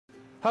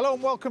Hello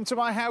and welcome to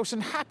my house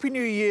and Happy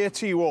New Year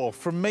to you all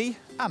from me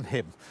and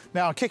him.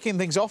 Now, I'm kicking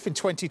things off in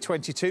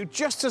 2022,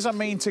 just as I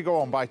mean to go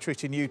on by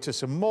treating you to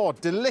some more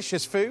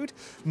delicious food,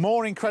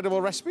 more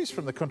incredible recipes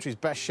from the country's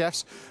best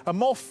chefs, and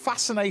more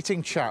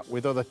fascinating chat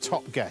with other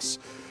top guests.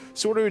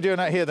 So what are we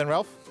doing out here then,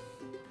 Ralph?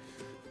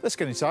 Let's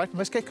get inside and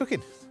let's get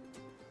cooking.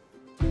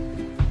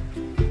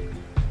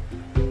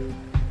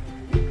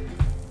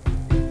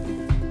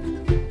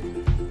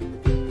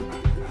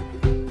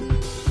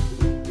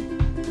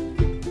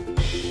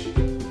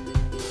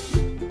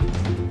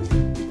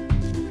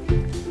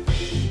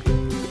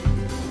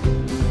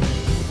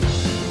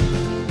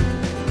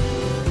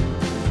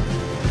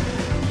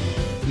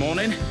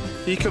 Morning.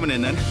 Are you coming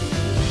in then?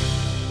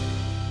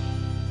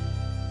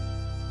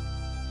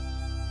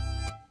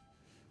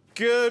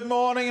 Good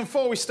morning, and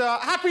before we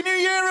start, Happy New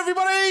Year,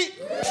 everybody!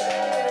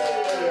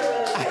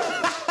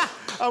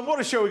 And what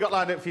a show we got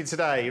lined up for you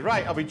today.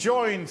 Right, I'll be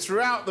joined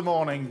throughout the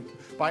morning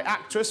by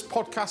actress,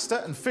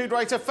 podcaster and food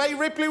writer Fay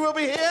Ripley will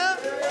be here.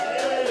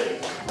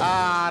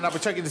 And I'll be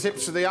taking the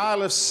tips to the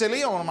Isle of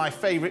Scilly on one of my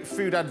favourite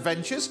food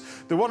adventures.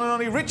 The one and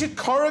only Richard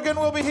Corrigan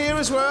will be here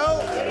as well.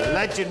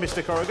 Legend,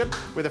 Mr. Corrigan,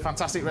 with a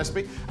fantastic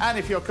recipe. And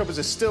if your cupboards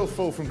are still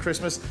full from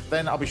Christmas,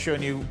 then I'll be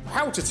showing you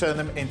how to turn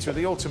them into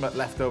the ultimate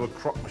leftover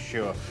croque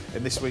monsieur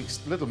in this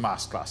week's little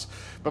masterclass.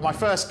 But my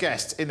first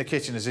guest in the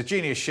kitchen is a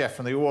genius chef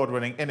from the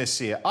award-winning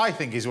Innisea. I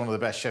think he's one of the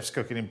best chefs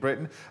cooking in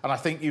Britain, and I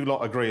think you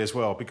lot agree as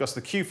well, because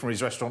the queue from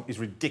his restaurant is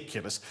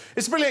ridiculous.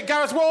 It's brilliant,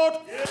 Gareth Ward!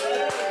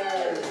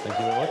 Thank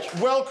you very much.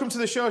 Welcome to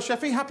the show,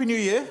 Chefy. Happy New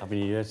Year.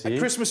 Happy New Year to you.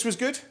 Christmas was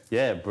good?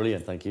 Yeah,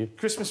 brilliant, thank you.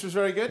 Christmas was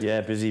very good?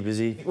 Yeah, busy.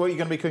 What are you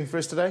going to be cooking for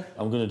us today?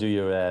 I'm going to do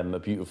your a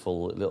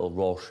beautiful little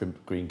raw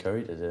shrimp green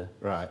curry today.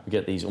 Right. We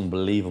get these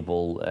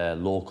unbelievable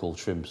local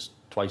shrimps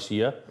twice a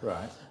year.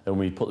 Right. And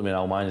we put them in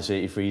our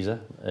 -80 freezer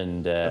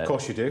and of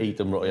course you do. Eat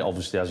them,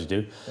 obviously, as you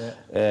do.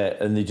 Yeah.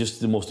 And they're just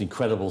the most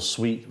incredible,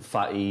 sweet,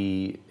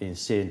 fatty,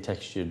 insane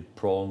textured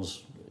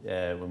prawns.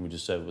 When we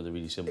just serve it with a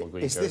really simple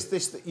green curry.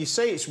 You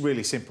say it's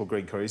really simple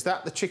green curry. Is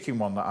that the chicken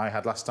one that I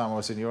had last time I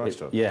was in your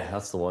restaurant? Yeah,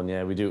 that's the one,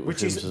 yeah. We do it with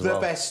Which is as the well.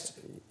 best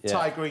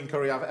Thai green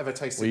curry I've ever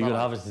tasted. Well, you're going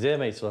to have it today,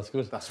 mate, so that's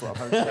good. That's what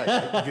I'm having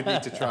today. You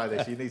need to try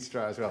this. You need to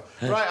try it as well.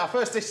 Right, our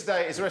first dish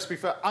today is a recipe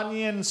for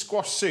onion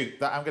squash soup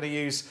that I'm going to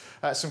use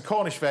some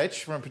Cornish veg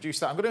from and produce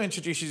that. I'm going to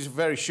introduce you to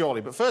very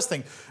shortly. But first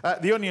thing,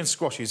 the onion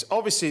squashes.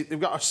 Obviously, they've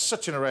got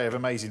such an array of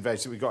amazing veg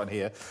that we've got in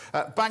here.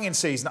 Bang in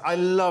season. I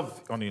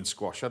love onion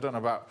squash. I don't know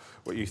about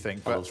what you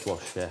think, but I love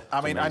squash, yeah.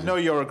 I mean, I know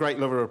you're a great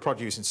lover of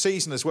produce in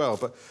season as well,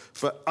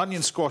 but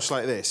onion squash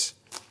like this.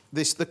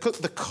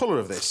 The colour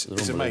of this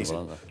is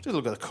amazing. Just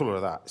look at the colour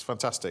of that. It's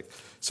fantastic.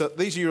 So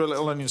these are your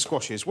little onion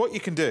squashes. What you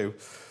can do,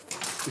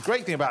 the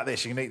great thing about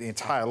this, you can eat the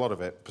entire lot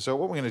of it. So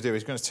what we're going to do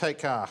is we're going to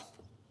take our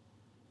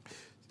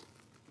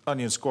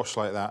onion squash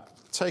like that,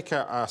 take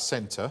out our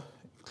centre,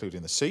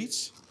 including the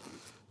seeds,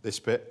 this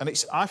bit, and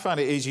I find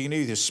it easy. You can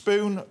use a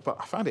spoon, but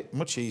I find it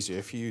much easier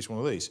if you use one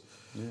of these.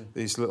 Yeah.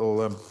 These little,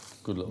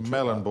 good little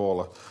melon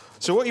baller.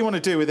 So what you want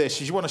to do with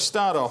this is you want to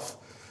start off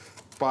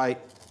by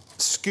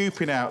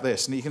scooping out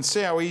this, and you can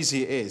see how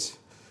easy it is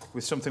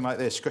with something like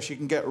this, because you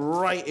can get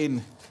right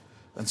in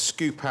and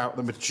scoop out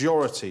the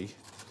majority.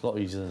 It's a lot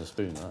easier than a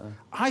spoon, that, eh?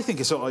 I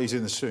think it's a lot easier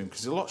than a spoon, because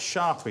it's a lot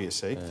sharper, you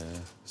see. Yeah.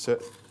 So,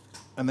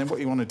 and then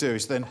what you want to do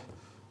is then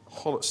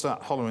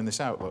start hollowing this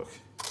out, look.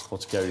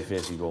 What scary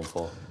face are you going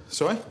for?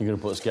 Sorry? You're going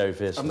to put a scary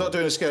face I'm not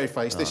doing a scary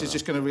face. This is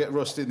just going to get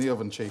rusted in the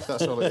oven, Chief.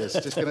 That's all it is.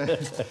 Just going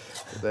to...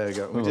 There we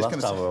go. We're just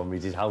last time when we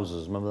did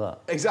houses, remember that?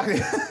 Exactly,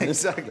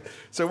 exactly.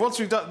 So once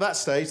we've done that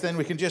stage, then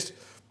we can just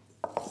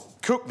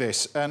cook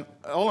this. And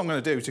all I'm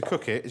going to do to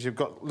cook it is, you've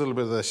got a little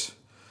bit of this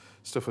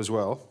stuff as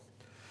well,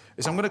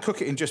 is I'm going to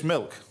cook it in just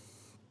milk.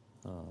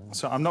 Oh, yeah.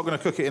 So I'm not going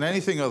to cook it in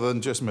anything other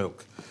than just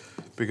milk,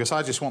 because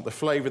I just want the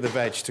flavour of the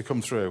veg to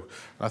come through.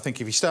 And I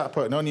think if you start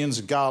putting onions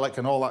and garlic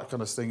and all that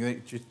kind of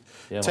thing,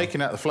 you're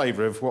taking out the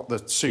flavour of what the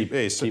soup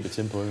is. Keep it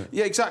simple, isn't it?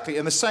 Yeah, exactly.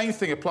 And the same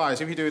thing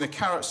applies if you're doing a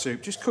carrot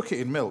soup. Just cook it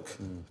in milk.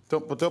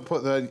 Don't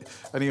put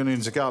any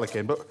onions or garlic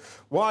in. But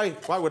why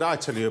would I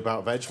tell you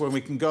about veg when we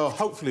can go,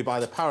 hopefully by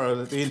the power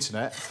of the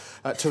internet,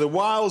 to the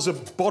wilds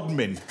of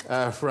Bodmin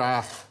for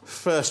our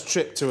first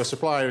trip to a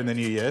supplier in the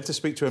new year to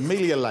speak to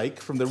Amelia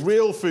Lake from the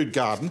Real Food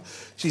Garden.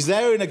 She's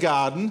there in a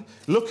garden,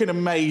 looking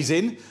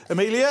amazing.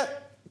 Amelia,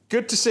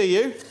 good to see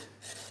you.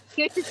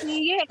 Good to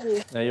see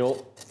you. There you are.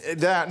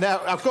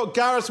 Now, I've got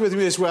Gareth with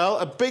me as well,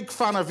 a big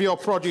fan of your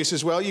produce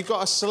as well. You've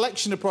got a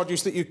selection of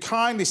produce that you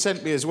kindly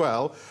sent me as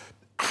well.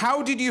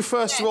 How did you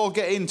first of all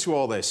get into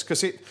all this?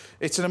 Because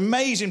it's an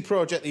amazing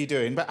project that you're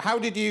doing, but how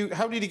did you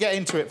get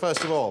into it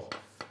first of all?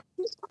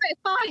 It's quite a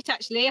fight,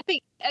 actually. I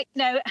think,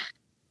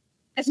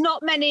 there's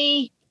not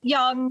many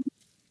young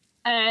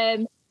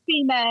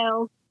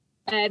female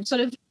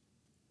sort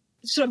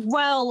of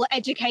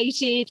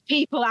well-educated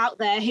people out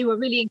there who are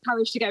really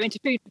encouraged to go into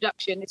food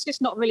production. It's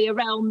just not really a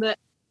realm that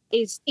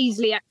is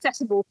easily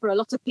accessible for a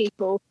lot of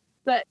people.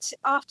 But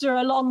after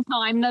a long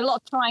time and a lot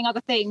of trying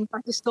other things, I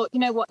just thought, you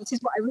know what, this is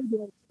what I really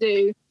want to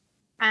do.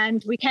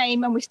 And we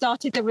came and we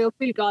started the Real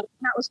Food Garden.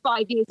 That was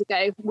 5 years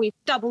ago. We've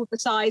doubled the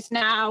size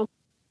now.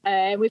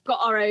 We've got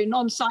our own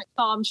on-site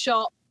farm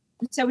shop.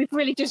 So we've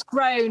really just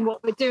grown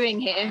what we're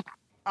doing here.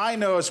 I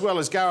know as well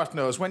as Gareth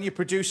knows, when you're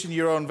producing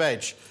your own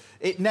veg,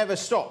 it never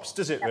stops,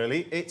 does it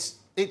really?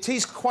 It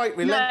is quite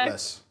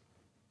relentless.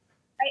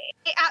 No,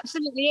 it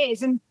absolutely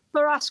is. And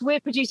for us, we're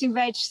producing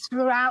veg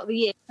throughout the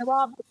year. So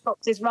our veg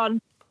boxes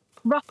run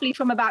roughly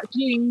from about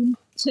June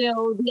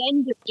till the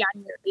end of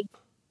January.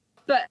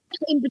 But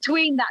in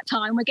between that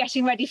time, we're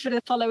getting ready for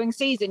the following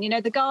season. You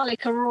know, the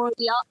garlic are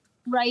already up,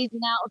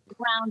 raising out of the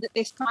ground at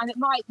this time. It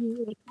might be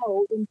really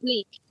cold and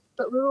bleak,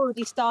 but we've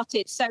already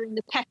started sowing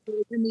the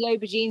peppers and the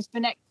aubergines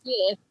for next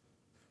year.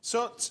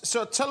 So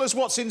tell us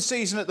what's in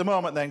season at the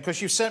moment then,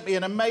 because you've sent me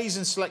an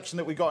amazing selection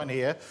that we got in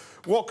here.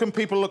 What can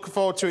people look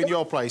forward to in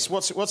your place?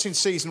 What's in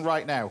season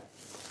right now?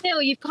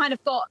 Still, you've kind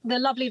of got the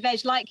lovely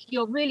veg like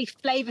your really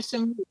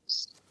flavoursome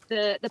roots,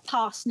 the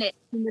parsnips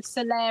and the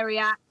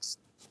celeriacs.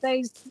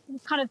 Those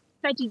kind of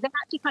veggies, they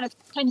actually kind of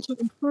tend to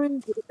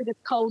improve with a bit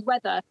of cold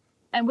weather.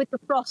 And with the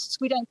frosts,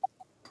 we don't get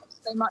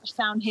so much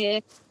down here.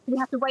 We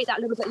have to wait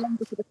that little bit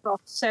longer for the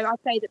frost. So I'd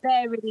say that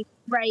they're really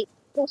great.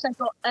 Also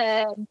got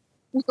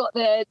we've got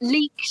the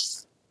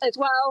leeks as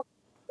well.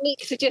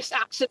 Leeks are just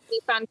absolutely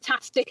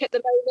fantastic at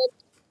the moment.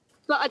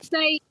 But I'd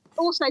say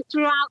also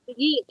throughout the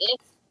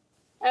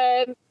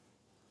year,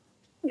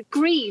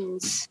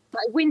 greens.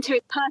 Like winter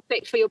is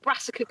perfect for your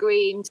brassica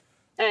greens.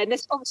 And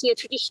there's obviously a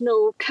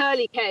traditional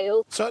curly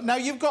kale. So now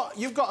you've got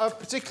a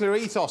particular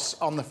ethos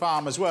on the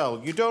farm as well.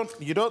 You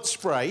don't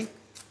spray.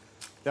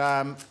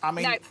 I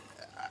mean, no.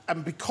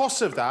 And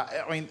because of that,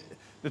 I mean,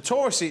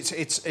 notoriously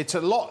it's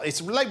a lot.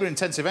 It's labour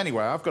intensive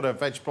anyway. I've got a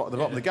veg plot at the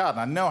bottom of the garden.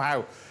 I know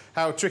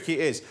how tricky it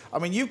is. I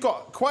mean, you've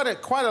got quite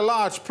a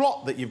large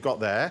plot that you've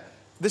got there.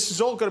 This is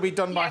all got to be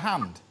done by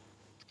hand.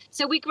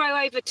 So we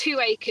grow over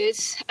 2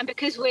 acres, and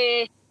because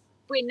we're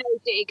no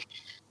dig,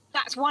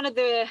 that's one of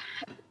the.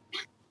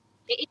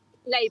 It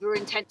is labour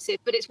intensive,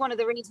 but it's one of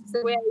the reasons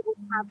that we're able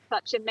to have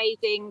such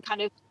amazing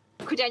kind of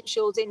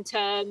credentials in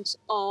terms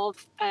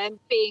of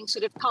being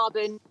sort of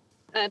carbon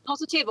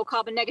positive or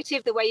carbon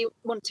negative, the way you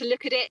want to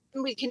look at it.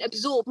 And we can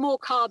absorb more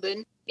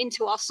carbon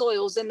into our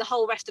soils than the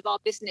whole rest of our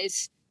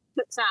business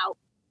puts out.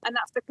 And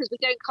that's because we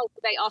don't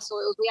cultivate our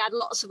soils. We add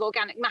lots of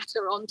organic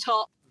matter on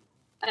top,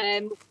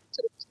 sort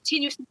of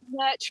continuously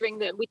nurturing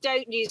them. We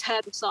don't use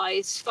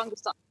herbicides,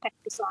 fungicides,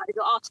 pesticides,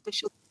 or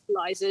artificial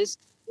fertilizers.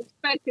 We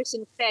focus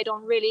instead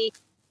on really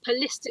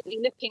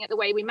holistically looking at the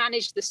way we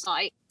manage the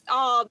site.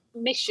 Our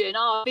mission,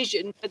 our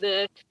vision for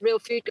the Real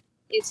Food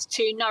is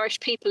to nourish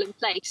people and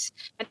place,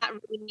 and that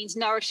really means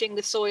nourishing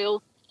the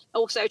soil,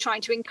 also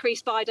trying to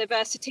increase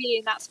biodiversity,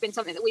 and that's been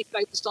something that we've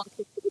focused on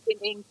since the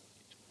beginning.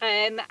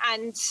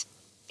 And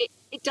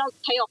it does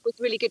pay off with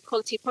really good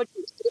quality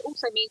produce, but it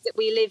also means that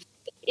we live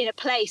in a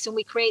place and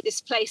we create this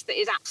place that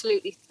is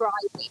absolutely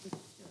thriving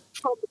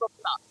from the bottom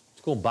up.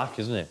 It's going back,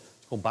 isn't it?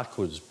 Going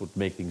backwards would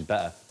make things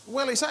better.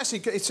 Well, it's actually,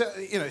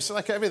 you know, it's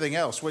like everything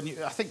else.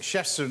 I think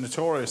chefs are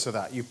notorious for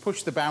that. You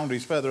push the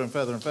boundaries further and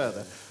further and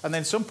further, and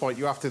then at some point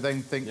you have to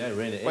then think, yeah,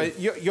 rein it well,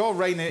 in. You're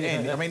reining it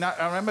in. I mean,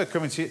 I remember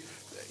coming to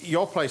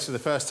your place for the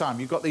first time.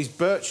 You've got these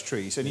birch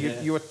trees, and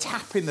you were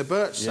tapping the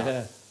birch sap.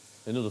 Yeah,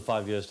 in another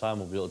 5 years' time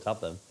we'll be able to tap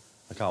them.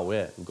 I can't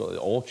wait. We've got the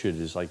orchard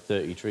is like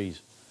 30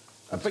 trees.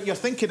 But you're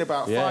thinking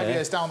about 5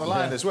 years down the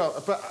line as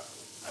well. But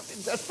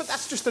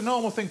that's just a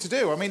normal thing to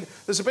do. I mean,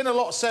 there's been a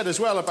lot said as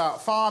well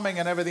about farming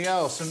and everything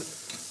else, and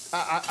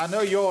I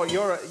know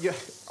you're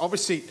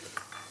obviously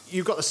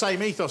you've got the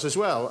same ethos as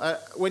well.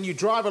 When you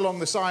drive along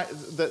the side,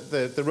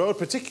 the road,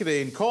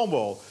 particularly in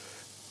Cornwall,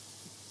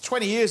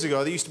 20 years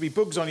ago there used to be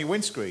bugs on your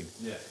windscreen.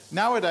 Yeah.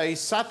 Nowadays,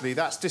 sadly,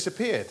 that's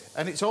disappeared,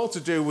 and it's all to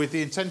do with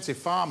the intensive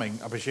farming,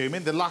 I'm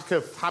presuming, the lack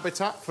of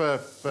habitat for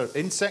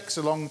insects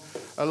along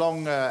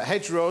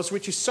hedgerows,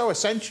 which is so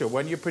essential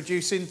when you're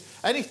producing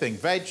anything,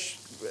 veg.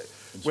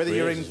 Whether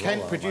you're in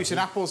Kent producing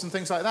apples and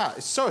things like that,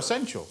 it's so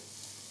essential.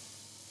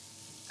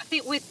 I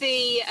think with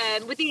the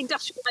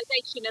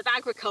industrialisation of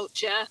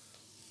agriculture,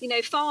 you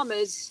know,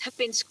 farmers have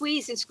been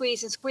squeezed and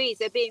squeezed and squeezed.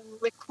 They're being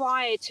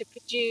required to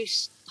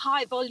produce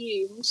high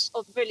volumes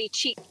of really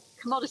cheap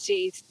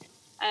commodities.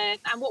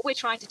 And what we're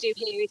trying to do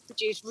here is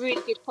produce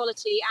really good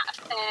quality at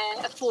a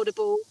fair,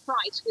 affordable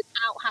price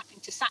without having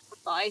to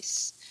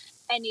sacrifice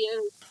any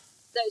of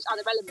those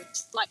other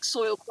elements like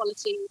soil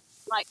quality,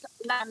 like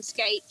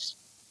landscape,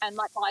 and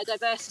like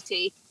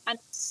biodiversity. And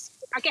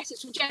I guess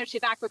it's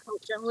regenerative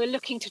agriculture, and we're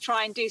looking to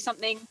try and do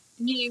something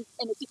new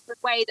in a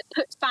different way that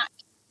puts back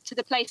to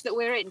the place that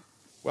we're in.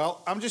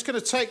 Well, I'm just going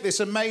to take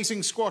this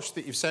amazing squash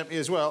that you've sent me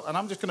as well, and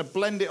I'm just going to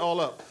blend it all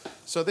up.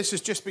 So this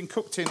has just been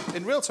cooked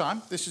in real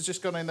time. This has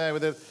just gone in there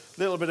with a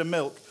little bit of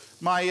milk.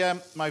 My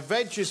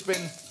veg has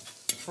been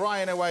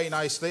frying away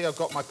nicely. I've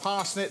got my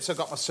parsnips, I've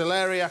got my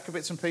celeriac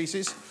bits and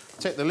pieces.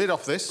 Take the lid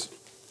off this.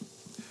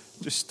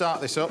 Just start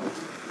this up.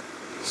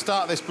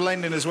 Start this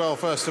blending as well,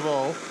 first of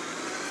all.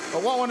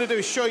 But what I want to do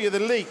is show you the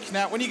leek.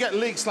 Now, when you get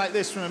leeks like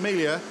this from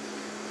Amelia,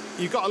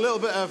 you've got a little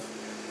bit of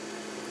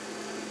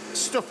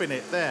stuff in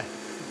it there.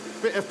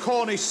 bit of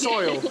Cornish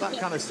soil, that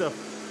kind of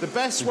stuff. The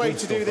best way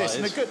to do this,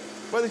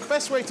 the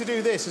best way to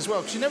do this as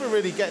well, because you never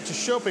really get to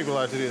show people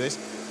how to do this,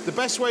 the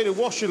best way to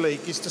wash a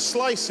leek is to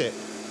slice it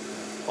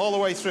all the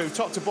way through,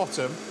 top to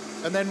bottom,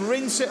 and then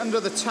rinse it under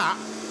the tap,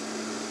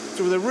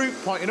 so with the root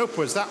pointing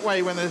upwards. That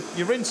way, when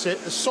you rinse it,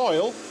 the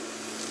soil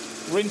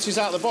rinses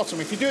out the bottom.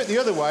 If you do it the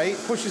other way, it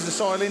pushes the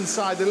soil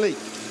inside the leek.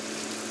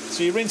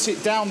 So you rinse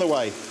it down the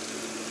way,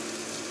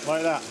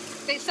 like that.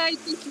 It's so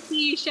good to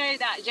see you show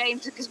that,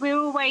 James, because we're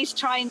always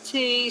trying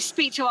to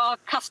speak to our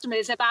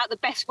customers about the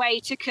best way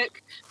to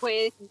cook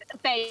with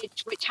veg,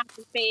 which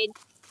hasn't been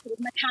sort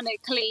of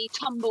mechanically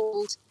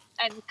tumbled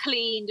and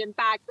cleaned and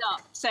bagged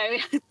up. So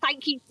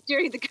thank you for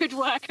doing the good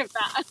work of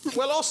that.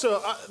 Well,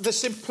 also, the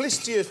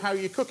simplicity of how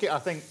you cook it, I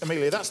think,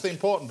 Amelia, that's the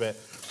important bit,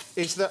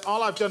 is that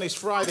all I've done is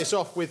fry this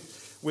off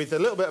with a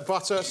little bit of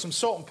butter, some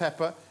salt and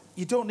pepper.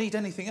 You don't need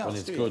anything else,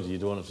 When it's good, you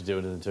don't have to do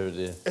anything to it,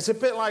 do you? It's a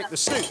bit like the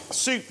soup.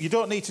 Soup, you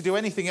don't need to do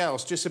anything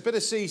else, just a bit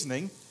of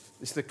seasoning.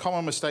 It's the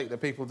common mistake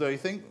that people do, you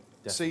think?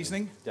 Definitely,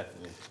 seasoning?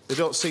 Definitely. They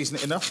don't season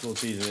it enough. Don't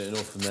season it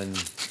enough, and then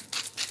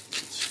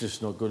it's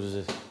just not good, is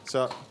it?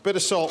 So, bit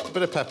of salt,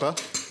 bit of pepper.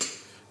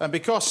 And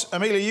because,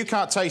 Amelia, you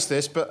can't taste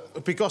this,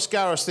 but because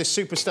Gareth, this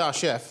superstar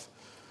chef,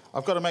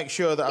 I've got to make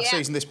sure that I've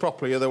seasoned this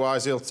properly,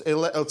 otherwise he'll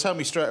tell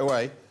me straight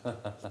away.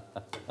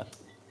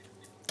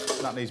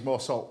 That needs more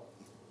salt.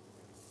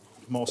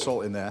 More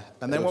salt in there.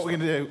 And then what we're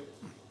going to do...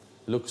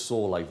 It looks so,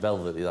 like,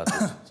 velvety, that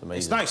is. It's amazing.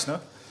 It's nice, no?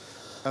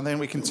 And then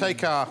we can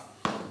take our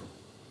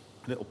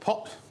little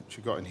pot, which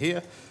we've got in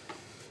here.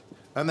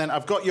 And then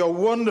I've got your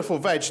wonderful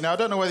veg. Now, I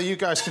don't know whether you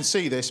guys can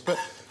see this, but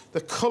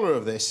the colour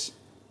of this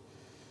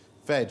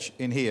veg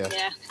in here.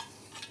 Yeah.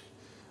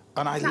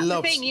 And That's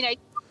the thing, you know,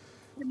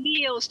 the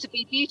meals to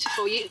be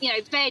beautiful. You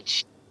know, veg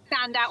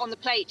stand out on the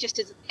plate just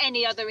as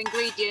any other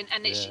ingredient,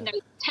 and it's, you know,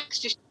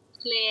 texture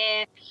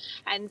clear,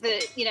 and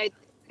the, you know,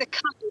 the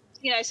colour,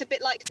 you know, it's a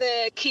bit like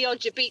the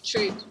Chioggia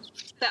beetroot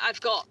that I've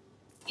got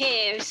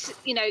here. It's,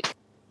 you know,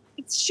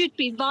 it should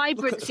be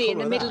vibrancy in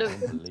the middle of.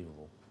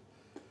 Unbelievable.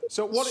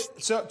 So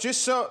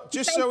just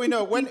so we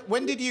know,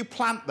 when did you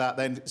plant that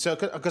then? So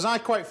because I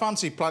quite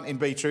fancy planting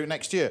beetroot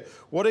next year.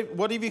 What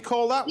have you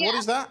called that? Yeah. What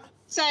is that?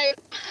 So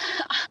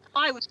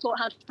I was taught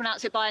how to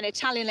pronounce it by an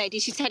Italian lady.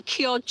 She said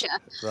Chioggia.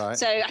 Right.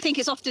 So I think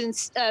it's often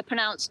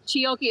pronounced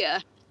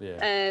Chioggia.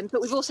 Yeah.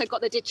 But we've also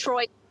got the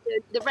Detroit,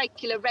 the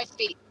regular red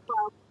beet as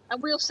well.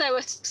 And we'll sow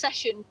a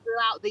succession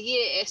throughout the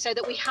year so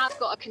that we have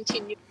got a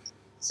continuous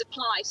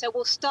supply. So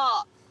we'll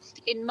start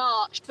in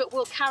March, but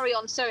we'll carry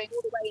on sowing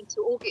all the way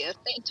into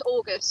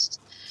August,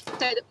 so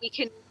that we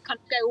can kind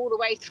of go all the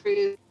way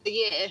through the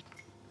year.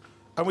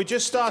 And we're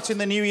just starting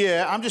the new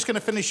year. I'm just going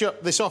to finish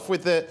up this off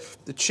with the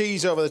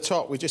cheese over the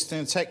top. We're just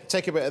going to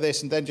take a bit of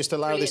this and then just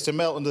allow this to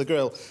melt under the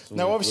grill.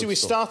 Now, obviously, we're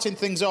starting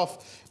things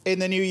off in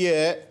the new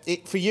year.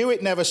 For you,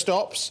 it never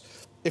stops.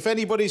 If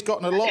anybody's got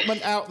an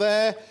allotment out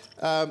there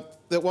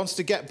that wants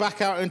to get back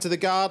out into the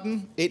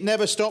garden, it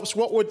never stops.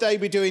 What would they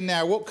be doing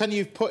now? What can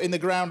you put in the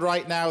ground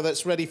right now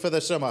that's ready for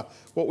the summer?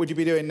 What would you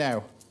be doing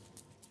now?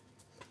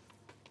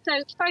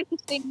 So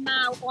focusing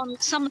now on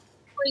some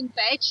spring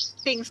veg,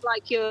 things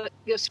like your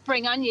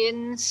spring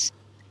onions,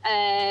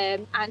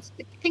 and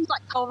things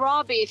like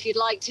kohlrabi if you'd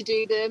like to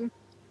do them.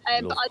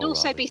 But I'd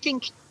also be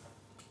thinking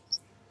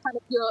kind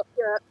of your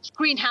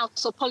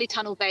greenhouse or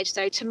polytunnel veg,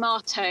 so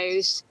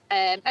tomatoes,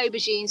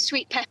 aubergines,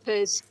 sweet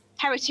peppers,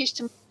 heritage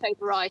tomato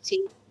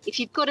variety. If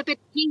you've got a bit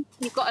of heat,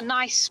 you've got a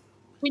nice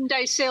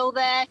windowsill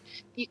there,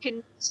 you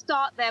can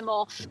start them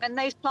off, and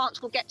those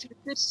plants will get to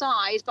a good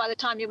size by the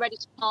time you're ready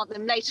to plant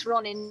them later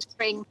on in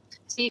spring.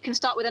 So you can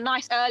start with a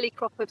nice early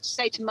crop of,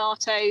 say,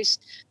 tomatoes,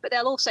 but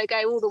they'll also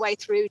go all the way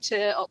through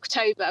to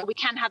October. We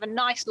can have a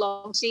nice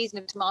long season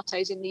of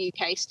tomatoes in the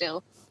UK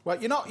still.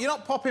 Well, you're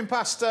not popping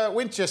past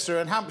Winchester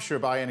and Hampshire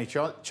by any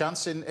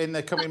chance in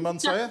the coming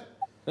months, are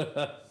you?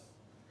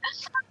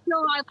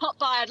 No, I'll pop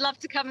by. I'd love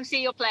to come and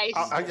see your place.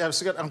 I'm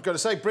going to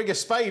say, bring a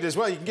spade as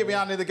well. You can get me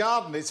out in the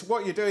garden. It's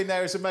what you're doing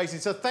there is amazing.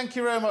 So thank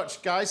you very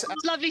much, guys.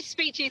 It's lovely to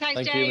speak to you.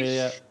 Thanks, James. Thank you,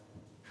 Amelia.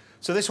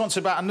 So this one's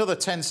about another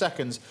 10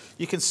 seconds.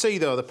 You can see,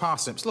 though, the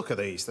parsnips. Look at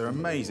these. They're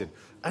amazing.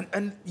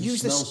 And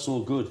use the smells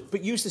so good.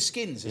 But use the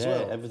skins as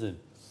well. Yeah, everything.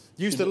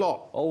 Use the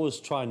lot. Always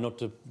try not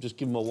to just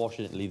give them a wash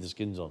in it and leave the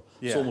skins on.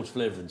 Yeah. So much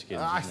flavour in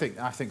skins. I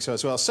think so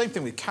as well. Same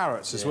thing with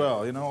carrots as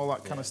well, you know, all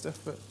that kind of stuff.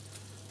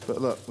 But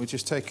look, we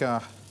just take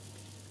our...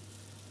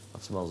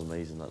 That smells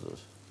amazing, that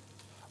does.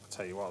 I'll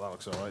tell you what, that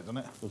looks all right, doesn't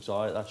it? Looks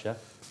all right, that, chef.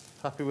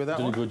 Happy with that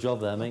Doing one? a good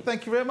job there, mate.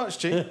 Thank you very much,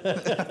 Chief.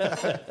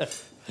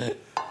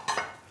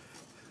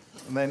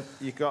 And then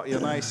you've got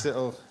your nice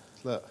little...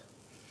 Look.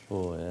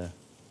 Oh, yeah.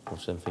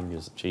 Watch them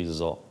fingers. The cheese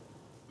is hot.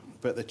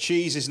 But the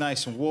cheese is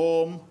nice and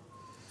warm.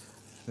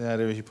 The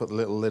idea is you put the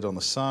little lid on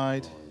the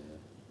side. Oh,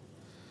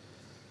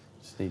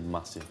 yeah. Just need a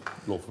massive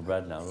loaf of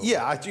bread now.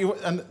 Yeah,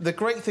 and the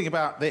great thing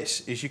about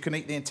this is you can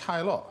eat the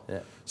entire lot. Yeah.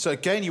 So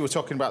again, you were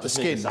talking about just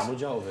the skins. Make a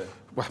sandwich out of it.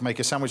 Well, make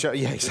a sandwich out.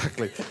 Yeah,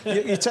 exactly.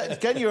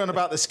 Again, you're on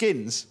about the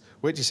skins.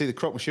 Wait till you see the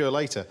croque monsieur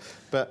later.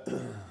 But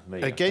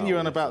again, you're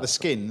on about the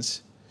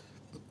skins.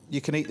 you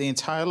can eat the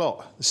entire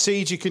lot. The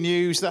seeds you can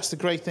use, that's the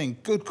great thing.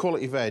 Good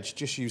quality veg,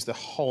 just use the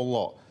whole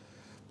lot.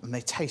 And they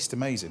taste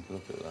amazing.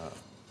 Look at that.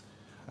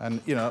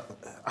 And, you know,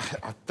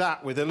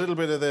 that with a little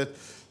bit of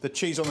the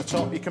cheese on the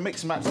top, you can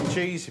mix and match the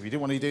cheese if you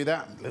didn't want to do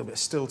that. A little bit of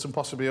Stilton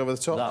possibly over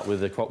the top. That with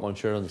the croque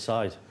monsieur on the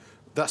side.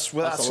 That's a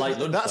light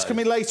lunch, that's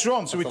coming later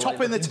on, so we're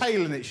topping the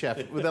tail in it,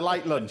 chef, with a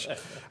light lunch.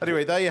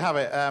 Anyway, there you have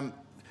it.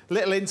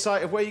 Little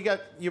insight of where you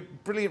get your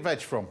brilliant veg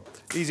from.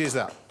 Easy as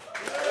that.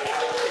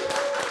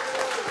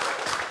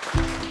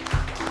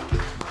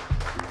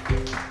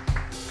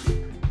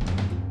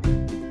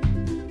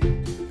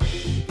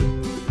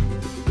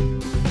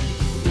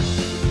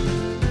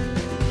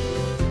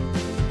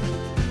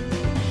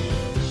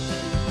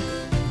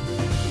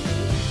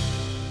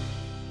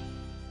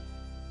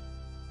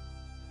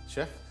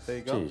 Chef, there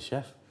you go. Cheers,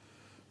 chef.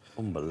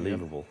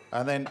 Unbelievable.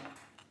 And then,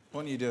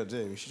 what you do,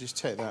 you should just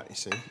take that, you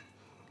see.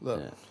 Look,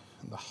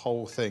 and the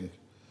whole thing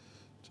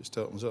just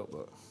opens up,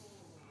 look.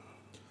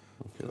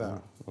 Look at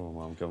that. Oh,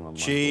 man, I'm going on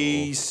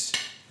cheese.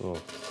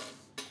 Oh.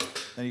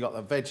 Then you got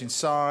the veg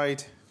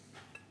inside.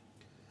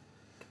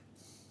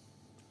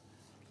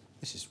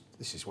 This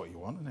is what you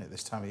want, isn't it,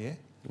 this time of year?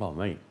 Oh,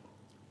 mate.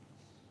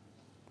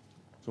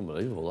 It's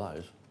unbelievable, that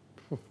is.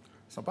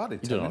 It's not bad. You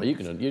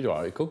do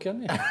all right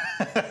cooking, aren't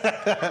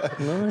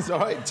you? No. It's all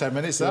right in 10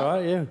 minutes, that. All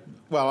right, yeah.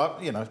 Well,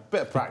 you know,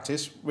 bit of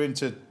practice. We're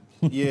into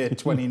year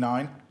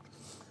 29.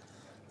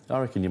 I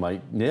reckon you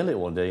might nail it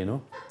one day, you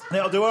know. Yeah,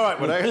 I'll do all right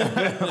with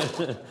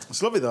it.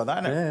 It's lovely, though,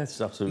 that, isn't it? Yeah, it's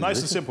absolutely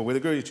nice and simple with a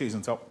grilled cheese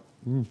on top.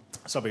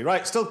 It's lovely.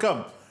 Right, still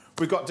come.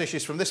 We've got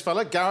dishes from this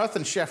fella, Gareth,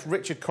 and Chef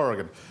Richard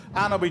Corrigan.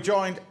 And I'll be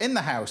joined in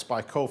the house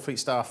by Cold Feet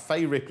star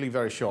Fay Ripley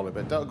very shortly,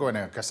 but don't go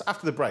anywhere, because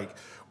after the break,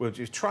 we'll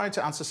just try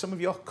to answer some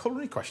of your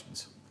culinary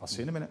questions. I'll see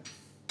you in a minute.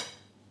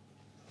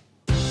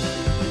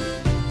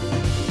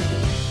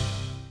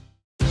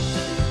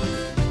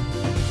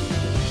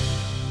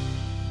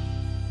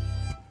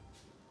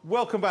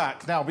 Welcome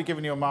back. Now I'll be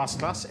giving you a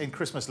masterclass in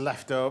Christmas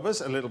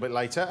leftovers a little bit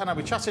later, and I'll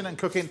be chatting and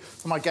cooking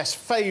for my guest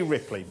Fay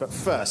Ripley. But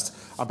first,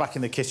 I'm back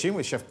in the kitchen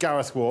with Chef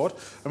Gareth Ward,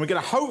 and we're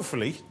going to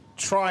hopefully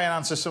try and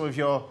answer some of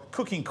your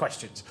cooking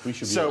questions. We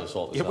should be able to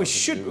sort this out.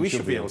 We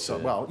should be able to. Yeah.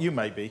 Well, you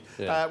may be.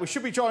 Yeah. We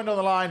should be joined on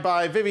the line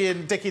by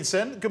Vivian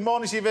Dickinson. Good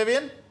morning to you,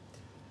 Vivian.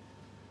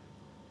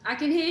 I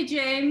can hear you,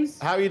 James.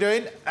 How are you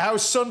doing?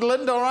 How's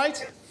Sunderland? All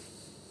right?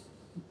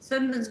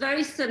 Sunderland's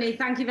very sunny.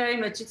 Thank you very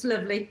much. It's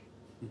lovely.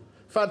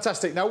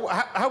 Fantastic. Now,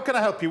 how can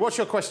I help you? What's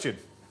your question?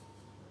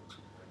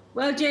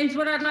 Well, James,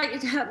 what I'd like you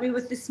to help me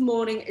with this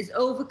morning is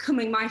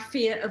overcoming my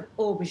fear of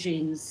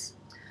aubergines.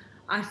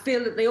 I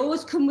feel that they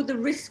always come with a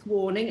risk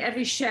warning.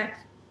 Every chef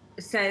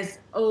says,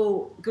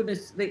 oh,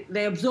 goodness,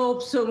 they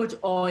absorb so much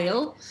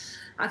oil.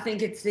 I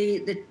think it's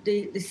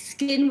the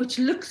skin, which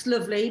looks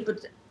lovely,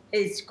 but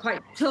is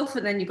quite tough,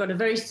 and then you've got a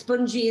very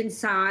spongy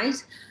inside.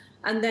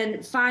 And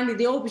then finally,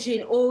 the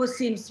aubergine always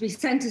seems to be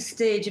centre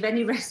stage of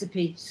any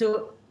recipe.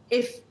 So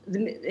if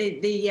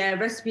the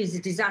recipe is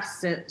a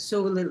disaster,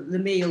 so the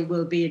meal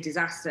will be a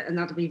disaster, and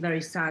that'll be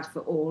very sad for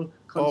all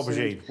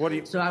concerned.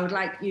 Aubergine. So I would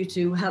like you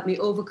to help me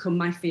overcome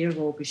my fear of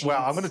aubergines.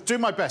 Well, I'm going to do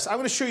my best. I'm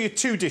going to show you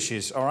two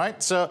dishes, all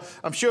right? So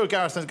I'm sure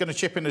Gareth is going to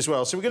chip in as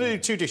well. So we're going to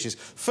do two dishes.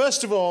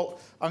 First of all,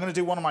 I'm going to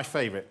do one of my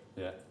favourite,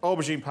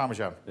 aubergine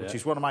parmesan, which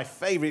is one of my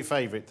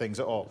favourite things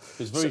at all.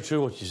 It's very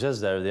true what she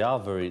says there.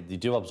 They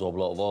do absorb a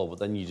lot of oil, but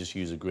then you just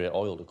use a great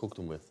oil to cook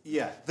them with.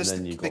 Yeah.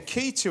 The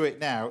key to it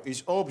now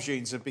is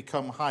aubergines have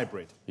become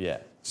hybrid. Yeah.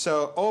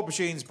 So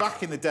aubergines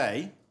back in the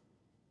day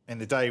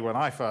when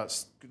I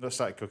first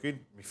started cooking,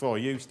 before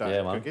you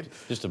started cooking.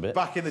 Just a bit.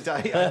 Back in the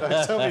day, I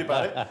know, tell me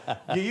about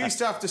it. You used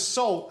to have to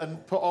salt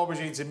and put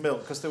aubergines in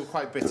milk because they were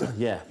quite bitter.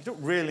 Yeah. You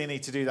don't really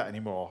need to do that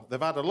anymore. They've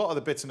had a lot of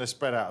the bitterness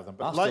spread out of them.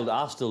 But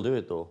I still do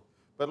it, though.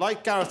 But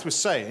like Gareth was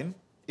saying,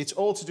 it's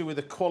all to do with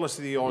the quality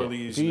of the oil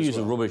you use. If you use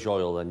a rubbish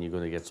oil, then you're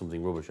going to get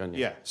something rubbish, aren't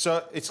you? Yeah,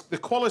 so it's the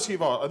quality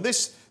of oil. And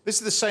this is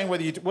the same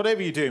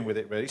whatever you're doing with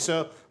it, really.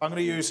 So I'm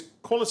going to use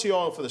quality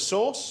oil for the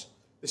sauce.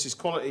 This is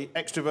quality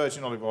extra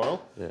virgin olive oil.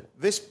 Yeah.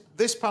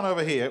 This pan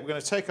over here, we're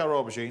going to take our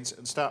aubergines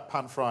and start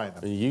pan frying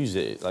them. And you use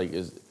it like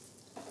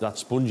that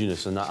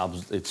sponginess, and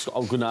it's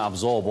going to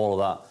absorb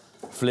all of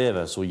that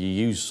flavour. So you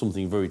use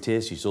something very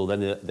tasty. So then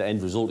the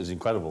end result is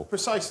incredible.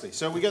 Precisely.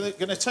 So we're going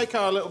to take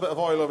our little bit of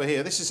oil over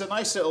here. This is a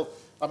nice little.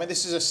 I mean,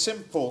 this is a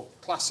simple,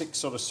 classic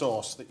sort of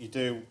sauce that you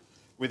do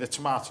with a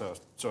tomato.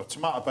 So a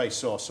tomato-based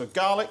sauce. So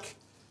garlic.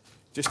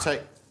 Just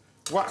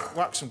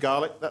whack some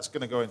garlic. That's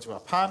going to go into our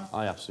pan.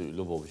 I absolutely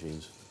love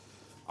aubergines.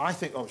 I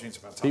think aubergines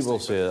are fantastic. People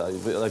say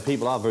like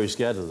people are very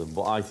scared of them,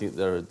 but I think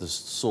there's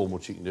so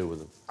much you can do with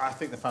them. I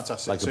think they're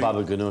fantastic. Like a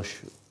baba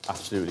ganoush,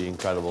 absolutely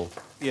incredible.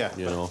 Yeah,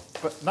 you know.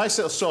 But nice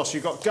little sauce.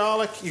 You've got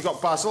garlic, you've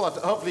got basil.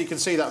 Hopefully you can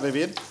see that,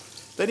 Vivian.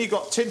 Then you've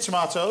got tin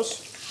tomatoes.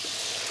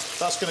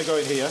 That's going to go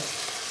in here.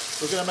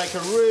 We're going to make a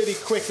really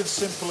quick and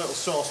simple little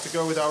sauce to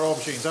go with our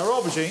aubergines.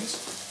 Our aubergines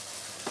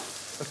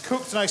are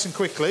cooked nice and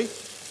quickly.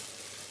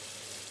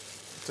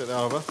 Take that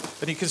over.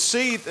 And you can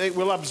see it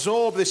will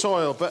absorb this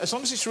oil, but as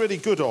long as it's really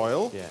good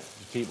oil,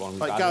 just keep on.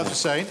 Like Gareth was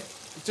saying,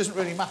 it doesn't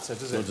really matter,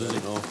 does it? No, does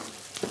it? No.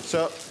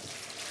 So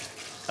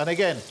And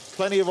again,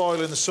 plenty of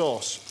oil in the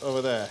sauce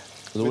over there.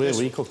 The way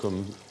we cook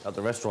them at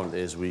the restaurant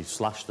is we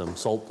slash them,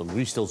 salt them.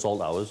 We still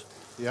salt ours.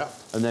 Yeah.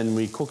 And then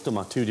we cook them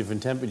at 2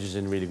 different temperatures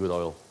in really good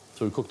oil.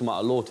 So we cook them at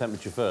a low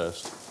temperature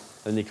first,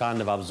 and they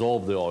kind of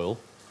absorb the oil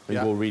and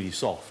go really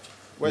soft.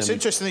 Well, it's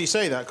interesting that you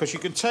say that, because you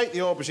can take the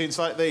aubergines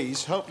like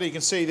these. Hopefully you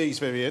can see these,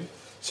 Vivian.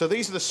 So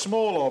these are the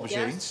small aubergines.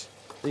 Yes.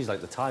 These are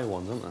like the Thai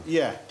ones, aren't they?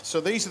 Yeah.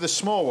 So these are the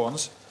small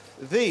ones.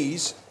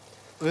 These,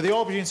 with the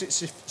aubergines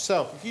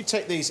itself, if you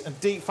take these and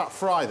deep fat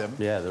fry them...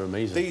 Yeah, they're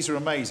amazing. These are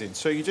amazing.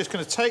 So you're just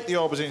going to take the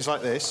aubergines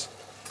like this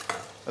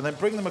and then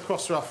bring them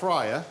across to our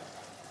fryer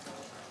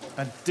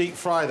and deep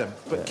fry them.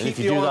 But keep if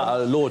you do that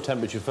at a lower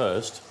temperature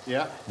first,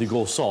 they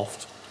go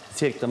soft,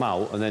 take them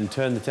out and then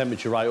turn the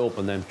temperature right up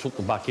and then tuck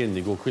them back in,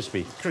 they go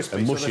crispy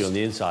and mushy on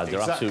the inside.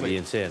 They're absolutely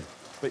insane.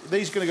 But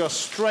these are going to go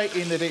straight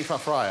in the deep fat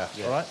fryer,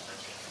 all right?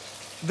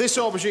 This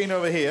aubergine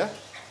over here,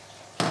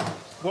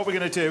 what we're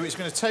going to do is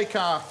going to take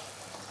our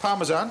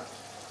Parmesan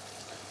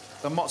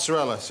and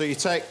mozzarella. So you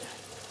take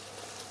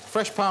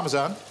fresh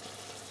Parmesan,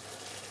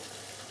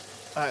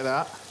 like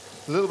that,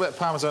 a little bit of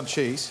Parmesan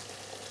cheese,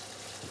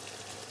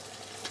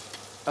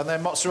 and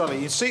then mozzarella.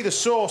 You can see the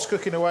sauce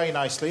cooking away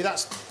nicely.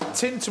 That's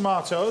tinned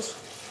tomatoes,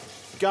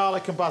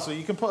 garlic and basil.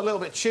 You can put a little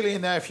bit of chilli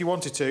in there if you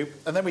wanted to.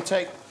 And then we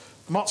take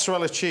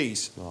mozzarella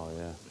cheese. Oh,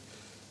 yeah.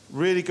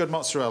 Really good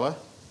mozzarella.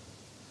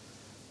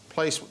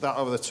 Place that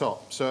over the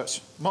top. So it's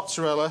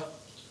mozzarella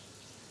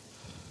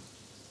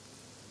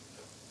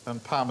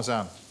and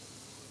Parmesan.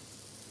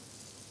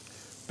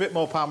 Bit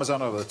more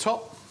Parmesan over the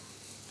top.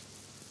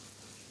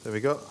 There we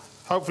go.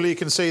 Hopefully you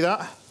can see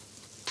that.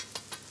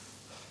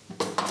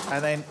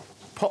 And then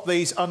pop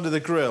these under the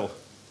grill.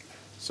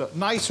 So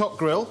nice hot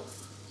grill.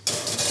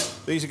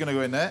 These are going to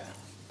go in there.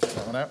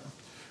 That one out.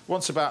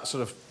 Once about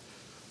sort of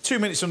 2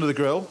 minutes under the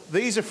grill.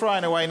 These are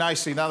frying away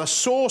nicely. Now the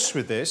sauce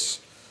with this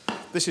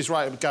is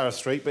right up Gareth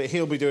Street, but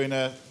he'll be doing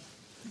a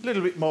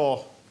little bit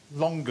more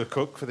longer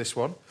cook for this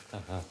one.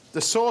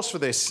 The sauce for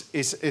this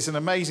is an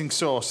amazing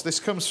sauce. This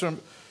comes from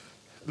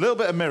a little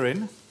bit of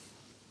mirin,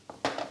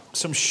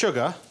 some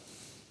sugar,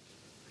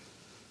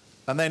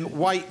 and then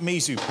white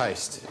miso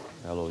paste.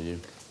 Hello, you.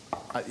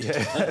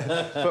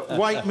 Yeah. But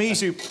white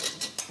miso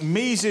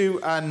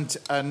and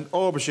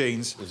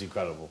aubergines... It's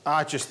incredible.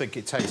 I just think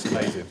it tastes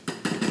amazing.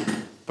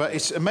 But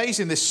it's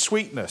amazing, this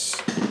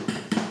sweetness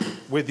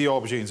with the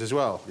aubergines as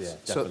well. Yeah,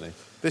 definitely. So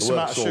this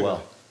amount of sugar.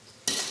 Well.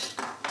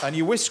 And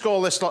you whisk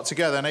all this lot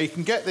together. Now, you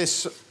can get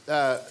this,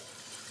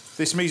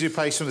 this miso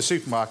paste from the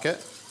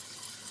supermarket.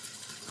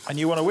 And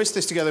you want to whisk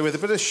this together with a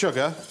bit of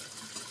sugar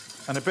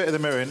and a bit of the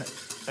mirin.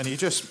 And you're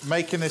just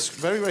making this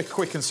very, very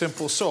quick and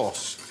simple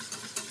sauce.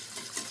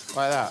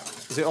 Like that,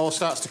 as it all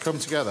starts to come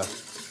together.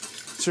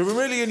 It's a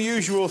really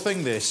unusual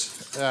thing,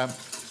 this.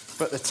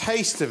 But the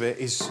taste of it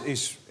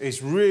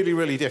is really,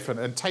 really different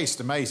and tastes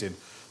amazing.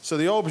 So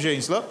the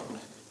aubergines, look.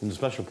 And the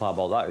special part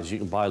about that is you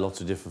can buy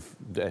lots of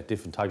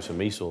different types of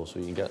miso, so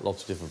you can get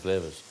lots of different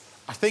flavours.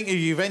 I think if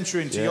you venture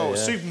into your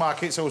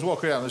supermarkets, I was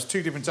walking around, there's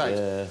 2 different types.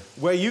 Yeah.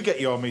 Where you get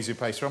your miso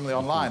paste from, the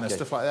online and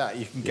stuff like that,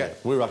 you can get...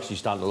 We're actually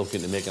starting to look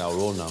into making our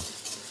own now.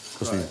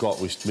 Because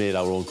we've made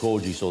our own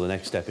koji, so the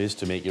next step is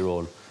to make your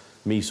own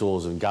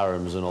misos and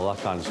garums and all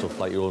that kind of stuff,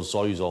 like your own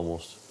soys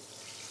almost.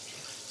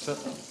 So,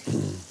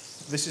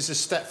 this is a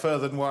step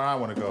further than where I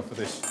want to go for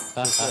this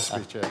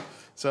recipe, Chair.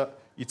 So,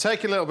 you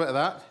take a little bit of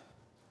that,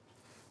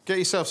 get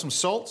yourself some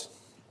salt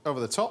over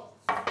the top,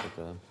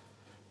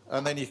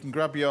 and then you can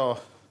grab your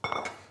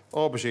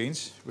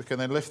aubergines. We can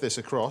then lift this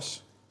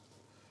across.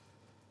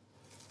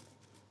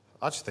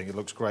 I just think it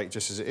looks great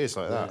just as it is,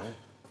 like that. Yeah.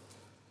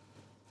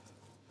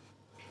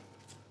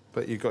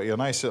 But you've got your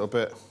nice little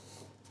bit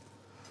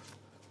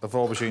of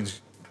aubergines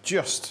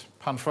just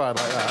pan-fried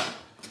like that.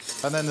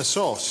 And then the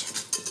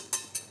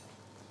sauce.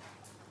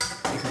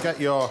 You can get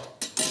your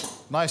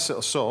nice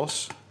little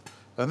sauce.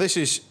 And this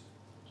is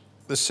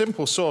the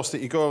simple sauce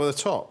that you go over the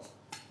top.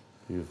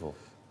 Beautiful.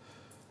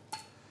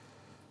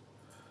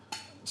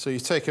 So you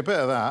take a bit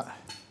of that.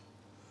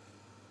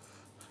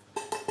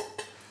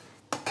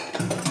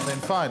 And then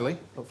finally,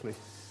 hopefully,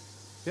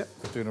 yep,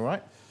 we're doing all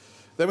right.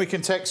 Then we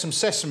can take some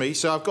sesame.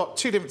 So I've got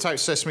 2 different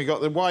types of sesame. You've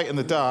got the white and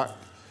the dark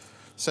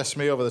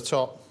sesame over the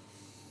top.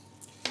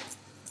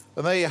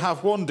 And there you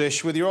have one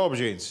dish with your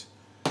aubergines,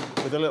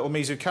 with a little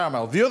miso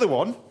caramel. The other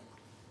one,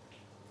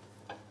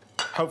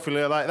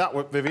 hopefully I like that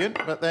one, Vivian,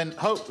 but then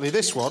hopefully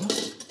this one,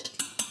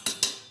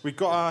 we've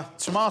got our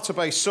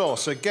tomato-based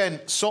sauce. So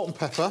again, salt and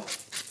pepper.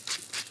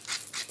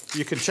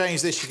 You can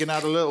change this. You can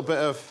add a little bit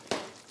of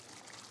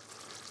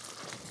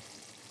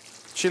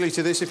chilli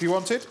to this if you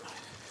wanted.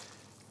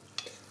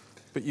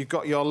 But you've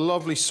got your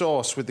lovely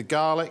sauce with the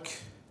garlic,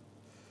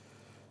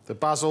 the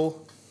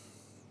basil.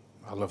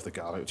 I love the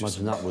garlic.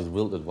 Imagine that with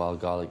wilted wild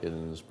garlic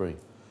in the spring.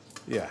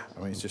 Yeah,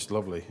 I mean, it's just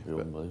lovely. It'd be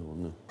unbelievable,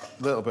 wouldn't it?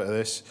 A little bit of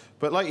this.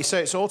 But like you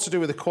say, it's all to do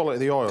with the quality of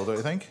the oil, don't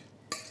you think?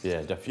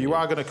 Yeah, definitely. If you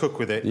are going to cook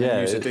with it,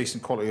 then use a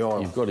decent quality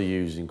oil. You've got to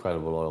use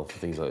incredible oil for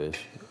things like this.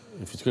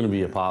 If it's going to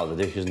be a part of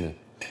the dish, isn't it?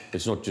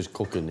 It's not just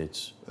cooking,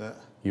 it's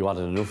you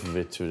adding enough of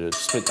it to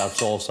spit that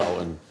sauce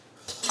out and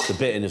the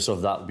bitterness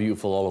of that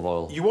beautiful olive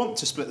oil. You want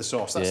to split the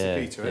sauce, that's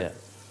the key to it.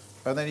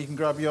 And then you can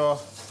grab your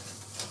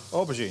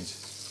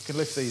aubergines. You can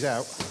lift these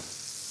out.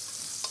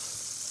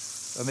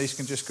 And these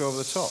can just go over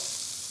the top.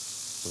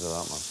 Look at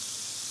that, man.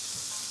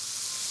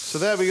 So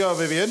there we go,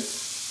 Vivian.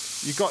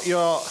 You've got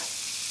your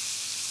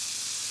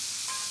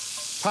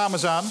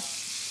Parmesan,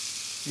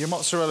 your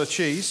mozzarella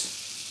cheese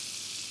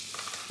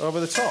over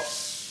the top.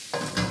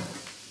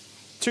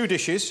 2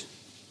 dishes,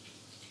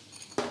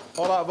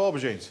 all out of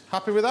aubergines.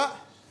 Happy with that?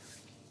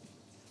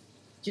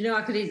 Do you know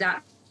I could eat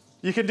that?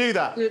 You can do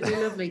that. Absolutely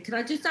lovely. Can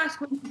I just ask,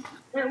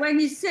 when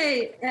you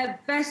say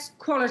best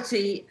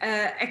quality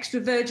extra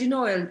virgin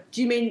oil,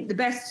 do you mean the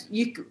best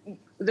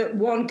that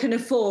one can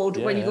afford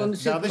when you go in the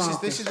supermarket? Now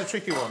this is a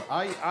tricky one.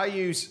 I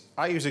use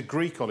a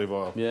Greek olive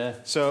oil. Yeah.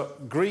 So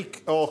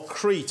Greek or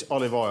Crete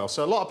olive oil.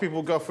 So a lot of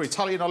people go for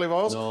Italian olive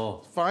oils.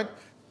 No. Fine.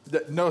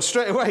 No,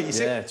 straight away. You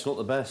see? Yeah, it's not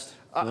the best.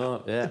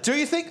 No, yeah. Do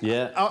you think?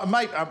 Yeah.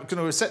 Mate, I'm going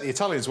to upset the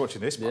Italians watching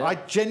this, but I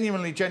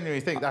genuinely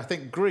think I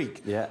think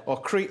Greek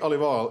or Crete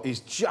olive oil is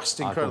just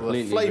incredible.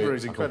 The flavour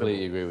is incredible. I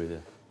completely agree with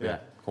you. Yeah.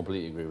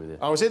 Completely agree with you.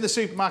 I was in the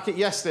supermarket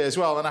yesterday as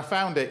well, and I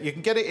found it. You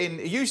can get it in.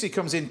 It usually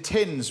comes in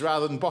tins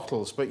rather than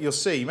bottles, but you'll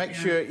see. Make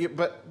sure.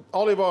 But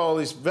olive oil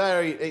is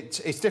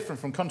it's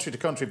different from country to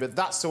country, but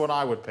that's the one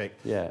I would pick.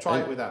 Yeah. Try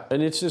it with that.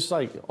 And it's just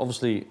like,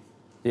 obviously,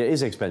 it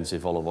is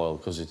expensive, olive oil,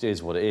 because it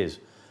is what it is.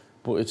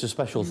 But it's a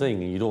special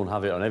thing, and you don't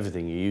have it on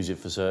everything. You use it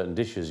for certain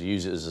dishes. You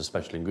use it as a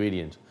special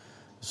ingredient.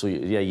 So,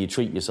 you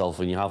treat yourself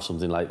when you have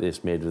something like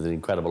this made with an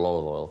incredible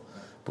olive oil.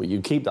 But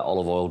you keep that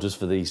olive oil just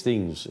for these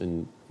things,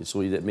 and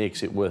so that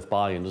makes it worth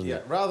buying, doesn't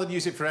it? Rather than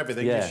use it for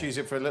everything, just use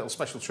it for little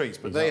special treats.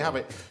 But there you have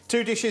it.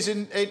 2 dishes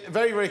in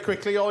very, very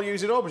quickly, all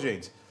using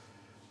aubergines.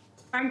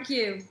 Thank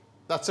you.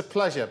 That's a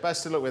pleasure.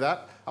 Best of luck with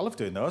that. I love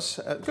doing those.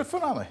 Good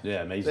fun, aren't they?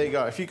 Yeah, amazing. There you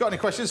go. If you've got any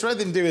questions or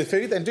anything to do with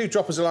food, then do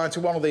drop us a line to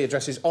one of the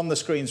addresses on the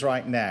screens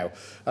right now,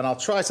 and I'll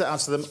try to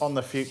answer them on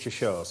the future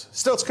shows.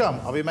 Still to come,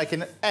 I'll be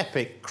making an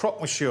epic croque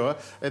monsieur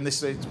in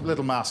this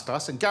little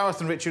masterclass, and Gareth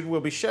and Richard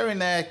will be sharing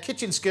their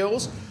kitchen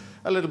skills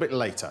a little bit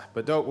later.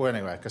 But don't go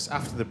anywhere, because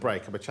after the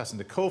break, I'll be chatting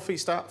to Cold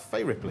Feet star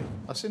Fay Ripley.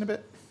 I'll see you in a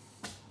bit.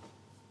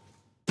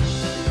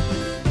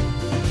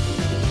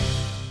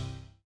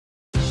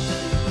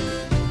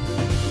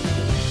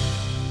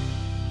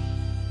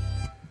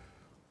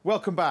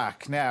 Welcome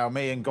back. Now,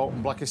 me and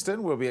Galton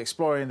Blackiston will be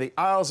exploring the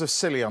Isles of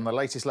Scilly on the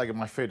latest leg of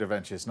my food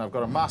adventures, and I've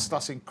got a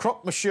masterclass in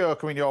croque monsieur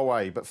coming your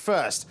way. But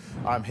first,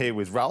 I'm here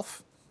with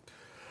Ralph,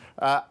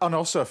 and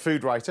also a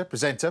food writer,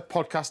 presenter,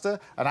 podcaster,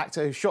 and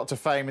actor who's shot to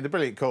fame in the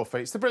brilliant Cold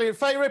Feet. The brilliant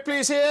Fay Ripley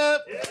is here.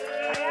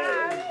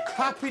 Yeah.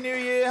 Happy New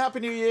Year! Happy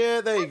New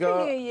Year! There you go.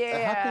 Happy New Year!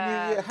 Happy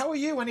New Year! How are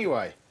you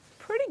anyway?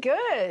 Pretty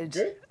good.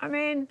 Good? I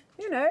mean,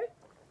 you know.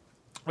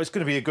 Well, it's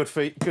going to be a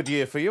good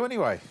year for you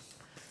anyway.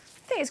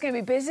 I think it's going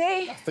to be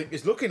busy. I think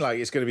it's looking like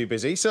it's going to be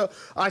busy. So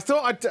I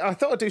thought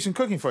I'd do some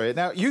cooking for you.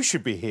 Now you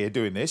should be here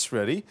doing this,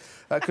 ready,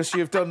 because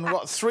you've done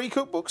what 3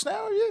 cookbooks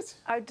now, have you?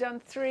 I've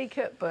done 3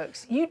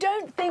 cookbooks. You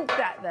don't think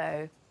that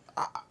though?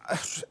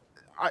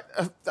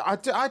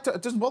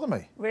 It doesn't bother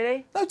me.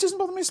 Really? No, it doesn't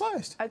bother me the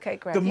slightest. Okay,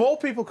 great. The more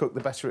people cook, the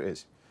better it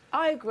is.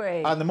 I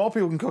agree. And the more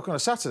people can cook on a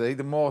Saturday,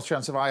 the more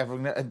chance of I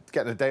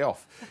getting a day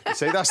off. You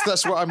see,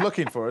 that's what I'm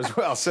looking for as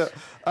well. So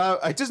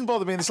it doesn't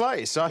bother me in the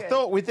slightest. So I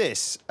thought with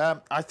this,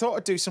 I thought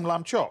I'd do some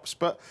lamb chops.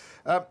 But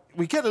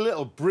we get a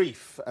little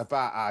brief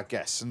about our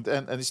guests, and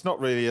it's not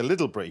really a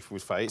little brief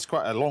with Fay. It's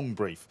quite a long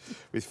brief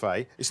with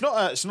Fay. It's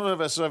not a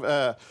sort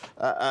of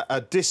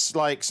a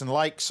dislikes and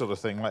likes sort of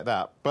thing like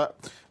that.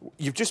 But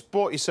you've just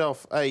bought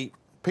yourself a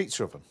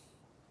pizza oven.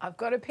 I've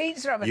got a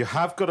pizza oven. You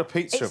have got a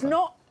pizza oven. It's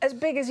not as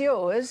big as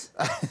yours,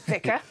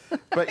 Vicar.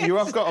 But you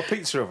have got a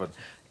pizza oven.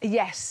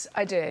 Yes,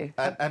 I do.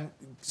 And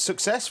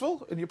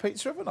successful in your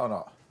pizza oven or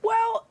not?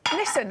 Well,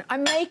 listen,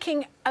 I'm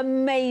making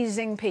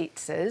amazing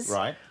pizzas.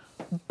 Right.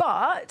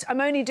 But I'm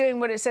only doing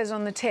what it says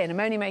on the tin. I'm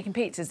only making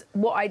pizzas.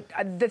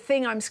 The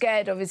thing I'm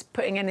scared of is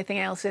putting anything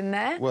else in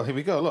there. Well, here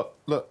we go.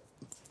 Look.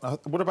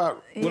 What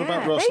about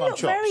roast lamb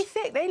chops? They look very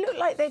thick. They look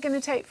like they're going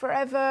to take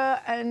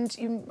forever. And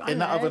in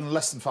that oven,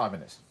 less than 5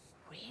 minutes.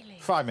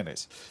 5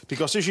 minutes.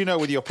 Because as you know,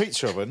 with your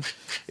pizza oven,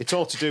 it's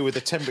all to do with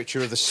the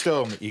temperature of the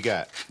stone that you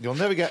get. You'll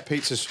never get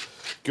pizzas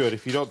good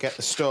if you don't get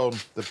the stone,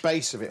 the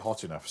base of it,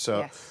 hot enough.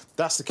 So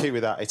that's the key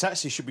with that. It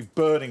actually should be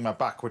burning my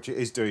back, which it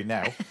is doing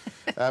now.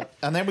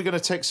 And then we're going to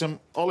take some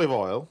olive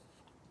oil,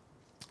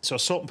 so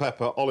salt and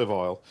pepper, olive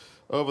oil,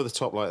 over the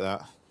top like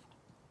that.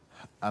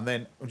 And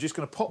then I'm just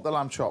going to pop the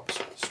lamb chops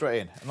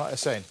straight in. And like I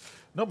was saying,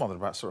 not more than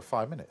about sort of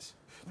 5 minutes.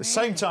 At the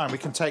same time, we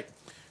can take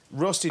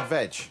roasted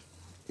veg.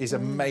 Is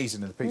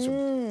amazing in the pizza.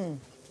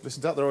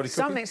 Listen to that, they're already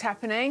cooking. Something's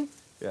happening.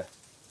 Yeah.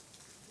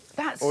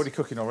 That's already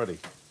cooking already.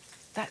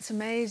 That's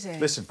amazing.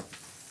 Listen.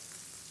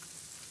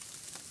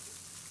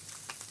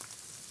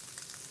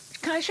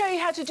 Can I show you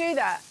how to do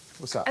that?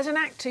 What's that? As an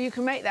actor, you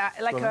can make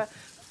that like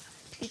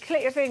you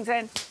click your things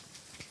in.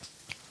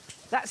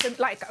 That's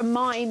like a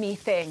mimey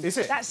thing. Is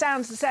it? That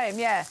sounds the same,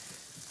 yeah.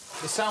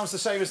 It sounds the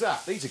same as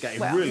that. These are getting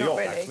really hot,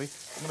 actually.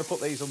 I'm going to put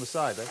these on the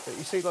side.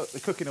 You see, look,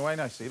 they're cooking away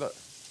nicely, look.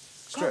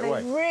 straight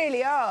away. They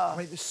really are. I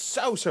mean, it's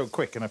so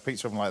quick in a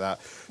pizza oven like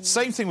that.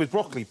 Same thing with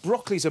broccoli.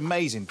 Broccoli's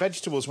amazing.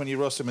 Vegetables, when you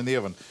roast them in the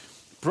oven.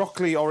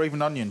 Broccoli or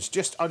even onions,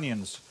 just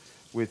onions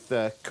with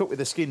cooked with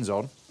the skins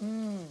on.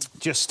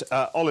 Just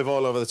olive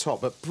oil over the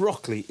top. But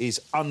broccoli is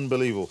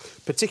unbelievable,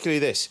 particularly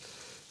this.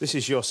 This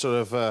is your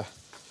sort of...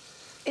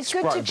 It's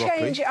good to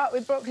change it up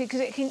with broccoli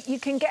because you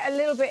can get a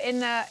little bit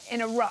in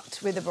a rut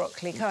with the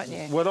broccoli, can't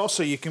you? Well,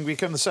 also you can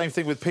become the same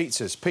thing with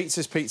pizzas.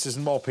 Pizzas,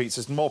 and more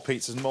pizzas, and more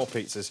pizzas, and more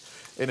pizzas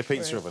in a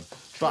pizza oven.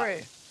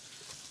 But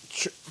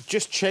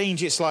just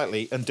change it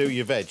slightly and do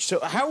your veg. So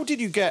how did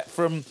you get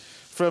from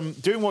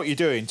doing what you're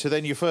doing to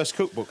then your first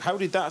cookbook? How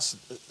did that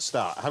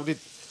start? How did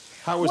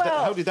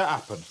that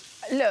happen?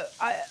 Look,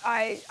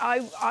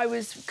 I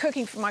was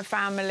cooking for my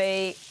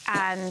family,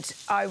 and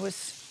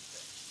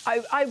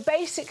I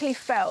basically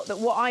felt that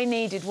what I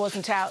needed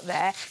wasn't out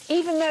there.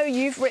 Even though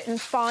you've written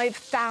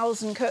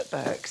 5,000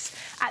 cookbooks,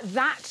 at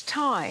that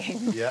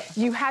time,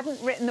 you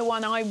hadn't written the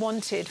one I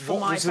wanted for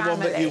my family. What was the one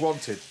that you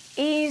wanted?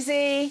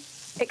 Easy,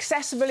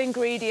 accessible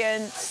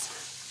ingredients.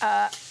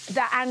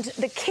 And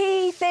the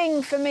key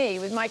thing for me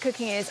with my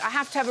cooking is I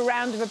have to have a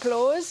round of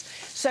applause.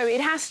 So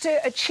it has to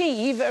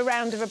achieve a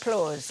round of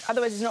applause.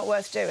 Otherwise, it's not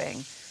worth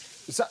doing.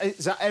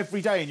 Is that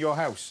every day in your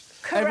house?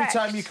 Correct. Every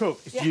time you cook,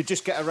 you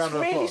just get a round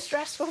of applause. It's really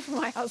stressful for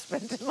my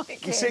husband and my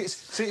kids.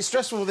 It's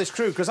stressful for this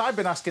crew, because I've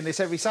been asking this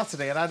every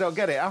Saturday and I don't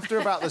get it. After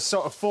about the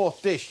sort of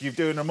fourth dish you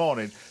do in the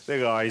morning, they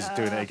go, he's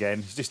doing it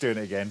again. He's just doing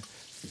it again.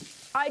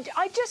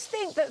 I just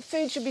think that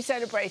food should be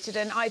celebrated,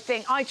 and I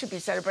think I should be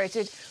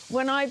celebrated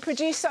when I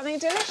produce something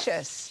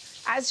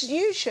delicious, as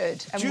you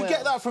should and Do you will.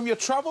 get that from your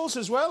travels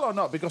as well, or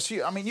not? Because,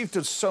 you've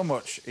done so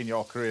much in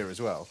your career as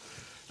well.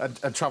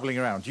 And travelling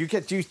around, do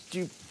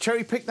you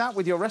cherry pick that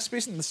with your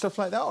recipes and stuff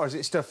like that, or is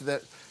it stuff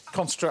that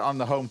concentrate on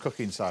the home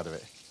cooking side of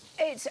it?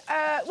 It's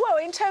well,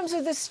 in terms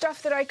of the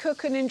stuff that I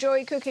cook and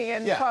enjoy cooking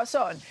and pass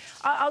on,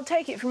 I'll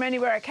take it from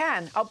anywhere I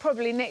can. I'll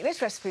probably nick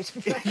this recipe to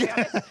be perfectly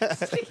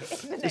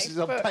honest. This is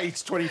on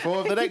page 24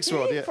 of the next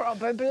one. Yeah.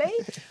 Probably.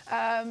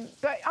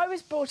 But I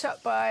was brought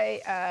up by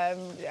I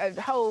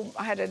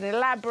had an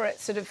elaborate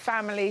sort of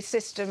family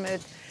system.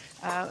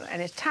 An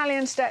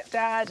Italian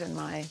stepdad and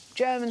my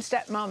German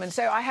stepmom, and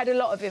so I had a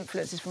lot of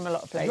influences from a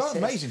lot of places. You got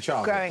an amazing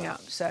childhood growing up,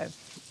 so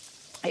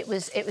it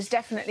was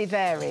definitely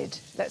varied.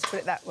 Let's put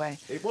it that way.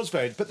 It was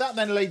varied, but that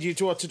then led you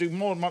to do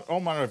all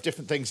manner of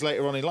different things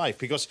later on in life.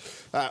 Because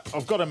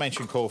I've got to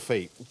mention cold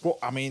feet.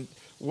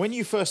 When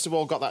you first of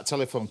all got that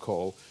telephone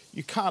call,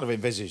 you can't have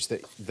envisaged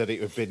that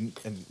it had been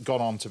and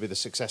gone on to be the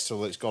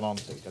successful that it's gone on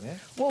to, can you?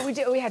 Well,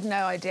 we had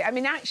no idea. I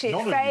mean, actually,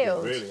 it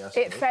failed.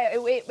 It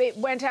failed. It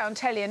went out on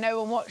telly and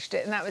no one watched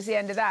it, and that was the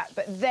end of that.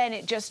 But then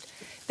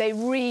they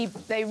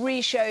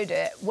re-showed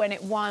it when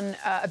it won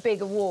a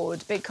big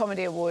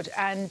comedy award,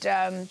 and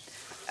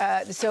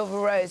the Silver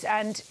Rose,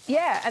 and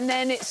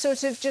then it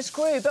sort of just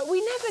grew. But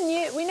we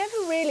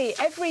never really.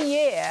 Every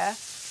year,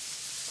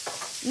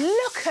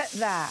 look at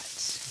that.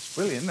 It's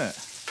brilliant, isn't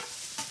it?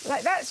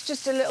 Like, that's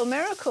just a little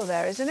miracle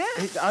there, isn't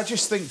it? I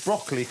just think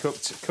broccoli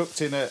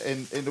cooked in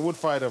the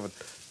wood-fired oven.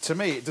 To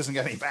me, it doesn't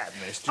get any better than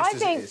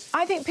this.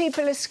 I think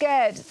people are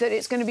scared that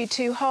it's going to be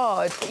too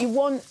hard. You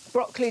want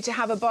broccoli to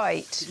have a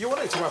bite. You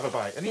want it to have a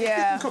bite, and you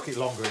can cook it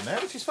longer in there,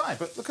 which is fine.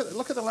 But look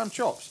at the lamb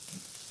chops.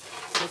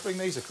 I'll bring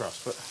these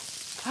across, but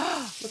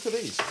look at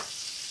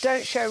these.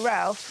 Don't show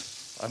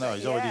Ralph. I know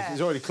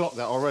he's already clocked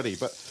that already,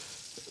 but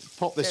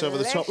pop this over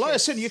the top. Like I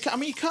said, you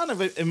kind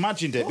of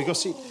imagined it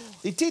because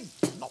he did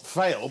not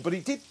fail, but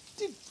he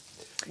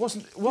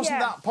wasn't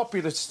that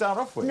popular to start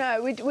off with.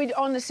 No, we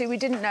honestly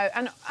didn't know,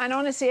 and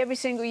honestly, every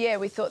single year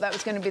we thought that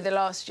was going to be the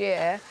last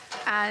year,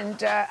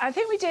 and I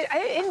think we did.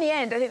 In the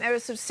end, I think there were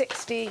sort of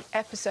 60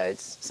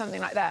 episodes, something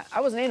like that.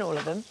 I wasn't in all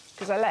of them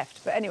because I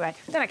left, but anyway,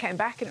 then I came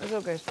back and it was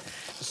all good.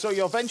 So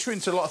you're venturing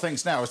into a lot of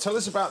things now. Tell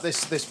us about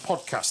this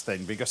podcast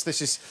thing, because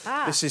this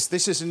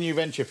is a new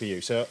venture for you.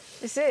 So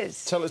this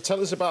is.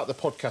 Tell us about the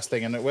podcast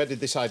thing, and where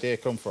did this idea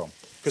come from?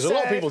 Because a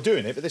lot of people are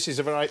doing it, but this is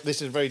a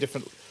very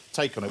different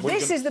take on it.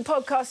 This is the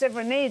podcast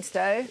everyone needs,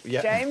 though,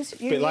 James. A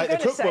bit like the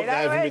cookbook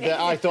there.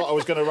 I thought I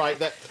was going to write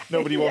that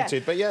nobody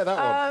wanted, but that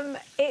one.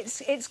 It's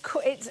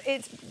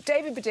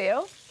David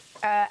Baddiel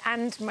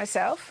and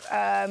myself,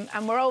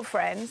 and we're old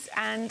friends,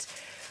 and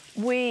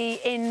we,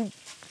 in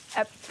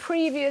a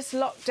previous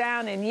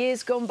lockdown in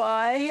years gone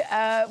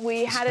by,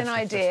 we had an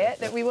idea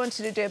that we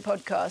wanted to do a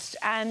podcast,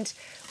 and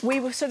we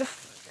were sort of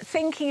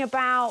thinking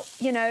about,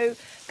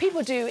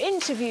 people do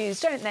interviews,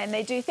 don't they? And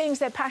they do things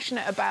they're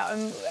passionate about,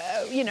 and,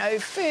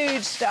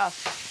 food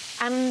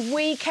stuff. And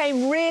we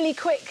came really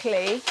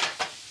quickly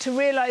to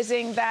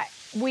realising that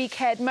we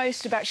cared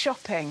most about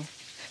shopping.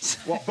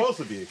 What, both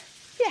of you?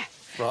 Yeah.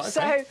 Right,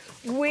 okay.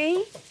 So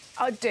we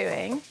are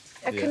doing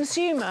a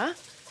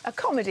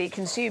comedy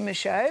consumer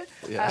show,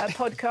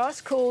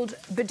 podcast called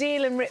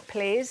Baddiel and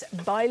Ripley's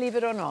Believe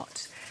It or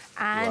Not.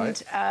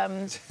 And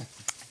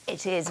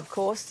it is, of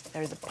course,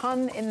 there is a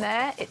pun in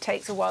there. It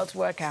takes a while to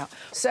work out.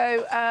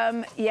 So,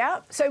 we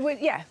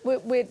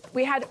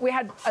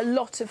had a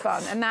lot of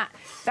fun, and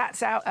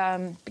that's out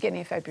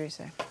beginning of February.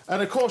 So.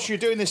 And, of course, you're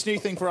doing this new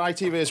thing for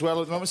ITV as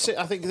well at the moment.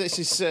 I think this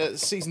is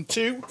season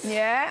 2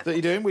 that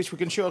you're doing, which we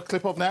can show a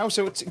clip of now.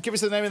 So give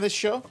us the name of this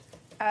show.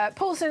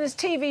 Paul Sinner's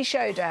TV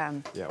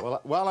Showdown. Yeah, well,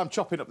 while I'm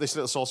chopping up this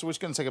little sauce, which is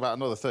going to take about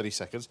another 30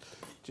 seconds,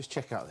 just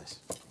check out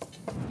this.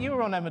 You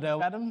were on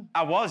Emmerdale, Adam.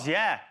 I was,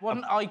 yeah. What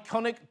an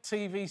iconic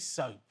TV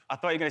soap. I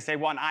thought you were going to say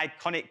what an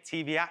iconic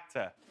TV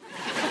actor.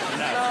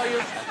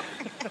 No,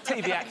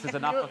 TV actor's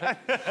enough, I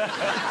think.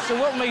 So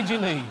what made you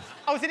leave?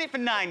 I was in it for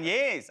 9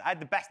 years. I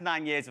had the best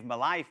 9 years of my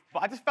life.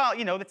 But I just felt,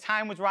 you know, the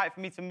time was right for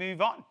me to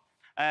move on.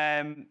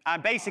 And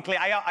basically,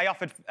 I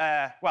offered...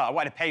 well, I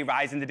wanted a pay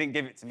rise and they didn't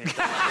give it to me.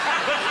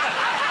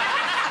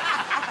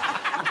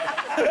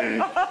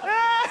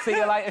 See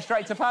you later,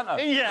 straight to Panto.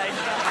 Yeah.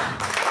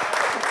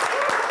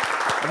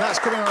 And that's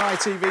coming on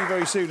ITV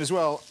very soon as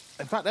well.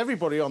 In fact,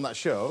 everybody on that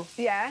show,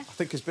 I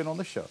think, has been on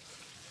this show.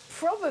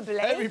 Probably.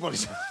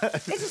 Everybody's...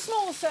 It's a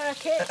small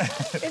circuit,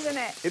 isn't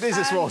it? It is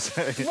a small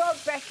circuit. Rob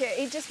Beckett,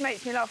 he just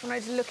makes me laugh when I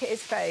just look at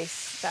his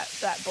face,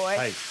 that boy.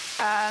 Hey,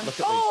 look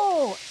at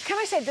can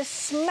I say, the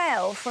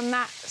smell from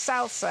that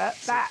salsa,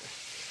 that...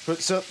 But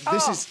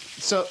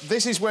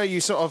this is where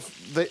you sort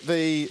of...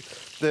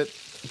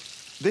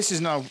 This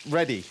is now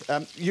ready.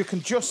 You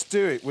can just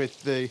do it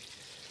with the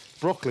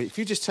broccoli. If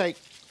you just take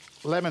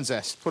lemon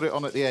zest, put it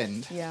on at the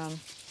end... Yeah.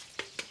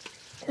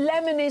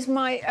 Lemon is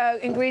my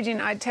ingredient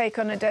I'd take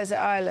on a desert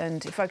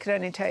island. If I could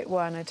only take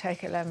one, I'd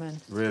take a lemon.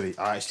 Really?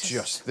 It's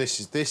just... This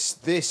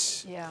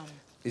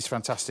is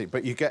fantastic.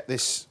 But you get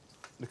this...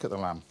 Look at the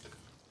lamb.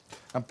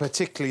 And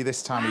particularly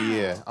this time of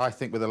year, I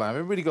think, with the lamb.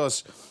 Everybody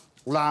goes,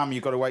 lamb,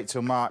 you've got to wait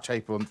till March,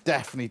 April. And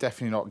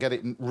definitely not. Get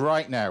it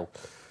right now.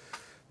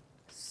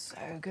 So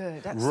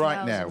good. That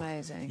right smells now.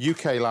 Amazing.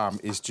 UK lamb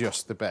is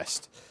just the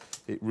best.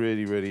 It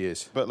really, really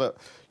is. But look,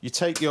 you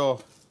take your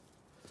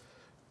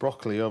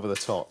broccoli over the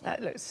top.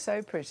 That looks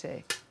so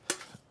pretty.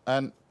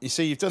 And you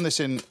see, you've done this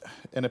in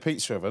a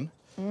pizza oven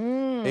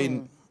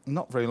in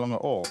not very long at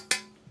all.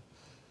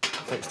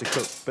 Takes to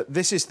cook. But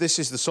this is the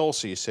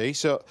salsa, you see.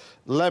 So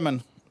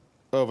lemon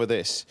over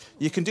this.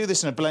 You can do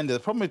this in a blender. The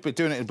problem with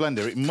doing it in a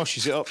blender, it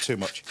mushes it up too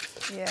much.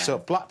 Yeah. So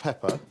black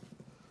pepper,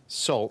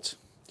 salt,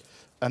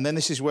 and then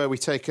this is where we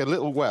take a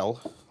little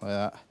well like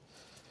that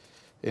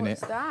in it.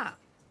 What's that?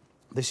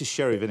 This is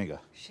sherry vinegar.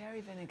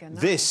 Sherry vinegar,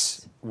 nice.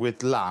 This,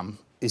 with lamb,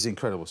 is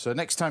incredible. So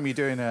next time you're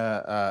doing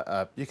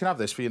you can have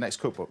this for your next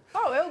cookbook.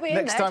 Oh, it'll be in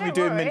there, Next time you're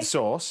don't doing worry. mint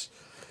sauce,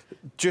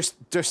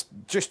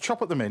 just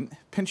chop up the mint,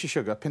 pinch of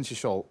sugar, pinch of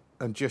salt,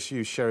 and just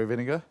use sherry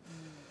vinegar.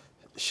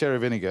 Sherry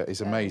vinegar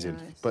is amazing,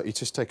 nice. but you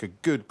just take a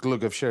good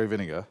glug of sherry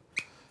vinegar.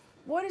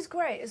 What is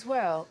great as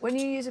well, when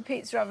you use a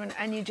pizza oven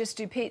and you just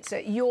do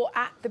pizza, you're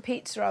at the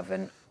pizza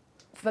oven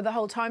for the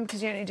whole time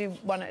because you only do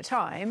one at a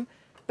time,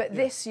 but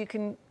this you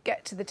can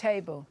get to the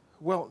table.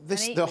 Well,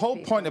 the whole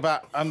point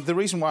about... And the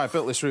reason why I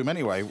built this room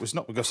anyway was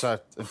not because I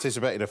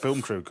anticipated a film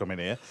crew coming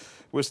here,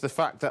 was the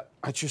fact that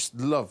I just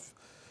love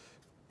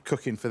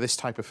cooking for this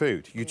type of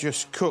food. You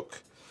just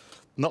cook,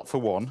 not for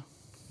one.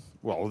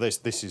 Well,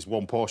 this is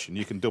one portion.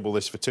 You can double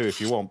this for two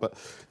if you want, but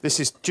this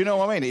is... Do you know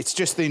what I mean? It's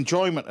just the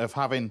enjoyment of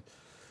having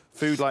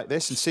food like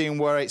this and seeing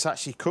where it's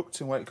actually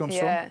cooked and where it comes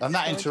from. And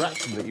that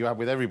interaction that you have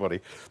with everybody,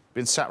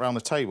 being sat around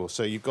the table.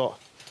 So you've got,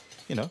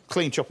 you know,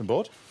 clean chopping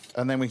board,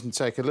 and then we can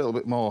take a little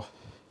bit more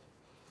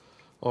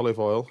olive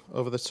oil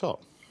over the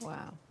top.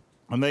 Wow.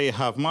 And there you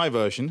have my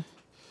version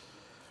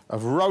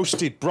of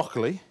roasted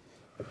broccoli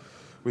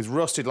with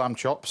roasted lamb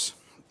chops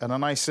and a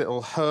nice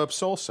little herb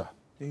salsa.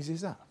 Easy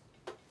as that.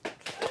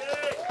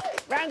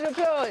 Round of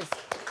applause.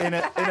 In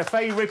a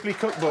Fay Ripley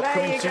cookbook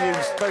coming to you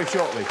very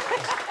shortly.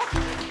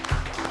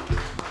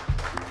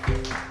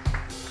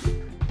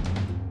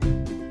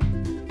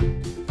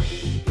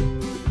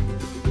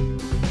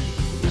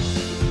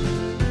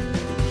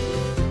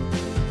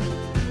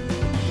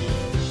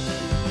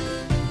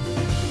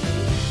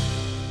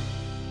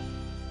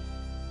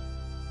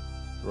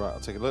 Right, I'll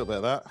take a little bit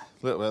of that, a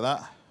little bit of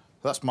that.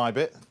 That's my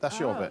bit, that's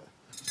your bit.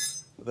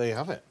 But there you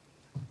have it.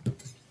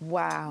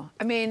 Wow.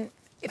 I mean,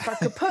 if I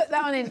could put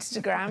that on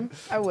Instagram,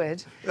 I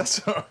would.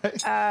 That's all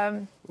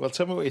right. Well,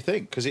 tell me what you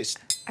think, because it's...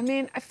 I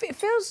mean, it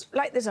feels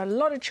like there's a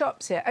lot of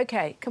chops here.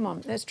 OK, come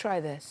on, let's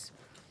try this.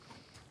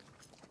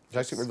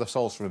 Just with the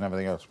salsa and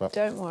everything else, but...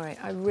 Don't worry,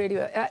 I really...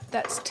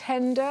 That's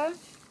tender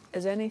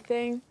as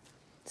anything.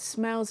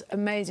 Smells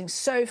amazing,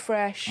 so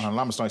fresh. And the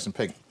lamb's nice and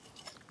pink.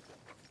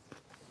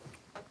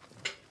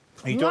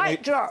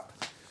 Mic drop.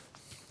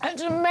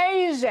 That's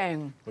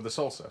amazing. With the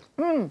salsa?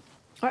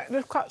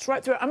 This cuts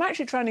right through it. I'm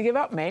actually trying to give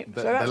up, mate.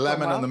 The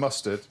lemon and the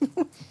mustard.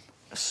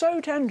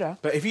 So tender.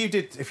 But if you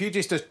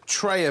just a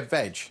tray of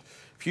veg,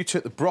 if you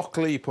took the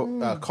broccoli, you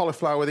put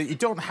cauliflower with it, you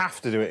don't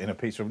have to do it in a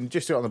pizza oven, you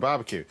just do it on the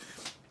barbecue.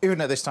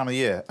 Even at this time of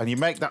year, and you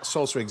make that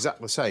salsa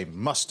exactly the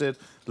same. Mustard,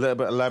 a little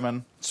bit of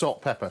lemon,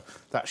 salt, pepper.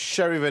 That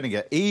sherry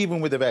vinegar, even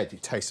with the veg,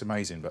 it tastes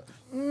amazing, but...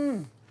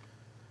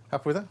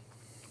 Happy with that?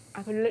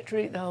 I could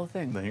literally eat the whole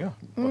thing. There you go.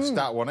 Well,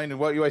 start one in and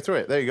work your way through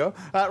it. There you go.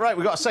 Right,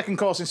 we've got a second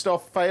course in store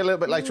for Fay a little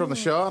bit later on the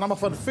show, and I'm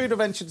off on a food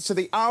adventure to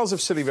the Isles of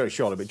Scilly very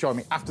shortly, but join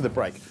me after the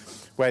break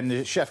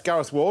when Chef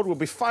Gareth Ward will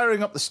be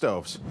firing up the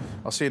stoves.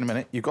 I'll see you in a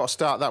minute. You've got to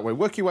start that way.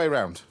 Work your way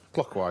around,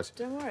 clockwise.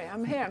 Don't worry,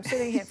 I'm here. I'm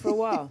sitting here for a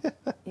while.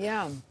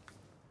 Yum.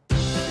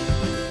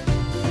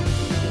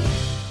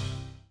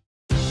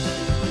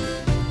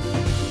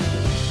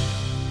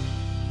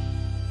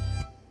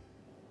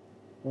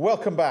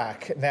 Welcome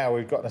back. Now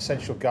we've got an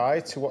essential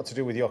guide to what to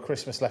do with your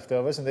Christmas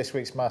leftovers in this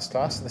week's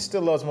masterclass. And there's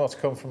still loads more to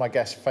come from my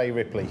guest, Fay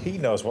Ripley. He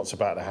knows what's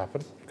about to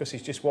happen because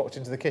he's just walked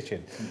into the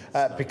kitchen.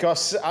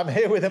 Because I'm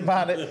here with a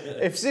man,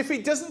 if he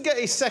doesn't get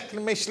his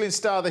second Michelin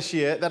star this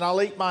year, then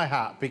I'll eat my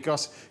hat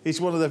because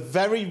he's one of the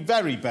very,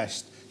 very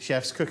best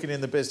chefs cooking in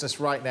the business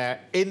right now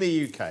in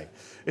the UK.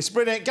 It's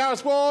brilliant.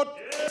 Gareth Ward!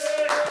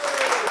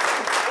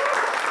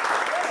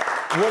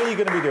 What are you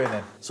going to be doing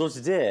then? So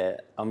today,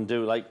 I'm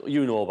doing, like,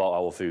 you know about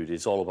our food.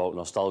 It's all about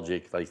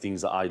nostalgic, like,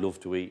 things that I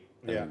love to eat.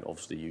 And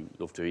obviously you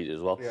love to eat it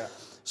as well. Yeah.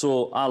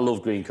 So I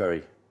love green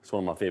curry. It's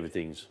one of my favourite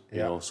things, you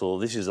Yeah. know. So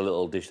this is a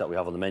little dish that we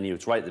have on the menu.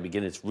 It's right at the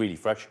beginning. It's really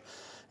fresh.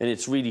 And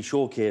it's really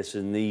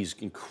showcasing these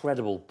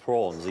incredible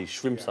prawns, these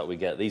shrimps that we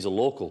get. These are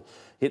local.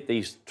 Hit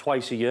these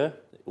twice a year,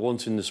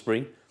 once in the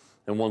spring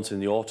and once in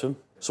the autumn.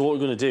 So what we're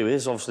going to do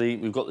is, obviously,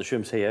 we've got the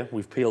shrimps here.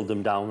 We've peeled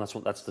them down.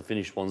 That's the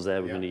finished ones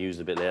there. We're going to use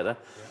a bit later.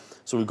 Yeah.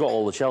 So we've got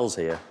all the shells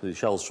here, the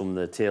shells from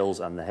the tails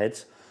and the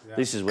heads. Yeah.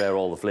 This is where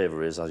all the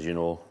flavour is, as you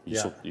know. You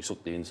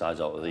suck the insides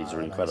out of these.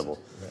 They're incredible.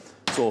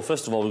 Yeah. So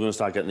first of all, we're going to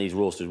start getting these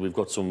roasted. We've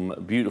got some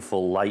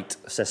beautiful light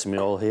sesame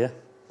oil here.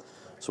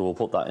 So we'll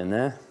put that in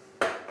there.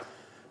 And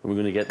we're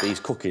going to get these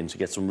cooking to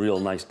get some real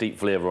nice deep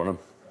flavour on them.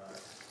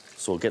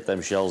 So get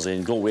them shells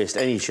in. Don't waste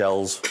any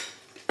shells,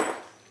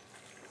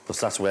 because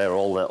that's where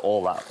all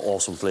that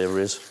awesome flavour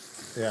is.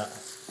 Yeah.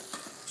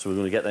 So we're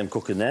going to get them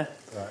cooking there.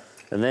 Right.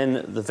 And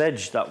then the veg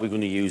that we're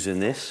going to use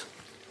in this,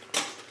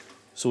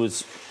 so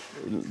it's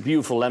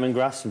beautiful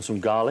lemongrass and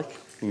some garlic.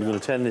 And we're going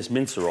to turn this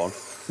mincer on.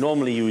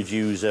 Normally you would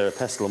use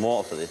pestle and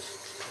mortar for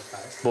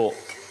this, but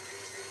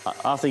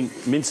I think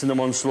mincing them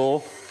on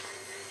slow,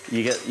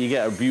 you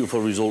get a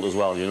beautiful result as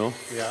well, you know.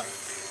 Yeah.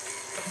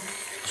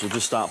 So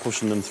just start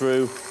pushing them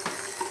through.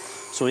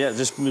 So yeah,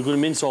 we're going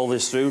to mince all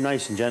this through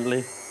nice and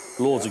gently.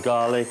 Loads of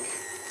garlic.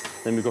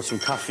 Then we've got some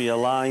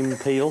kaffir lime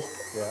peel.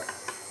 Yeah.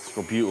 It's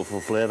got beautiful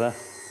flavour.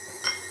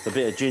 A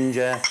bit of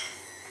ginger.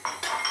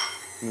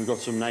 And we've got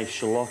some nice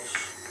shallots.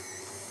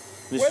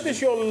 Where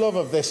does your love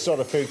of this sort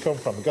of food come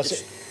from? Because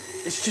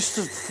it's just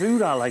the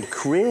food I like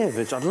crave.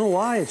 I don't know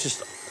why. I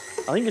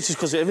think it's just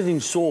because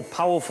everything's so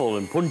powerful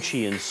and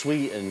punchy and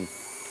sweet and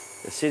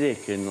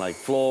acidic and like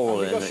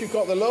floral. And because you've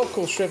got the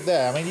local shrimp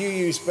there. I mean, you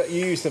use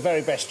the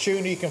very best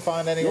tuna you can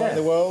find anywhere in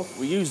the world.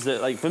 We use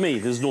for me,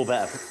 there's no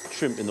better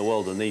shrimp in the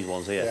world than these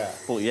ones here. Yeah.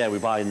 But yeah, we're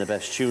buying the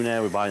best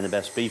tuna, we're buying the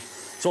best beef.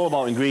 It's all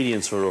about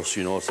ingredients for us,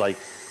 you know. It's like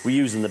we're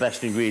using the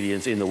best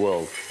ingredients in the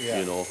world,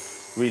 you know,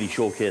 really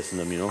showcasing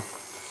them, you know.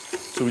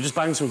 So we just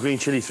banged some green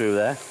chilli through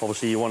there.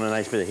 Obviously, you want a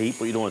nice bit of heat,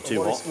 but you don't want it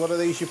too hot. What are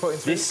these you're putting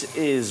through? This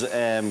is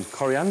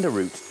coriander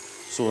root.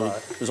 So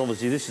there's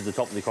obviously, this is the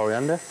top of the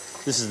coriander.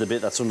 This is the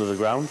bit that's under the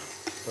ground.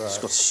 Right. It's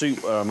got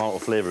super amount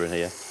of flavour in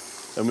here.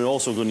 And we're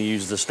also going to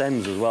use the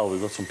stems as well.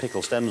 We've got some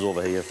pickled stems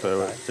over here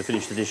to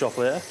finish the dish off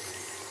later.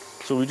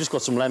 So we've just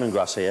got some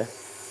lemongrass here.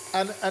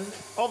 And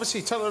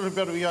obviously, tell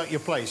everybody about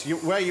your place.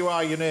 Where you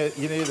are, you're near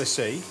the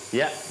sea.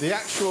 Yeah. The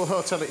actual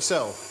hotel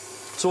itself.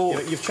 So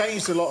you've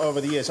changed a lot over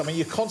the years. I mean,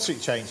 you're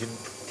constantly changing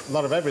a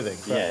lot of everything.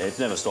 Yeah, it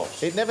never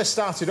stops. It never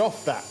started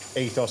off that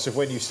ethos of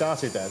when you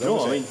started there,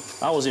 though, I mean,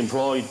 I was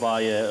employed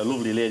by a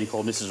lovely lady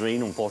called Mrs.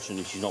 Reen.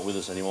 Unfortunately, she's not with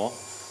us anymore.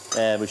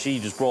 But she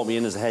just brought me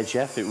in as a head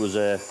chef. It was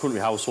a country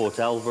house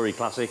hotel, very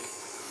classic.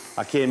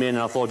 I came in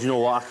and I thought, you know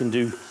what, I can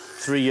do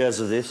 3 years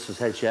of this as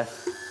head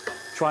chef,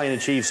 try and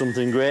achieve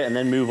something great, and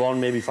then move on,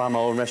 maybe find my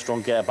own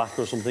restaurant, get a back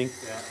or something.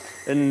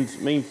 Yeah. And,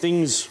 I mean,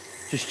 things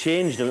just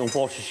changed.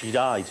 Unfortunately, she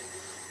died.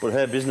 But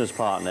her business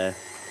partner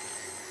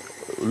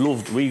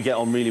we get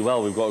on really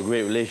well. We've got a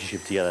great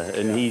relationship together.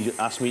 And he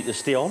asked me to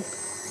stay on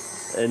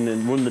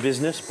and run the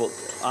business. But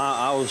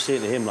I always say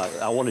to him, like,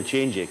 I want to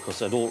change it because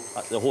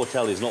the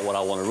hotel is not what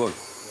I want to run.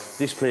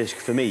 This place,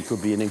 for me,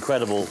 could be an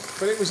incredible...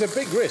 But it was a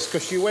big risk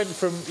because you went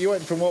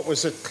from what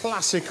was a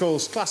classic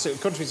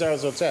Country's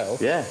Hours hotel...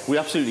 Yeah, we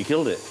absolutely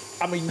killed it.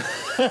 I mean,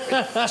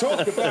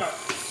 talk about...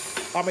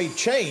 I mean,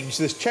 change.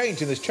 There's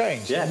change and there's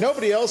change. Yeah.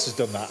 Nobody else has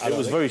done that. It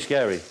was very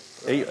scary.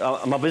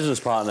 My business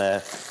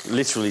partner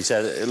literally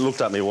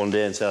looked at me one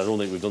day and said, I don't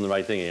think we've done the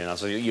right thing here. And I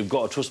said, you've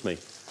got to trust me.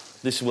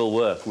 This will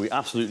work. We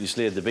absolutely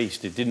slayed the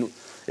beast. It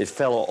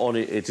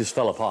just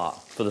fell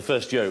apart. For the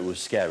first year, it was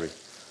scary.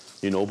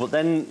 You know, but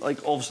then, like,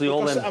 obviously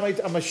I mean,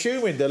 I'm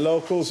assuming the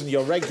locals and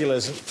your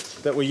regulars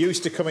that were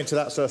used to coming to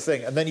that sort of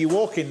thing, and then you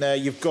walk in there,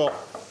 you've got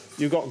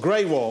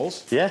grey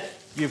walls. Yeah.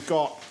 You've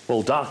got...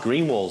 Well, dark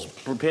green walls,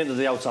 painted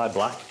the outside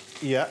black.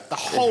 Yeah, the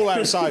whole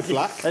outside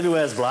black.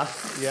 Everywhere's black.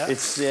 Yeah.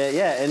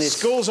 And it's...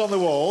 Skulls on the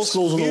walls.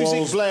 Skulls on the walls.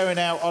 Music blaring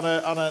out on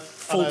a...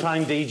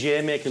 Full-time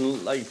DJ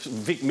making, like,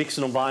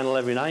 mixing on vinyl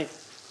every night.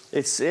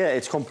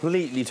 It's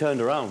completely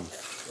turned around.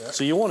 Yeah.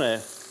 So you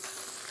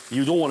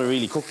don't want to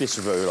really cook this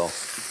for very long.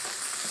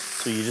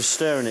 So you're just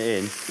stirring it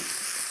in.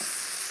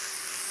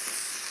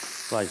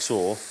 like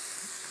so.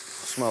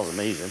 Smells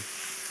amazing.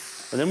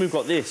 And then we've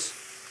got this.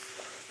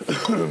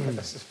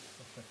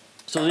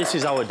 So this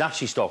is our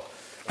dashi stock.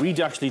 We'd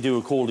actually do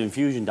a cold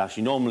infusion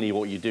dashi. Normally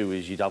what you do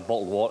is you'd have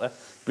bottled water,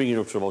 bring it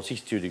up to about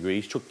 62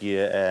 degrees, chuck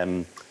your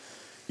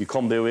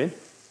kombu in,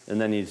 and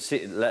then you'd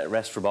let it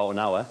rest for about an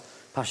hour,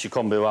 pass your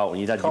kombu out, and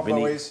you'd add your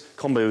bonito.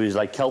 Kombu is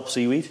like kelp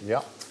seaweed.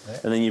 Yeah.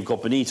 And then you've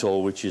got bonito,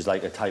 which is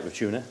like a type of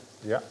tuna.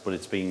 Yeah. But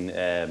it's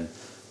been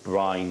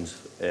brined,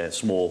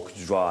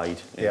 smoked,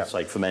 dried, and it's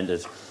like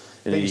fermented.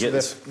 And These you are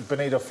the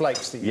bonito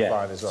flakes that you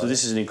find as well. So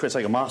this is it's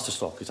like a master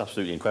stock. It's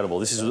absolutely incredible.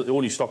 This is the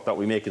only stock that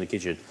we make in the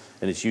kitchen,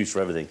 and it's used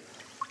for everything.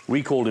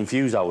 We cold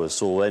infuse ours,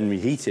 so when we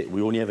heat it,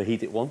 we only ever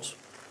heat it once.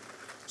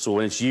 So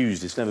when it's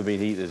used, it's never been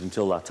heated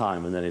until that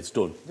time, and then it's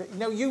done.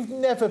 No, you've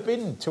never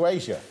been to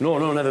Asia? No,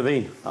 never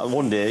been.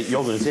 One day,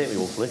 you're going to take me,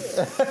 hopefully.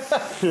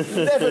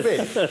 Never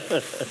been?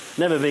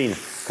 Never been.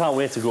 Can't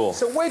wait to go.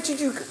 So where did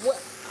you...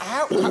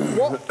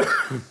 what?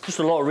 Just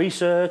a lot of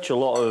research, a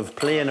lot of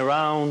playing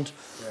around,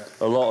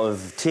 a lot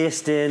of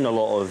tasting, a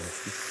lot of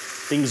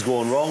things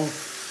going wrong.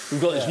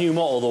 We've got this new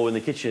motto, though, in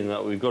the kitchen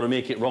that we've got to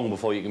make it wrong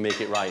before you can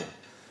make it right.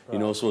 You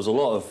know, so there's a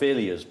lot of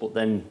failures, but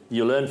then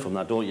you learn from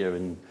that, don't you?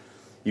 And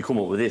you come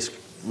up with this,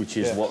 which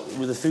is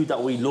with the food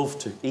that we love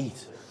to eat.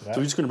 So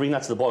we're just going to bring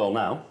that to the boil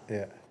now.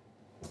 Yeah.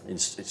 It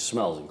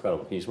smells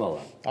incredible. Can you smell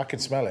that? I can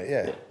smell it,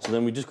 yeah. So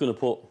then we're just going to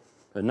put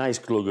a nice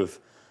glug of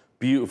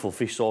beautiful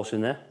fish sauce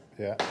in there.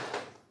 Yeah.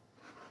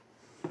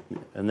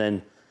 And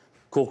then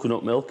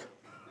coconut milk.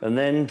 And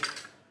then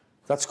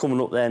that's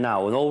coming up there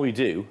now. And all we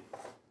do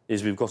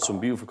is we've got some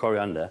beautiful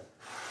coriander,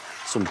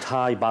 some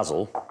Thai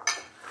basil,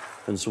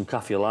 and some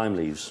kaffir lime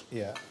leaves.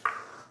 Yeah.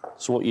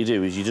 So what you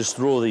do is you just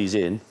throw these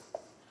in,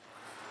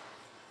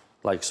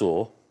 like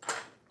so.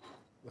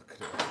 Look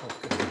at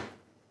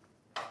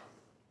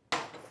it.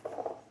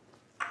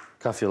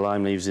 Kaffir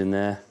lime leaves in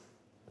there.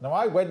 Now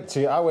I went to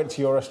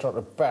your restaurant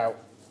about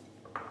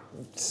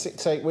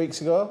 6-8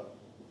 weeks ago,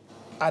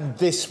 and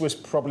this was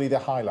probably the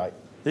highlight.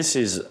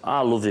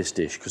 I love this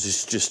dish because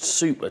it's just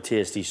super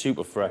tasty,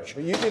 super fresh.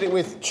 But you did it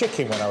with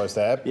chicken when I was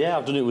there. Yeah,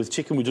 I've done it with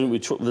chicken. We've done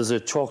it with there's a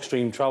chalk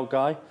stream trout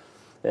guy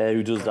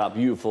who does that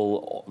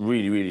beautiful,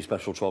 really, really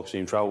special chalk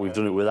stream trout. We've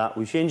done it with that.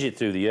 We change it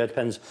through the year.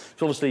 Depends.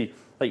 So obviously,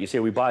 like you say,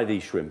 we buy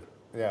these shrimp.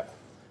 Yeah.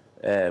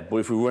 But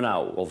if we run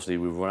out, obviously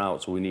we've run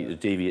out, so we need to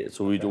deviate.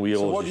 So we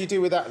So what do you do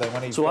with that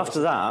then? So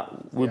after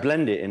that, we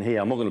blend it in here.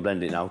 I'm not going to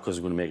blend it now because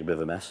we're going to make a bit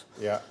of a mess.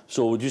 Yeah.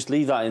 So we'll just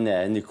leave that in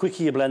there, and the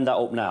quicker you blend that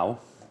up now,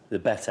 the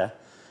better.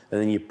 And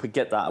then you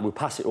get that, and we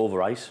pass it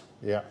over ice.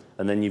 Yeah.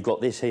 And then you've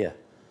got this here.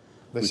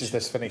 This is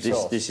this finished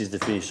sauce? This is the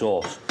finished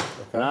sauce. Okay.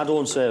 And I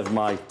don't serve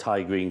my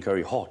Thai green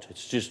curry hot.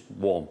 It's just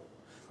warm.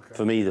 Okay.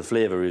 For me, the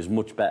flavour is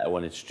much better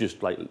when it's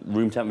just like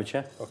room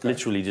temperature. Okay.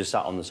 Literally just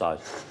sat on the side.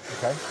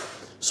 Okay.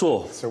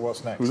 So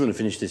what's next? We're going to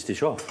finish this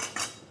dish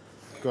off.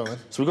 Go on then.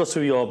 So we've got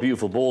some of your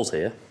beautiful balls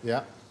here.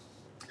 Yeah.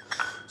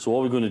 So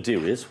what we're going to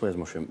do is... Where's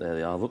my shrimp? There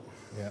they are, look.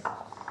 Yeah.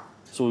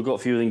 So we've got a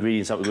few of the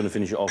ingredients that we're going to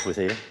finish it off with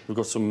here. We've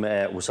got some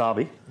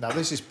wasabi. Now,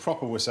 this is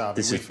proper wasabi.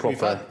 This is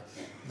proper.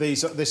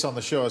 We've had this on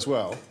the show as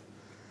well.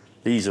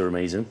 These are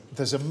amazing.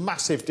 There's a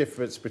massive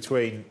difference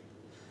between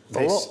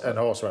this and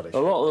horseradish. A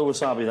lot of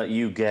the wasabi that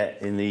you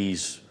get in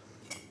these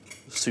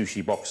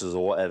sushi boxes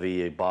or whatever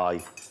you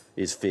buy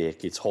is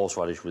fake. It's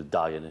horseradish with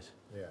dye in it.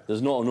 Yeah.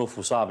 There's not enough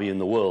wasabi in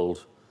the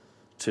world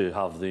to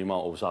have the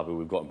amount of wasabi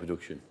we've got in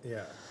production.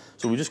 Yeah.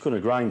 So we're just going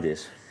to grind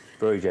this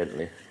very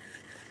gently.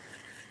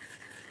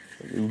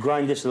 We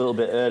grind this a little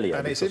bit earlier.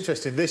 And it's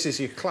interesting, this is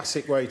your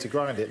classic way to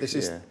grind it. This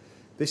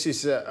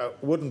is a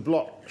wooden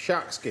block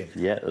shark skin.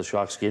 Yeah, the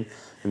shark skin.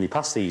 And they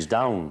pass these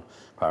down,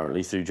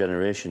 apparently, through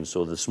generations.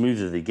 So the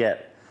smoother they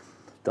get,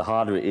 the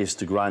harder it is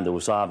to grind the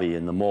wasabi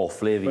and the more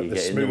flavour you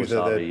get in the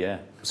wasabi,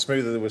 The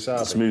smoother the wasabi.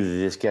 The smoother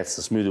this gets,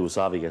 the smoother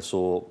wasabi gets.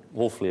 So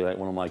hopefully, like,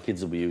 one of my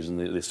kids will be using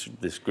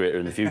this grater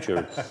in the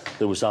future.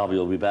 The wasabi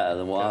will be better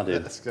than what I do.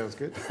 That sounds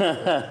good.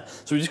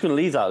 So we're just going to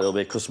leave that a little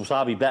bit because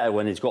wasabi better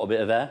when it's got a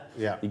bit of air.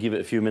 Yeah. You give it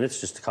a few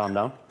minutes just to calm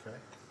down. Okay.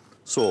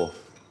 So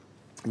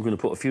I'm going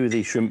to put a few of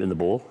these shrimp in the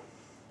bowl.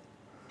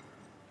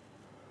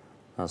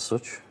 As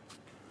such.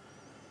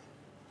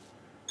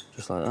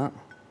 Just like that.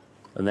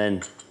 And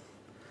then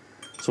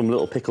some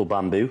little pickled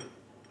bamboo.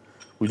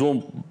 We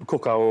don't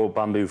cook our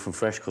bamboo from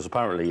fresh because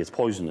apparently it's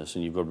poisonous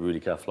and you've got to be really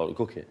careful how to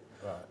cook it.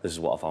 Right. This is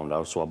what I found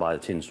out, so I buy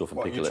the tin stuff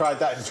and pickle it. You tried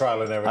that in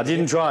trial and everything? I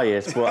didn't try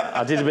it, but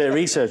I did a bit of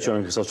research on it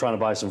because I was trying to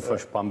buy some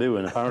fresh bamboo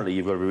and apparently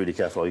you've got to be really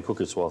careful how you cook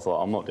it, so I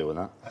thought, I'm not doing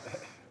that.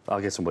 I'll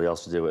get somebody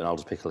else to do it and I'll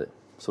just pickle it.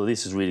 So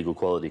this is really good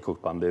quality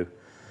cooked bamboo,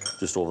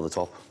 just over the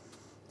top.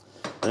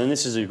 And then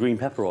this is a green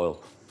pepper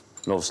oil.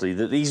 And obviously,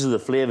 these are the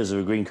flavours of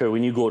a green curry.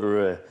 When you go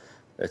to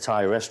a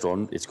Thai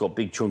restaurant, it's got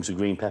big chunks of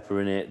green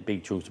pepper in it,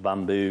 big chunks of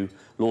bamboo,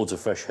 loads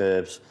of fresh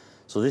herbs.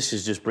 So this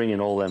is just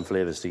bringing all them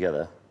flavours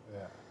together,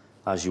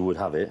 as you would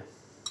have it.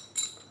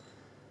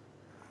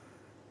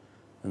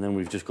 And then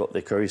we've just got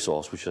the curry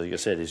sauce, which, like I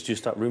said, is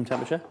just at room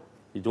temperature.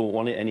 You don't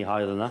want it any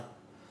higher than that.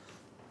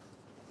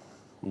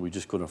 And we're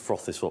just going to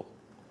froth this up.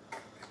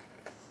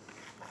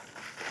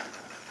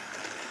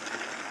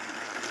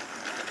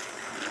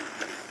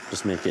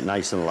 Just make it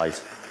nice and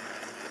light.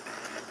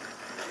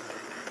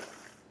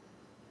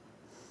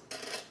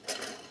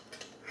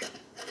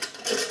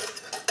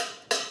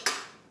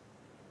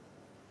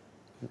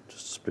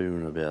 Just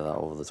spoon a bit of that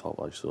over the top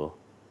like so.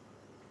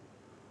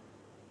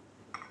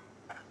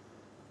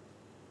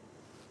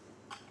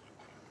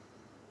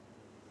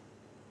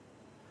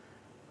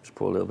 Just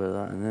put a little bit of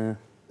that in there.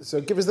 So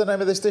give us the name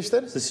of this dish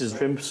then. This is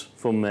shrimps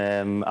from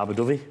Abu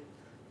Dhabi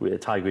with a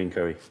Thai green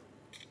curry.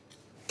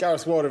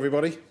 Gareth Ward,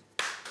 everybody.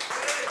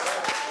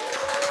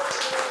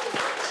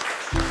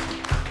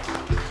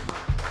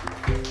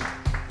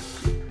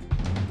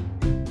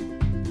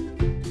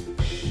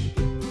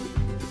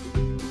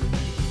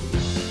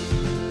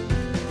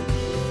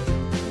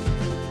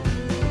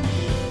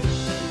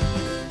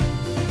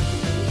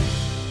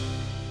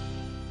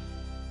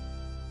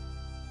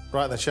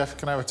 Right then, chef,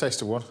 can I have a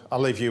taste of one? I'll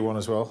leave you one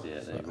as well. Yeah,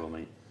 there you go,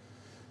 mate.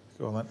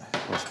 Go on then.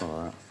 What's smell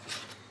of that?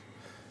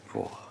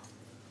 Oh,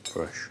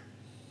 fresh.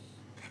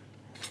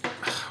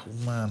 Oh,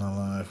 man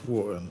alive,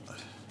 what an...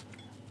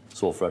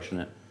 So fresh,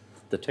 isn't it?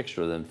 The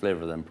texture of them,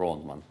 flavour of them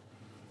prawns, man.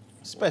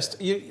 It's best.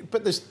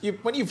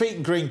 When you've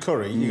eaten green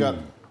curry, you got...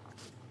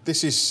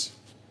 This is...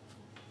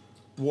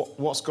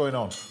 What's going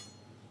on?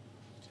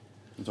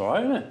 It's all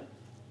right, isn't it?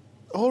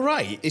 All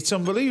right, it's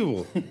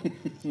unbelievable.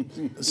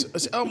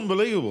 it's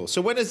unbelievable.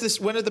 So when are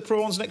the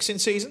prawns next in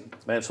season?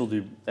 Mate, so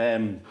do a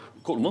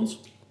couple of months.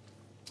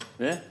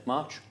 Yeah,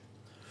 March.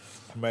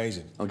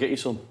 Amazing. I'll get you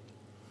some.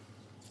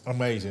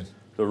 Amazing.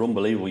 They're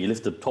unbelievable. You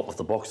lift the top of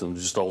the box and they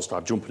just all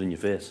start jumping in your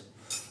face.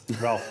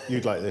 Ralph,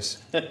 you'd like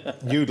this.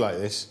 You'd like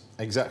this.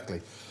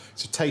 Exactly.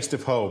 It's a taste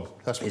of home.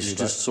 That's what you'd like.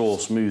 It's just so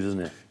smooth,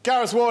 isn't it?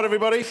 Gareth Ward,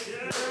 everybody.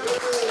 Yeah.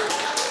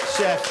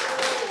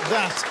 Chef,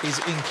 that is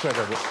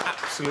incredible.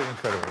 Absolutely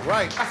incredible.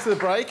 Right, after the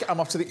break,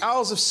 I'm off to the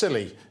Isles of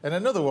Scilly and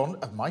another one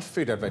of my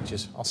food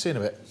adventures. I'll see you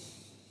in a bit.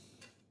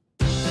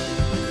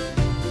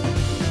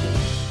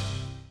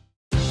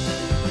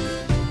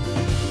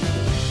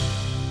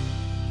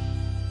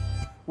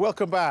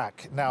 Welcome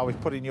back. Now we've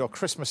put in your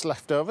Christmas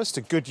leftovers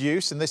to good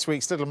use in this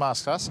week's Little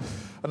Masterclass,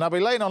 and I'll be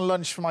laying on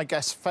lunch for my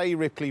guest Fay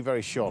Ripley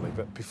very shortly.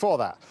 But before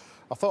that,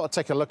 I thought I'd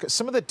take a look at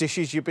some of the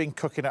dishes you've been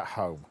cooking at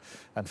home.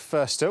 And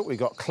first up, we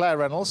got Claire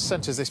Reynolds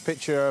sent us this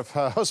picture of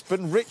her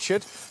husband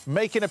Richard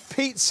making a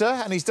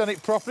pizza, and he's done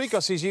it properly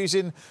because he's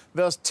using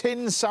those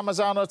tin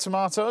Samazzano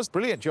tomatoes.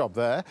 Brilliant job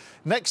there.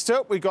 Next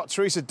up, we got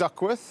Teresa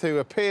Duckworth, who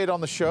appeared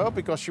on the show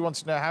because she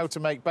wanted to know how to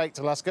make baked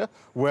Alaska.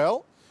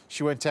 Well,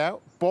 she went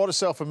out, bought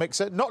herself a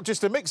mixer, not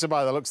just a mixer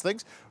by the looks of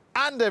things,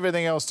 and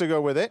everything else to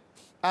go with it.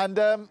 And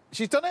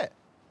she's done it.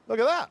 Look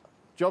at that.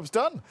 Job's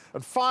done.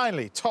 And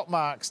finally, top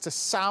marks to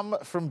Sam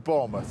from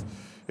Bournemouth,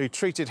 who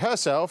treated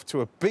herself to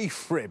a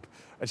beef rib.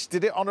 And she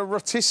did it on a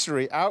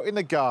rotisserie out in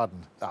the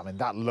garden. I mean,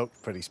 that looked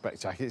pretty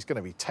spectacular. It's going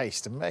to be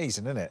taste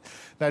amazing, isn't it?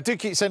 Now, do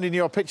keep sending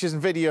your pictures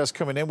and videos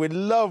coming in. We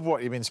love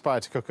what you've been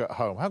inspired to cook at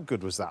home. How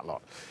good was that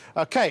lot?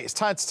 OK, it's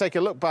time to take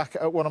a look back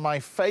at one of my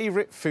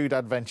favourite food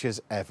adventures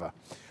ever.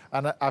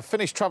 And I've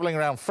finished travelling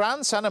around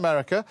France and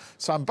America,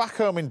 so I'm back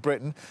home in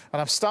Britain,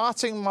 and I'm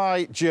starting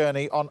my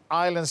journey on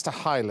Islands to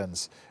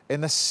Highlands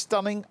in the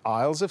stunning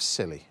Isles of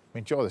Scilly.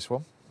 Enjoy this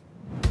one.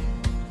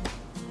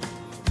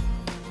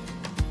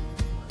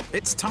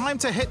 It's time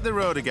to hit the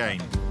road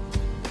again.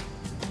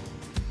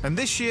 And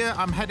this year,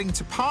 I'm heading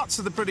to parts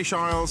of the British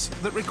Isles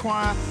that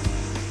require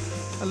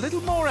a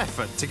little more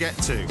effort to get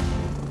to.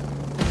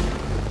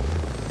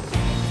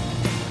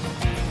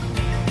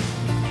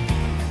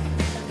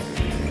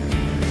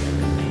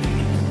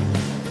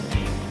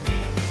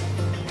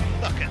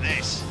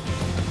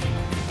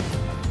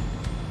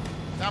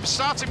 I'm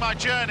starting my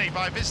journey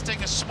by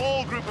visiting a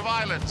small group of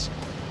islands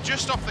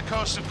just off the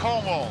coast of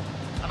Cornwall.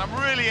 And I'm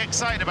really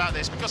excited about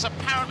this because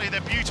apparently they're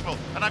beautiful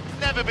and I've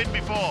never been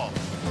before.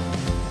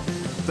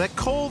 They're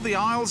called the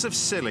Isles of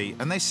Scilly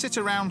and they sit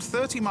around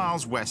 30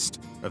 miles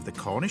west of the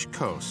Cornish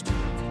coast.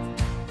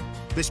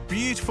 This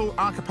beautiful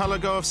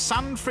archipelago of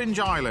sand-fringe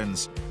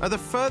islands are the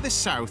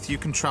furthest south you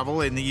can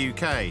travel in the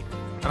UK.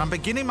 And I'm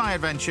beginning my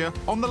adventure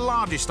on the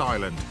largest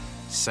island,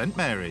 St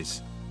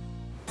Mary's.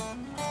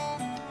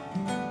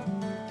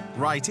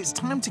 Right, it's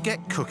time to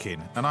get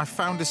cooking, and I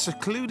found a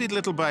secluded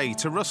little bay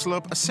to rustle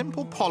up a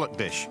simple pollock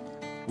dish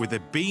with a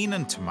bean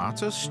and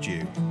tomato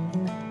stew.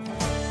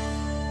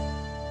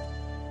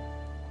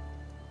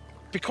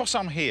 Because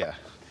I'm here,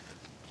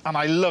 and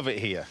I love it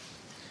here,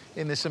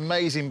 in this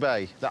amazing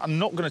bay, that I'm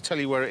not going to tell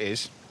you where it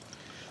is,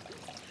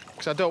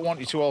 because I don't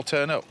want you to all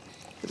turn up.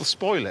 It'll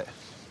spoil it.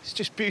 It's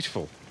just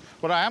beautiful.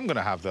 What I am going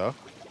to have, though,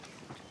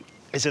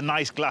 is a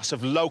nice glass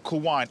of local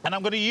wine. And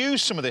I'm going to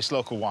use some of this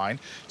local wine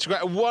to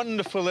create a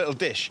wonderful little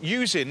dish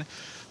using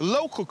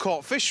local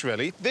caught fish,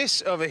 really.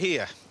 This over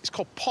here is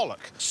called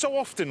pollock. So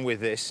often with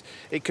this,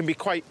 it can be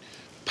quite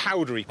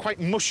powdery, quite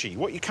mushy.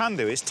 What you can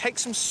do is take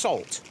some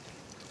salt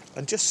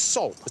and just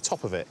salt the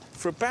top of it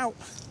for about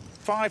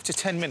 5 to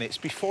 10 minutes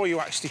before you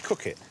actually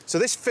cook it. So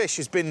this fish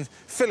has been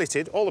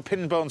filleted, all the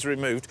pin bones are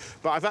removed,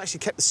 but I've actually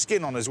kept the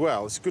skin on as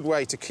well. It's a good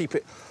way to keep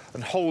it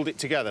and hold it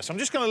together. So I'm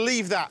just going to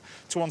leave that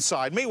to one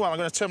side. Meanwhile, I'm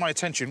going to turn my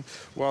attention,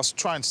 whilst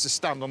trying to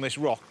stand on this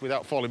rock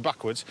without falling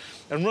backwards,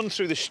 and run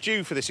through the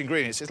stew for this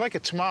ingredient. It's like a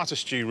tomato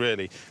stew,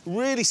 really.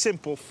 Really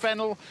simple.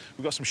 Fennel,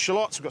 we've got some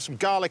shallots, we've got some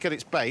garlic at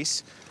its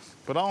base,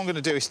 but all I'm going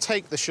to do is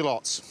take the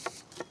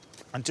shallots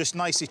and just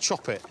nicely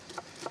chop it.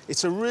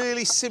 It's a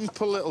really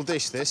simple little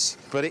dish, this,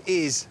 but it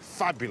is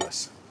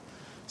fabulous.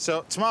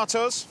 So,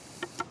 tomatoes,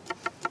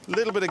 a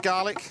little bit of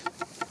garlic.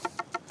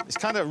 It's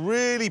kind of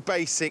really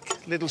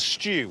basic little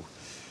stew.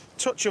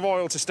 Touch of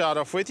oil to start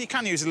off with. You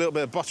can use a little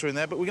bit of butter in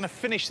there, but we're going to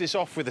finish this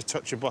off with a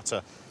touch of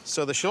butter.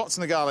 So the shallots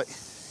and the garlic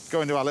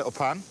go into our little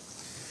pan.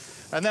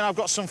 And then I've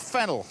got some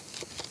fennel.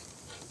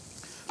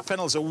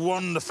 Fennel's a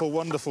wonderful,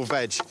 wonderful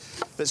veg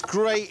that's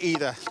great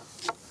either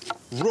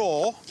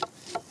raw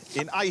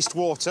in iced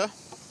water,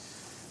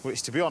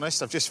 which, to be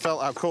honest, I've just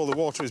felt how cold the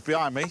water is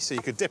behind me, so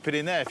you could dip it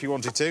in there if you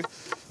wanted to,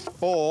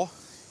 or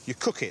you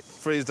cook it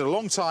for either a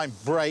long time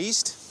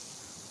braised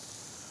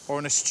or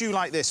in a stew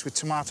like this with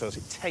tomatoes.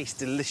 It tastes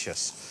delicious.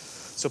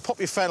 So pop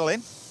your fennel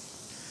in.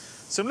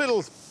 Some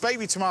little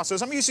baby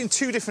tomatoes. I'm using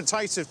 2 different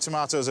types of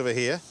tomatoes over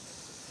here.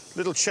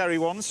 Little cherry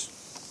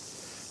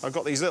ones. I've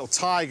got these little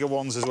tiger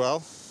ones as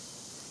well.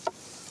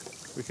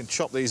 We can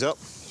chop these up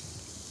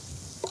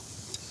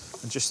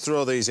and just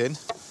throw these in.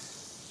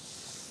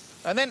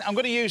 And then I'm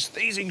going to use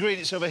these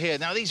ingredients over here.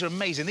 Now, these are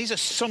amazing. These are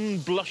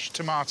sun-blushed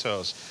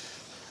tomatoes,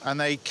 and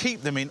they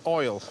keep them in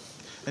oil.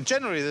 And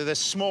generally, they're the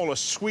smaller,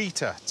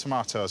 sweeter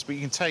tomatoes, but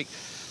you can take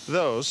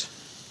those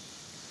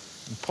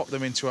and pop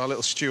them into our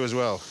little stew as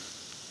well.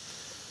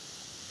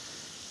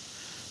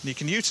 And you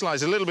can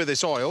utilise a little bit of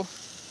this oil.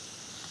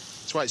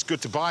 That's why it's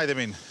good to buy them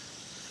in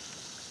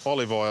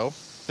olive oil.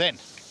 Then,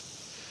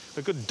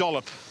 a good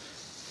dollop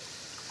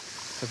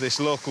of this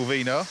local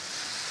vino.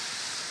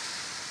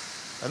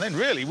 And then,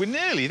 really, we're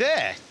nearly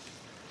there.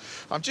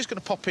 I'm just going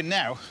to pop in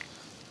now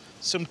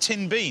some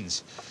tin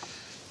beans.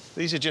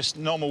 These are just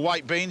normal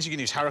white beans. You can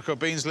use haricot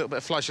beans, a little bit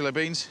of flageolet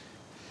beans,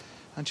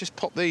 and just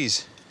pop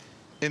these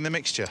in the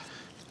mixture.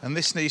 And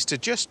this needs to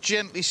just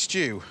gently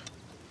stew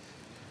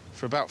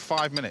for about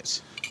 5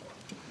 minutes.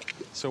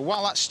 So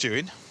while that's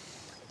stewing,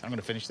 I'm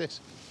going to finish this.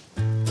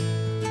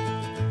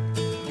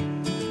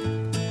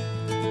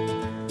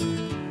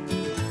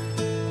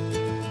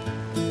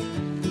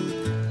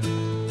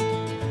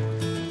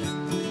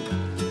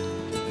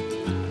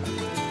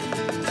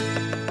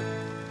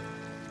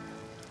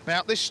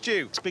 Now, this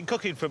stew, it's been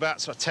cooking for about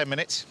 10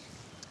 minutes.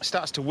 It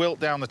starts to wilt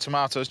down the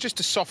tomatoes just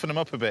to soften them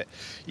up a bit.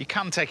 You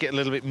can take it a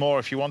little bit more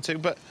if you want to,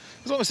 but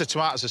as long as the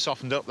tomatoes are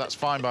softened up, that's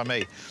fine by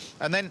me.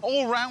 And then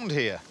all round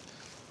here,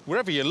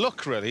 wherever you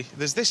look, really,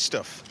 there's this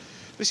stuff.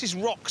 This is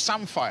rock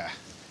samphire.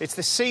 It's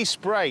the sea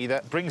spray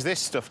that brings this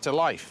stuff to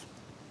life.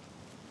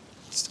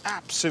 It's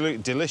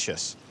absolutely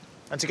delicious.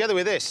 And together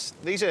with this,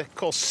 these are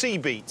called sea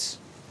beets.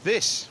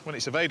 This, when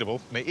it's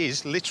available, and it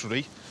is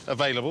literally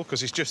available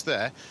because it's just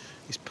there,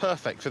 is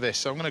perfect for this.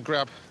 So I'm going to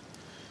grab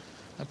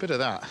a bit of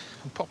that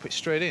and pop it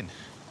straight in.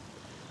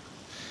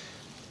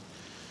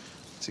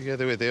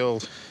 Together with the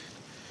old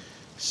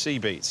sea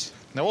beets.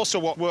 Now, also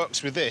what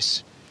works with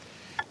this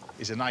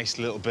is a nice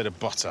little bit of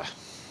butter.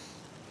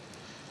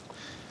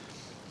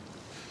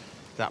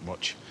 That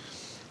much.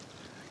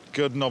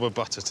 Good knob of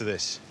butter to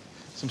this.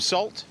 Some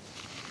salt,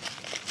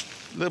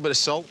 a little bit of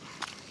salt,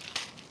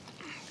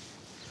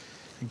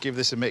 and give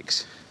this a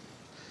mix.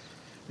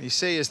 And you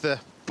see, as the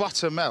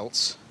butter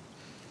melts,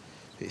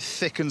 it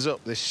thickens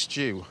up this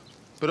stew.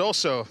 But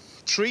also,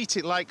 treat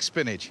it like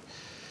spinach.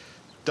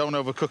 Don't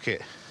overcook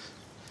it.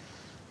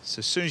 So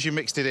as soon as you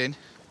mixed it in,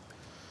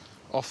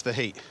 off the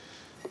heat.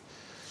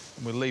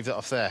 And we'll leave that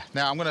off there.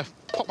 Now, I'm going to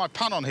pop my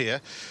pan on here,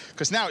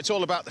 because now it's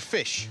all about the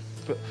fish.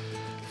 But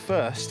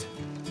first,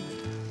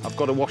 I've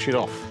got to wash it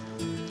off.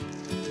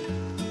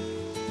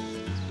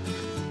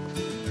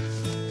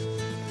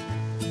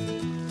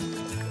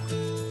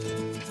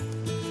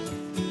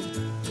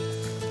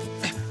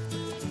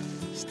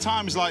 It's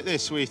times like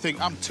this where you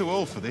think, I'm too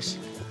old for this.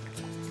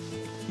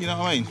 You know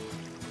what I mean?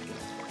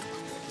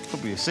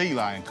 Could be a sea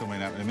lion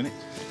coming out in a minute.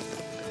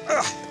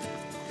 Ugh.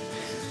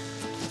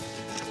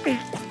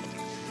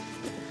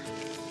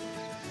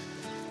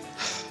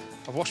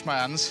 I've washed my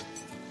hands,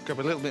 grab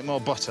a little bit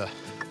more butter.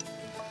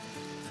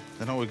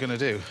 Then all we're going to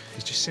do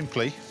is just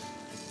simply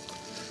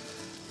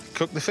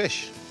cook the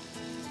fish.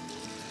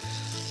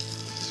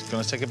 It's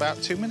going to take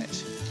about 2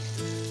 minutes.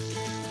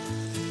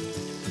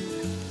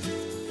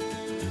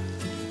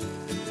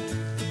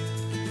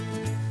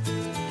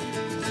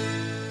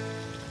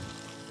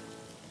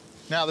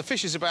 Now, the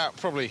fish is about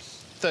probably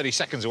 30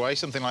 seconds away,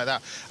 something like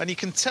that. And you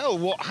can tell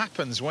what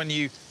happens when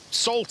you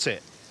salt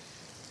it.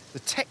 The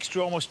texture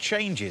almost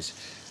changes.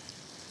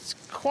 It's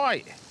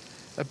quite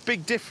a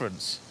big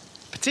difference,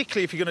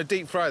 particularly if you're going to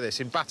deep fry this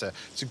in batter.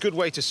 It's a good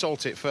way to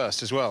salt it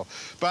first as well.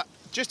 But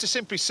just to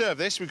simply serve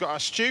this, we've got our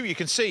stew. You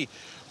can see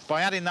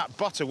by adding that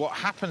butter what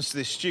happens to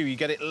this stew. You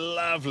get it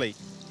lovely.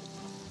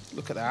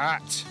 Look at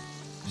that.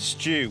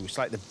 stew. It's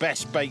like the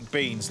best baked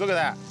beans. Look at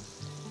that.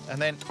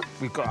 And then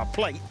we've got our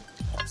plate,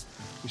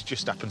 which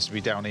just happens to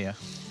be down here.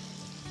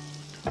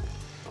 And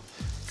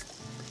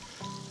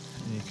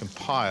you can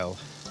pile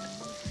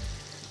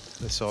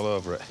this all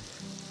over it.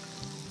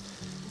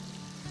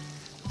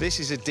 This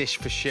is a dish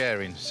for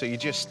sharing, so you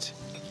just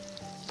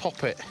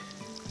pop it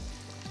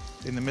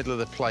in the middle of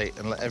the plate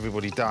and let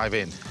everybody dive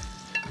in.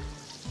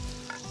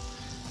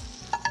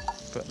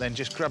 But then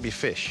just grab your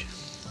fish.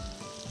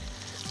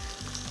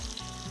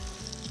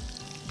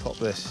 Pop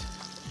this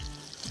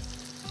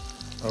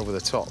over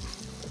the top,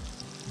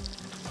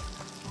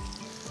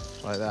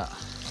 like that.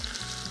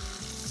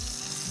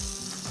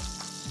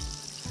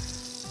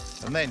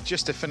 And then,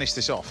 just to finish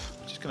this off,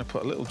 I'm just going to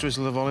put a little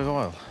drizzle of olive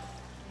oil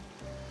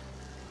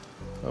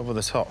over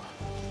the top.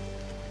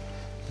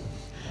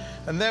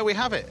 And there we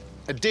have it,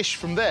 a dish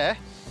from there,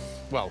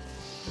 well,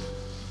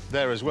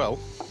 there as well,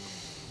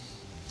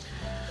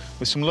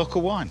 with some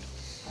local wine.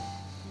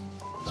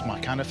 It's my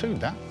kind of food,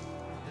 that.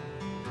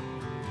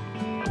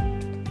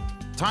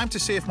 Time to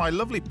see if my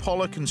lovely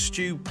pollock and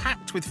stew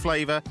packed with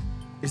flavour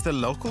is the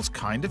locals'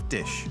 kind of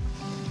dish.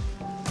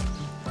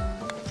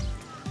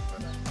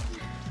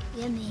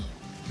 Yummy.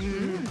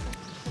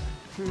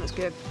 That's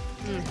good.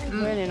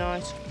 Really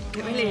nice.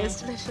 It really is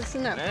delicious,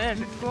 isn't it? Yeah,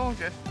 it's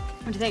gorgeous.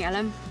 What do you think,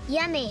 Ellen?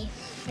 Yummy.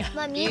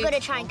 Mum, you've got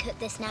to try and cook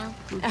this now.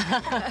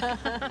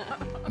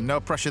 No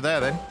pressure there,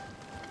 then.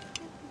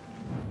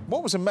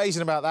 What was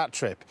amazing about that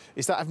trip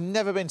is that I've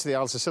never been to the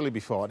Isle of Scilly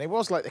before, and it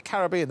was like the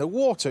Caribbean. The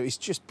water is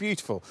just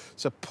beautiful.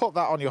 So put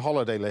that on your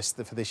holiday list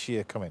for this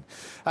year coming.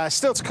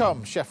 Still to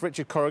come, Chef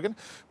Richard Corrigan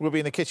will be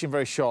in the kitchen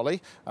very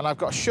shortly, and I've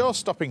got a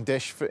show-stopping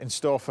dish in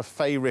store for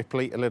Fay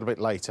Ripley a little bit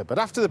later. But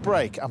after the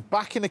break, I'm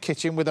back in the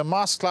kitchen with a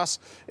masterclass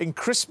in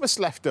Christmas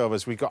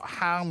leftovers. We've got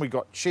ham, we've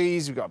got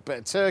cheese, we've got a bit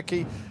of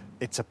turkey.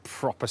 It's a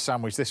proper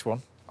sandwich, this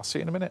one. I'll see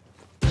you in a minute.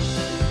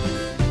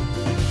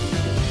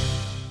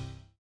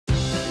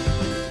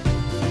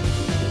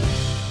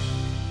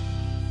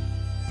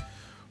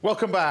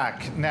 Welcome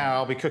back. Now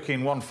I'll be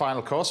cooking one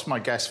final course for my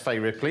guest Fay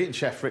Ripley, and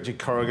Chef Richard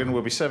Corrigan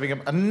will be serving up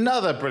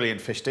another brilliant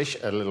fish dish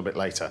a little bit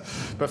later.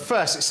 But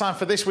first, it's time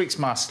for this week's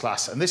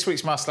masterclass, and this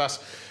week's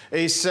masterclass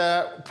is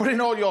putting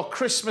all your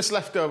Christmas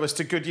leftovers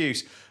to good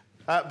use.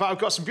 But I've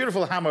got some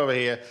beautiful ham over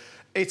here.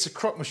 It's a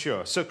croque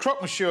monsieur. So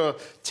croque monsieur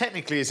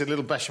technically is a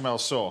little bechamel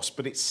sauce,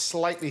 but it's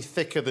slightly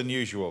thicker than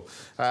usual.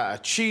 A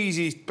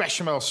cheesy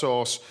bechamel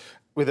sauce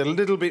with a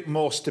little bit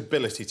more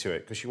stability to it,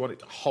 because you want it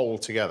to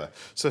hold together.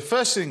 So the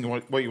first thing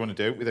what you want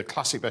to do with a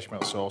classic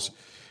bechamel sauce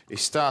is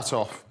start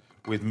off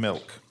with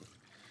milk.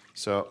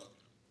 So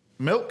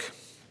milk,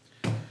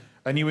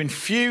 and you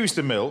infuse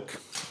the milk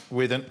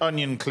with an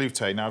onion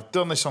cloute. Now, I've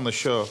done this on the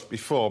show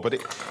before, but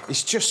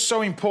it's just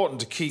so important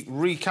to keep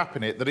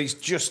recapping it that it's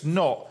just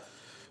not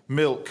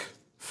milk,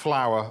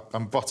 flour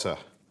and butter.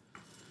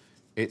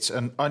 It's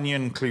an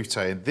onion cloute,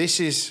 and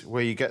this is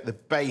where you get the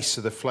base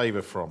of the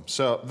flavour from.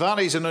 So that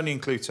is an onion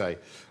cloute,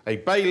 a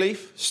bay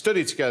leaf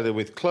studded together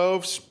with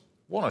cloves,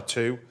 1 or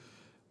 2,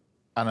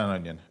 and an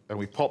onion. And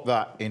we pop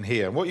that in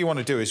here. And what you want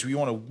to do is you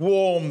want to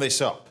warm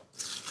this up.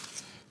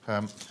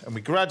 And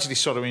we gradually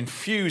sort of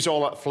infuse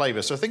all that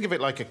flavour. So think of it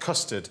like a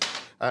custard.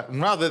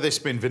 And rather than this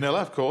being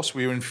vanilla, of course,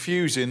 we're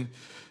infusing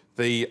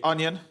the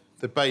onion,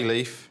 the bay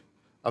leaf,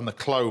 and the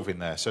clove in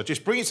there. So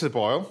just bring it to the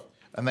boil,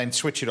 and then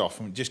switch it off,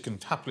 and we just can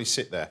happily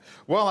sit there.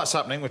 While that's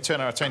happening, we'll turn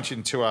our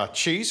attention to our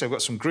cheese. I've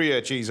got some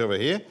Gruyere cheese over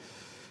here.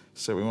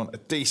 So we want a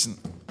decent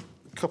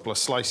couple of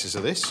slices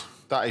of this.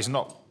 That is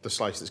not the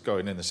slice that's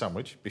going in the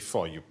sandwich,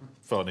 before you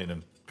phone in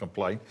and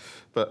complain.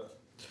 But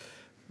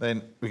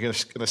then we're going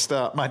to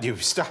start, mind you,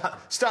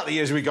 start the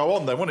year as we go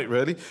on then, won't it,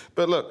 really?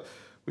 But look,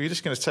 we're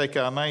just going to take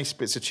our nice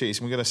bits of cheese,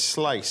 and we're going to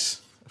slice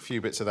a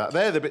few bits of that.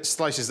 They're the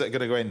slices that are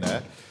going to go in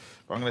there.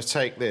 But I'm going to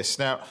take this.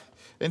 Now,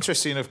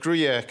 interesting enough,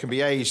 Gruyere can be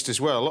aged as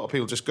well. A lot of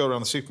people just go around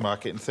the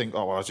supermarket and think,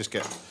 oh, well, I'll just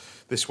get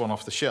this one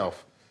off the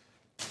shelf.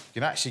 You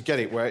can actually get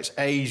it where it's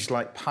aged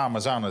like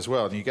Parmesan as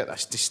well, and you get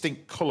that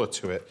distinct colour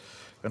to it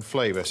and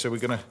flavour. So we're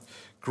going to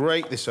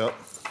grate this up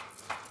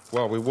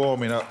while we're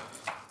warming up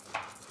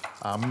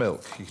our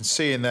milk. You can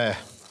see in there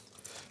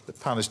the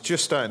pan is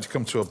just starting to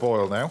come to a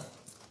boil now,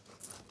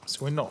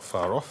 so we're not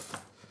far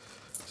off.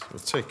 So we'll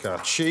take our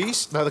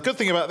cheese. Now, the good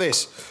thing about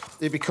this,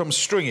 it becomes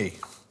stringy.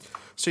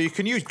 So you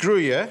can use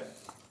Gruyere.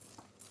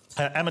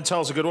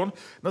 Emmental's a good one.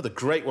 Another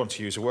great one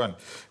to use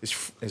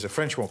is a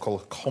French one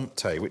called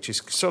Comté, which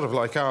is sort of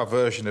like our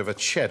version of a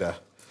cheddar.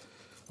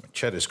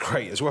 Cheddar's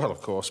great as well,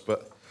 of course,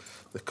 but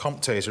the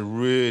Comté is a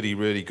really,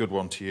 really good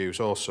one to use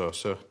also.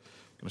 So I'm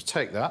going to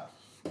take that.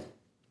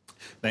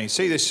 Now you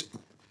see this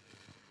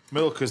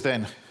milk has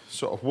then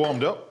sort of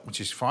warmed up, which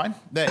is fine.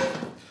 Then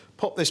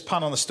pop this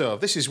pan on the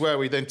stove. This is where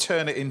we then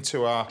turn it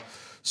into our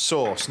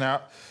sauce.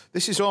 Now,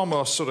 this is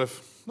almost sort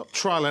of, not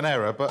trial and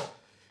error, but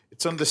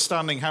it's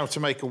understanding how to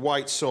make a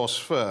white sauce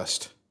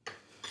first.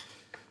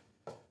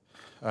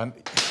 And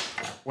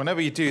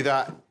whenever you do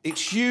that,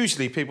 it's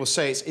usually, people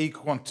say it's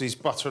equal quantities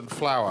butter and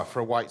flour for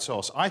a white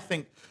sauce. I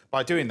think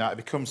by doing that, it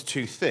becomes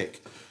too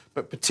thick.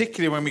 But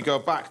particularly when we go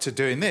back to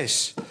doing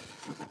this,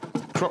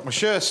 croque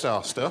monsieur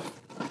style stuff,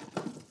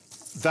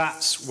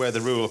 that's where the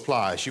rule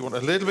applies. You want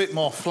a little bit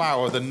more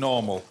flour than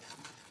normal.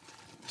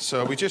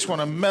 So we just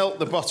want to melt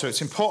the butter.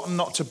 It's important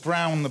not to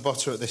brown the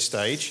butter at this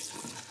stage.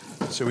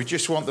 So we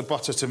just want the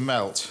butter to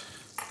melt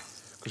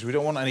because we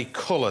don't want any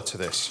colour to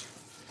this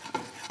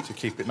to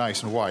keep it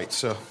nice and white.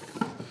 So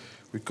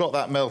we've got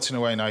that melting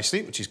away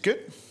nicely, which is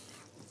good.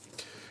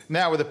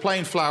 Now with the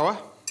plain flour,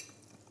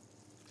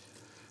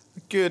 a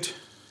good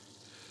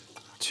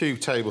 2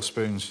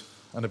 tablespoons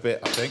and a bit,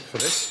 I think, for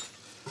this.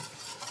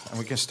 And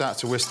we can start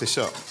to whisk this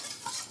up.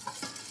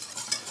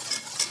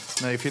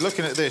 Now, if you're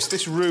looking at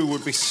this roux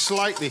would be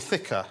slightly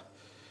thicker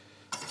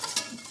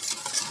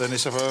than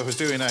if I was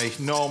doing a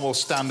normal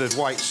standard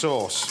white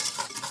sauce.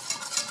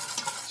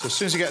 So as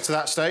soon as you get to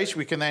that stage,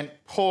 we can then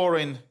pour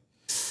in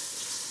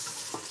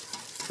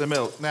the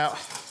milk. Now,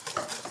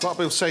 a lot of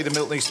people say the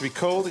milk needs to be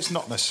cold. It's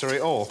not necessary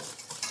at all.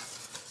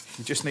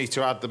 You just need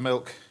to add the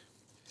milk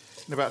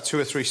in about 2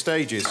 or 3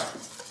 stages.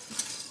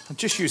 And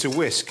just use a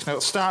whisk. Now,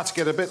 it'll start to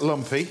get a bit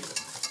lumpy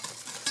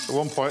at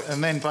one point,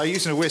 and then by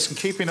using a whisk and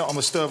keeping it on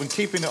the stove and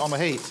keeping it on the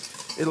heat,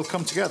 it'll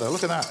come together.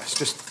 Look at that. It's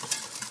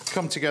just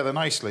come together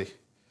nicely.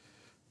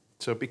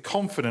 So be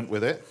confident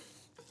with it.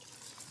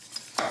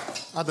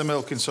 Add the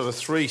milk in sort of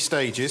 3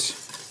 stages,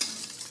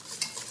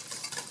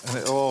 and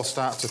it'll all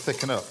start to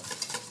thicken up.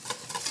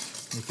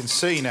 You can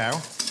see now,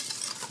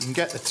 you can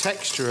get the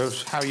texture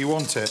of how you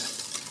want it.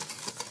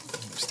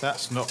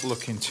 That's not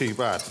looking too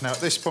bad. Now, at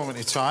this moment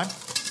in time,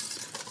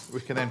 we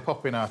can then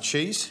pop in our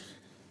cheese.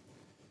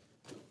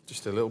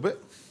 Just a little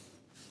bit.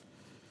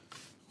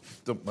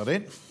 Dump that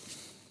in.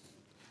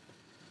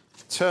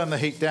 Turn the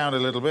heat down a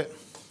little bit.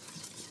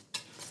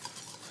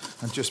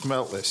 And just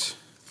melt this.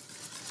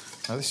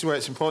 Now, this is where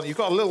it's important. You've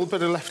got a little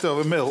bit of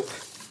leftover milk.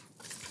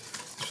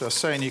 So I was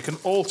saying you can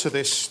alter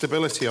this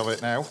stability of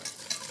it now.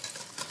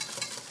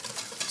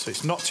 So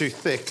it's not too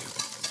thick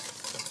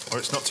or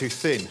it's not too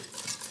thin.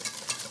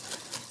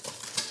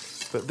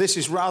 But this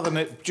is, rather than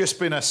it just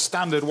being a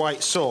standard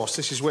white sauce,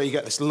 this is where you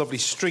get this lovely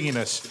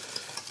stringiness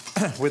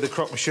with the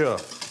croque monsieur.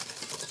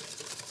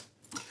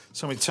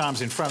 So many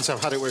times in France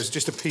I've had it where it's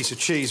just a piece of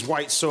cheese,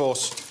 white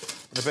sauce,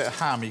 and a bit of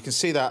ham. You can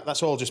see that,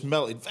 that's all just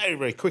melted very,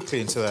 very quickly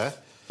into there.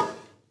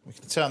 We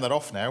can turn that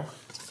off now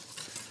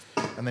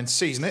and then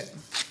season it.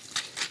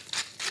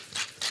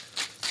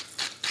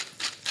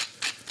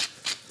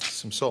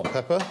 Some salt and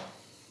pepper.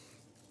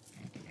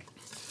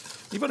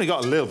 You've only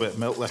got a little bit of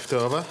milk left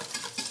over.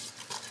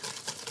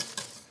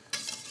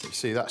 You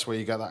see, that's where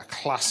you get that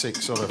classic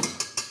sort of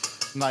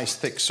nice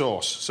thick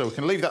sauce. So we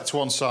can leave that to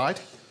one side.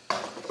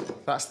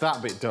 That's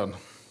that bit done.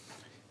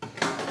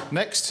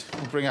 Next,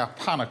 we'll bring our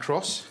pan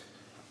across.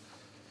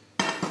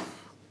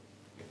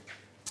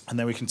 And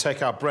then we can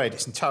take our bread.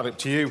 It's entirely up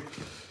to you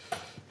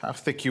how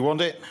thick you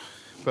want it,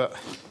 but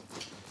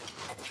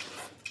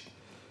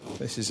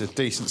this is a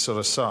decent sort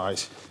of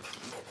size.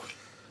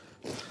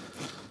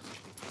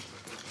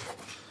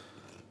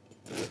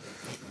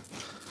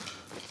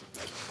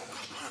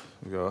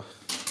 There we go.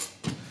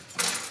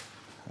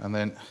 And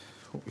then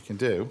what we can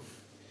do,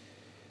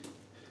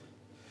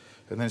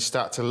 and then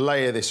start to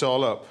layer this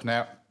all up.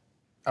 Now,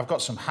 I've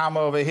got some ham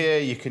over here.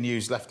 You can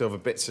use leftover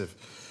bits of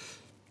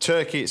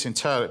turkey. It's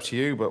entirely up to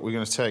you, but we're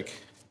going to take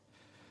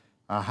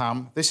our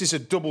ham. This is a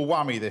double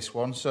whammy, this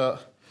one, so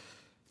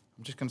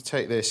I'm just going to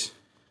take this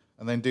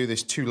and then do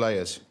this 2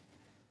 layers.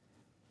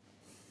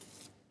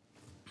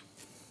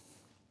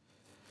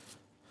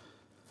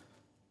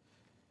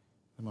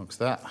 Amongst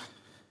that,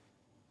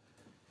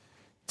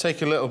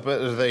 take a little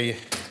bit of the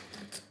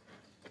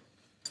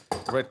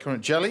red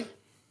currant jelly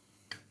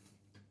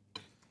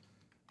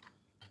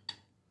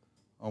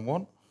on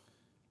one.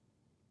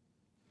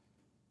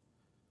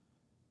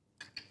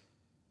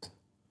 There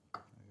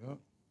we go.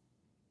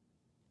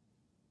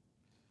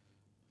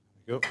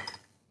 There we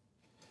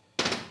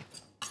go.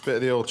 Bit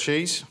of the old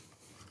cheese.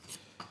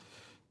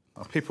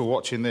 Now, people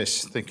watching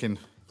this thinking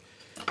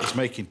he's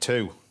making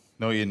 2.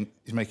 No, he's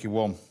making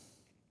 1.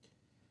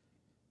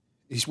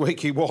 He's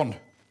making 1.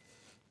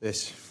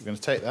 This, we're going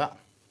to take that.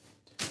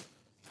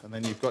 And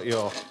then you've got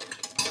your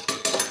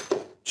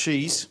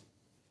cheese.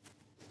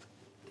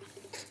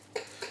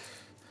 Look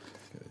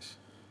at this.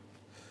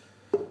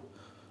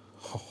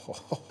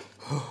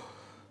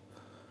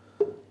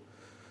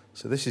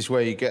 So this is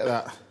where you get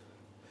that,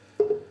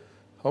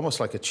 almost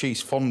like a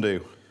cheese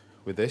fondue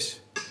with this.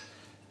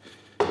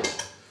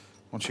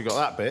 Once you've got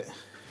that bit,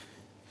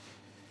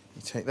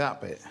 you take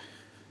that bit,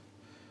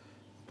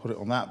 put it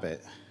on that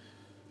bit.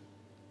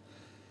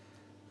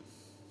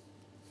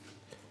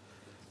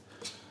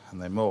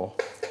 And then more.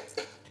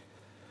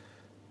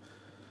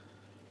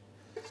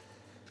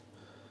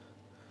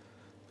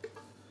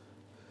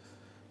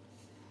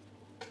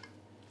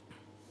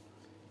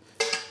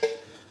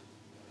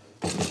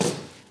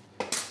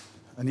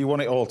 And you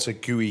want it all to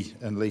gooey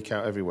and leak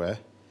out everywhere.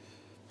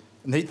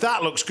 And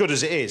that looks good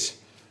as it is.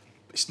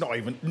 It's not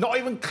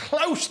even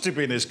close to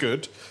being as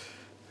good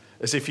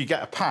as if you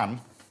get a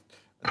pan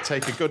and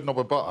take a good knob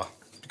of butter.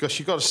 Because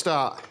you've got to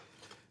start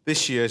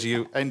this year as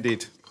you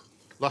ended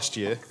last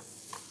year.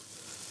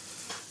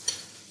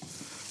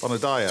 on a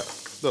diet.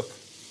 Look.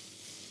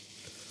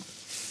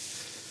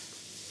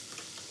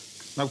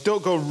 Now,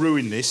 don't go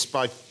ruin this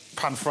by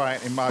pan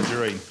frying it in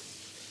margarine.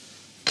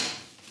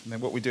 And then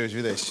what we do is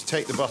with this, you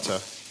take the butter,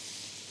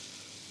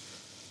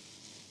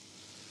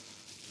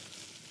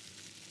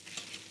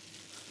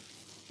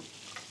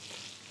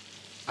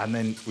 and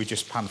then we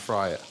just pan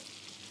fry it.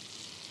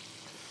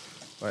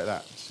 Like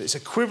that. So it's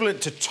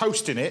equivalent to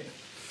toasting it,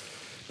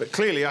 but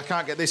clearly I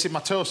can't get this in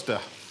my toaster.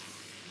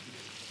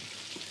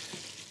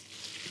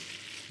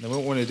 Then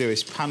what we want to do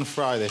is pan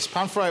fry this.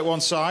 Pan fry it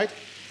one side,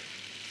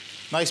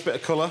 nice bit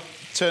of colour,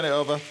 turn it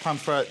over, pan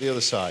fry it the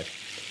other side.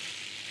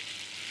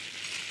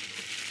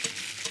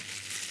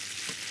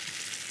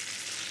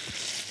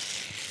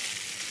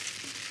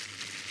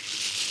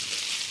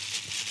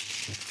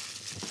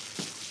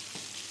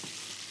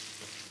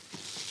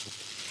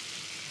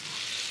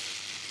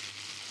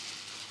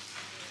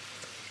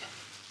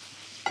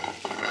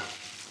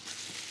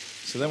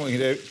 So then what we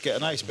can do, get a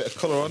nice bit of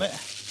colour on it.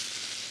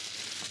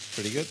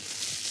 Pretty good.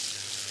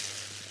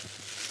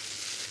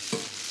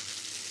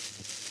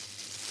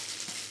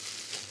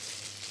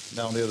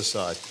 Down the other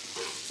side.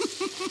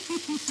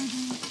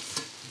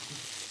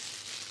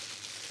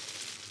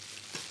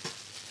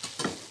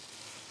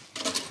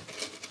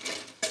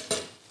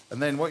 And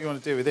then what you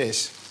want to do with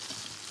this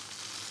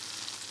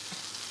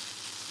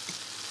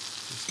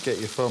is get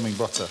your foaming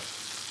butter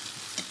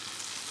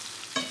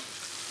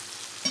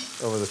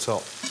over the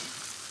top.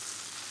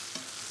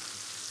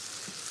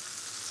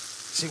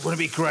 See,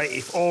 wouldn't it be great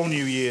if all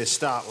New Year's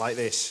start like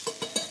this?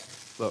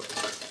 Look.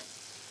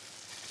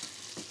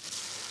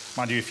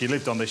 Mind you, if you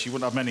lived on this, you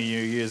wouldn't have many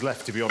New Years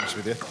left, to be honest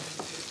with you.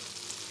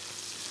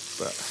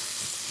 But...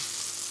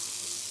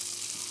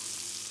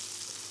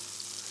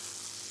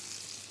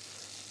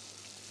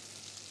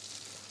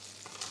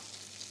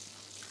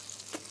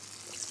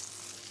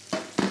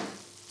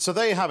 So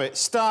there you have it.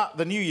 Start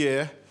the new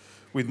year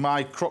with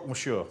my croque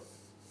monsieur.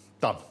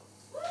 Done.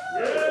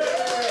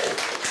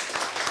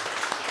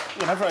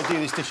 Whenever I do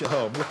this dish at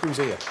home, look who's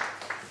here.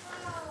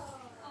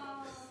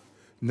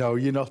 No,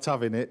 you're not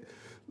having it.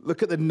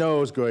 Look at the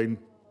nose going.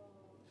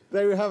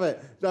 There we have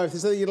it. Now, if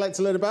there's something you'd like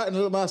to learn about in a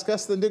little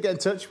masterclass, then do get in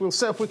touch. We'll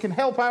see if we can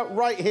help out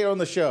right here on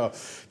the show.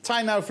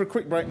 Time now for a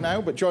quick break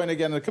now, but join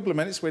again in a couple of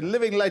minutes with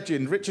living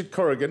legend Richard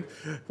Corrigan.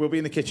 We'll be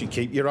in the kitchen.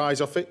 Keep your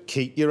eyes off it.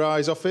 Keep your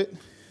eyes off it.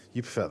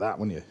 You prefer that,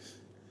 wouldn't you?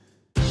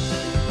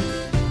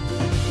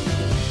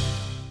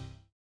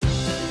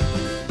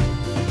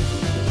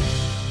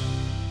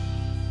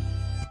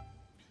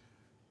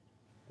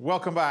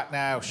 Welcome back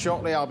now.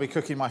 Shortly I'll be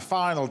cooking my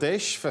final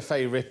dish for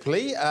Fay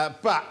Ripley,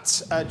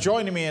 but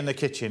joining me in the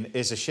kitchen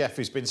is a chef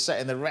who's been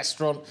setting the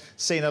restaurant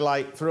scene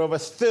alight for over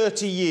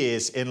 30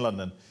 years in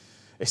London.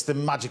 It's the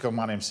magical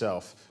man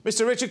himself,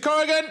 Mr. Richard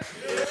Corrigan.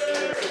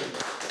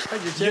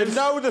 Thank you, James. You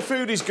know the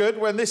food is good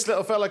when this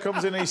little fella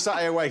comes in and he's sat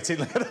here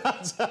waiting.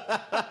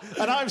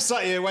 And I'm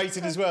sat here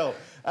waiting as well.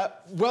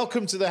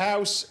 Welcome to the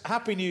house.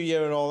 Happy New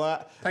Year and all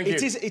that. Thank you.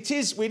 It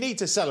is. We need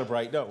to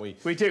celebrate, don't we?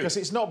 We do. Because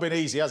it's not been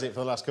easy, has it, for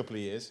the last couple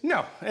of years?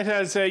 No, it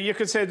has. You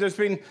could say there's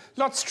been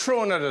lots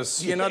thrown at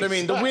us. You know what I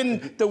mean?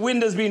 Exactly. The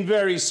wind has been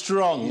very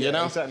strong. You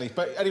know. Exactly.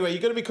 But anyway,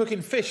 you're going to be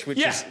cooking fish, which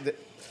is.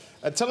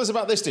 Tell us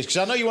about this dish, because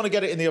I know you want to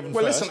get it in the oven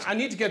first. Well, listen, I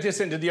need to get this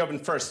into the oven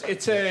first.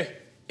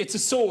 It's a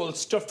sole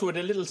stuffed with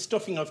a little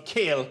stuffing of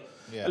kale,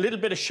 a little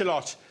bit of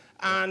shallot,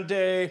 and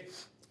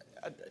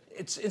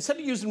it's instead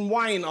of using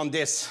wine on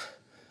this,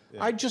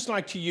 I'd just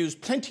like to use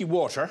plenty of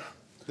water.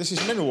 This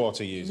is mineral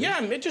water you're using?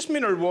 Yeah, just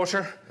mineral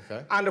water.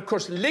 Okay. And, of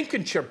course,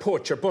 Lincolnshire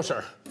poacher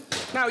butter.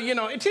 Now, you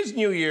know, it is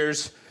New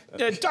Year's.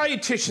 The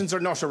dietitians are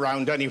not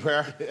around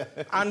anywhere.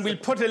 And we'll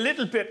put a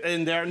little bit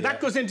in there, and that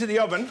goes into the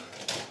oven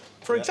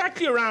for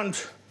exactly around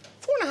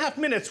 4.5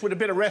 minutes with a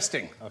bit of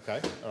resting.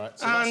 OK, all right.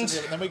 So and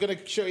then we're going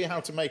to show you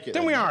how to make it.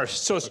 Then we are.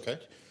 So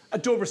a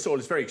Dover sole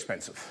is very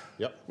expensive.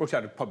 Yep. Worked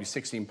out at probably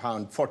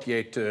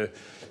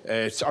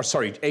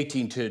 £16,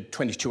 18 to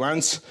 22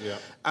 ounce. Yeah.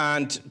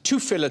 And 2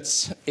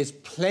 fillets is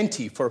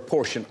plenty for a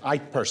portion, I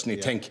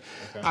personally think.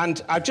 Okay.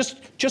 And I've just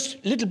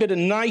a little bit of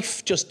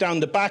knife just down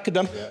the back of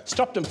them,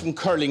 stop them from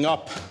curling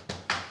up,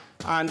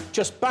 and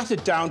just bat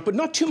it down, but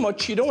not too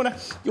much. You want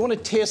to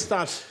taste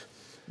that.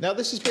 Now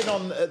this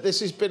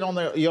has been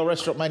on your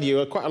restaurant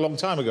menu quite a long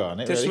time ago,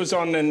 hasn't it? This was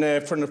on when I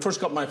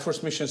first got my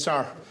first Michelin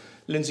star,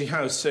 Lindsay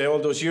House, all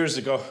those years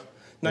ago,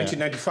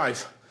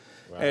 1995.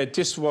 Right.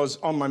 This was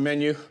on my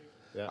menu.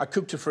 Yeah. I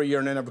cooked it for a year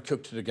and I never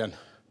cooked it again.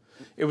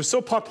 It was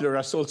so popular,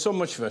 I sold so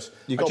much of it.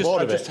 You got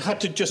bored of it? I just had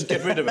to just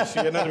get rid of it,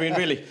 you know what I mean,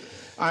 really.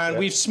 And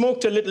we've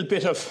smoked a little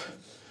bit of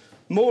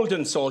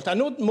Maldon salt. I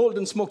know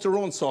Maldon smoked their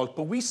own salt,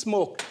 but we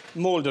smoke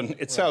Maldon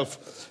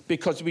itself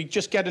because we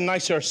just get a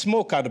nicer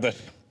smoke out of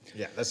it.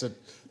 Yeah,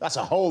 that's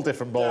a whole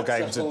different ball game.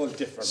 That's a whole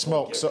different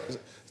smoke.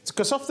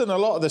 Because often a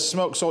lot of the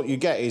smoked salt you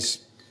get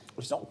is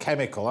it's not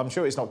chemical. I'm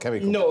sure it's not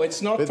chemical. No,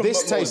 it's not. But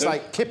this tastes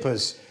like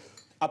kippers.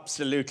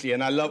 Absolutely,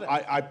 and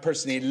I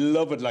personally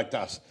love it like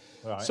that.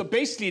 Right. So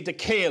basically, the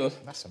kale.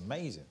 That's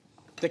amazing.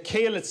 The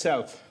kale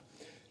itself.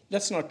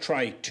 Let's not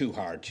try too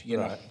hard, you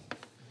know.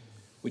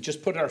 We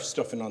just put our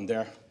stuffing on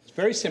there.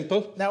 Very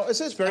simple. Now,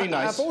 it's very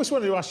nice. I've always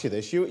wanted to ask you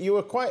this. You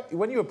were quite,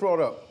 when you were brought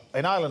up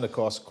in Ireland, of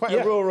course, quite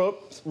a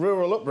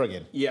rural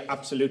upbringing. Yeah,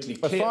 absolutely.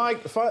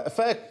 A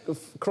fair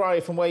cry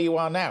from where you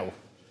are now.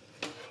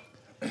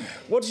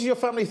 What does your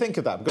family think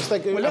of that? Because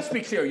they well, let's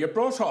be clear. You're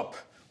brought up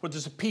where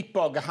there's a peat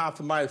bog a half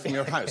a mile from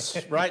your house,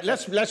 right?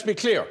 Let's be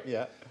clear.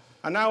 Yeah.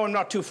 And now I'm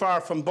not too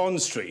far from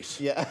Bond Street.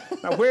 Yeah.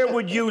 Now, where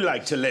would you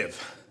like to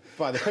live?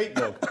 By the peat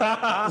bog.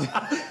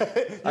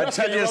 I'll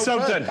tell you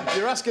something.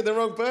 You're asking the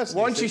wrong person.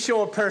 Once you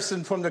show a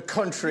person from the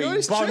country, No,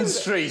 Bond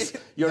Street,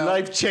 your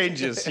life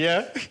changes,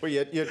 yeah? Well,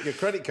 your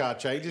credit card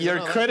changes.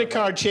 Your credit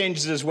card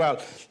changes as well.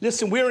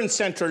 Listen, we're in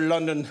central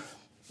London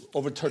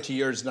over 30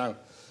 years now.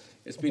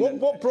 It's been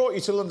what brought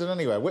you to London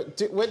anyway?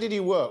 Where did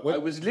you work? I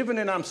was living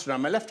in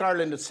Amsterdam. I left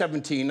Ireland at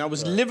 17. I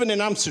was living in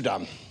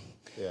Amsterdam.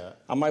 Yeah.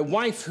 And my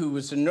wife, who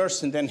was a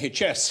nurse in the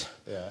NHS,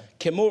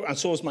 came over, and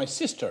so was my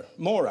sister,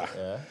 Maura.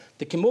 Yeah.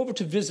 They came over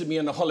to visit me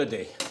on a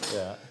holiday.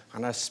 Yeah.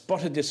 And I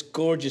spotted this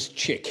gorgeous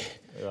chick,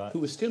 who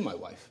was still my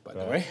wife, by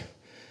the way.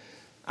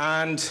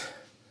 And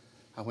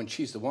I went,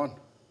 she's the one.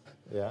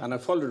 Yeah. And I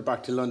followed her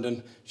back to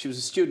London. She was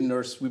a student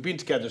nurse. We've been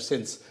together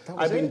since.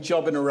 I've been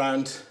jobbing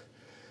around.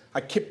 I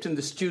kept in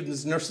the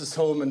students' nurses'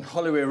 home in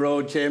Holloway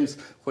Road, James,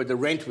 where the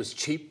rent was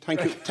cheap.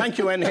 Thank you,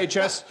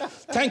 NHS.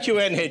 Thank you,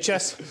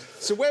 NHS.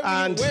 So where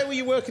were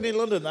you working in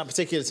London at that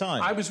particular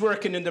time? I was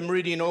working in the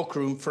Meridian Oak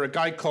Room for a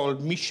guy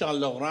called Michel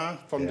Laurent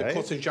from the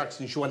Cousin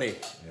Jackson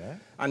Joannet. Yeah.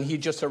 And he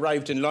just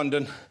arrived in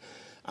London.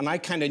 And I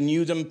kind of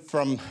knew them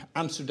from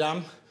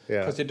Amsterdam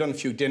because they'd done a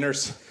few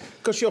dinners.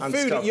 Because your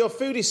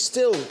food is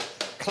still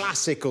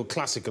classical,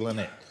 isn't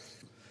it?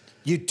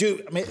 You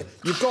do. I mean,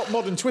 you've got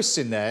modern twists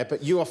in there,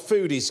 but your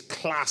food is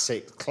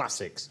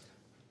classics.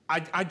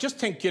 I just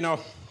think, you know,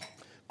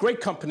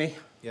 great company.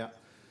 Yeah.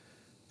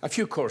 A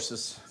few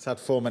courses. It's had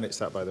 4 minutes,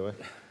 that, by the way.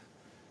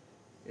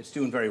 It's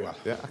doing very well.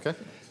 Yeah, OK.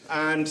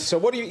 And so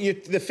what do you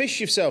the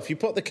fish yourself, you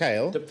put the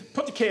kale.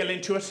 Put the kale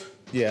into it.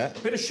 Yeah. A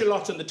bit of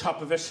shallot on the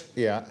top of it.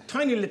 Yeah.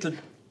 Tiny little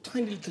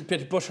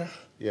bit of butter.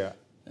 Yeah.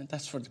 And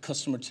that's for the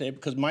customer today,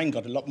 because mine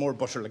got a lot more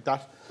butter like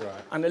that.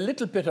 Right. And a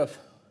little bit of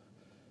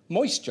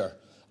moisture.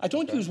 I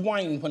don't use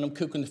wine when I'm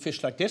cooking the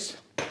fish like this,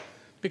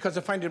 because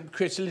I find it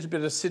creates a little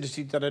bit of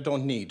acidity that I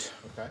don't need.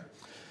 Okay.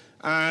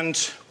 And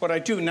what I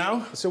do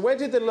now... So where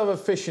did the love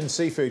of fish and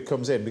seafood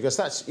comes in? Because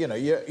that's, you know,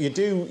 you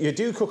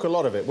do cook a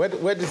lot of it.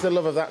 Where does the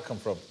love of that come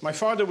from? My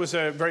father was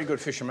a very good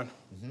fisherman.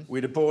 We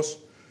had a boat.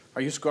 I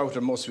used to go out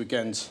on most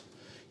weekends.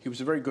 He was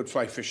a very good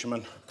fly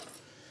fisherman.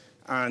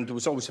 And there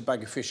was always a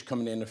bag of fish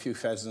coming in, a few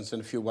pheasants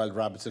and a few wild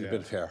rabbits and a bit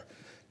of hare.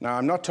 Now,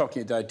 I'm not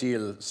talking the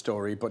ideal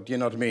story, but you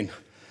know what I mean?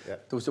 Yeah.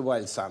 There was a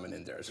wild salmon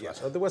in there as well.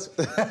 Yeah. Oh, there was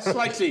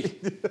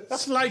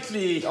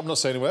slightly. I'm not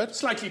saying a word.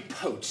 Slightly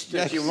poached,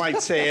 as you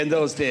might say in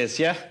those days.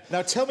 Yeah.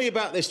 Now tell me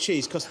about this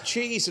cheese, because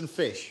cheese and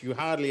fish you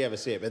hardly ever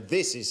see it, but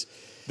this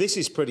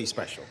is pretty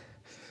special.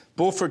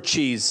 Beaufort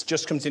cheese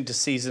just comes into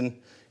season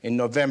in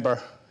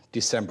November,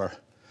 December.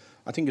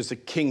 I think it's the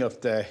king of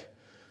the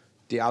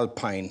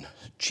Alpine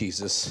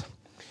cheeses.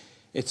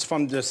 It's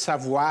from the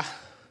Savoie.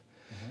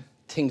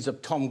 Things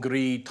of Tom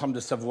Gris, Tom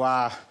de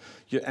Savoie,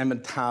 your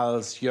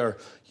Emmentals,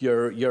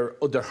 your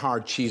other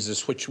hard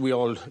cheeses, which we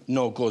all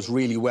know goes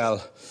really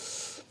well.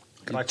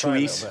 Can I try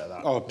a little bit of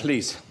that? Oh,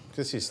 please.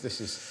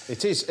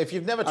 It is. If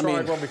you've never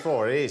tried one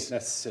before, it is.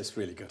 It's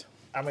really good.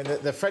 I mean,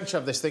 the French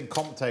have this thing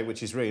Comté,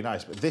 which is really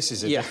nice, but this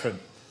is a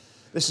different.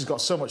 This has got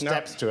so much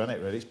depth to it, hasn't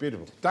it? Really, it's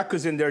beautiful. That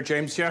goes in there,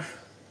 James. Yeah.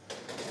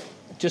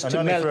 Just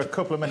to melt for a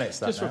couple of minutes.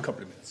 Just for a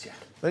couple of minutes. Yeah.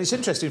 But it's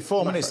interesting.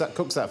 4 minutes that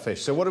cooks that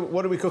fish. So what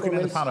are we cooking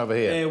in the pan over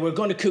here? We're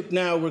going to cook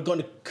now. We're going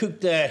to cook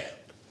the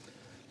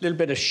little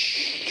bit of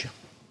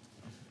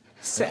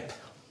cep.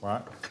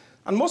 Right.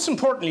 And most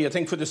importantly, I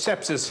think for the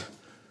ceps is,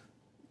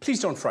 please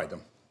don't fry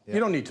them. Yeah.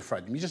 You don't need to fry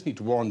them. You just need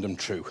to warm them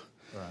through.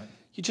 Right.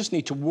 You just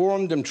need to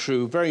warm them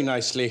through very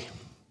nicely,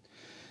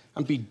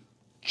 and be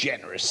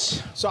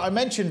generous. So I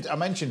mentioned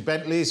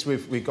Bentleys.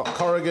 We've got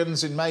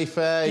Corrigans in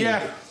Mayfair.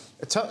 Yeah.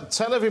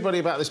 Tell everybody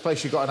about this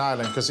place you got in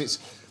Ireland, because it's.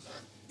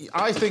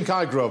 I think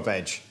I grow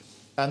veg,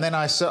 and then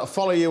I sort of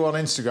follow you on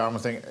Instagram and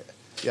think,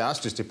 yeah, that's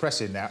just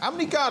depressing now. How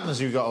many gardens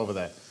have you got over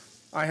there?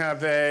 I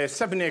have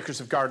 7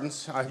 acres of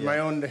gardens. I have my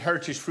own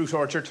heritage fruit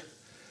orchard.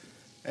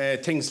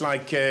 Things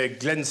like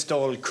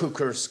Glenstall,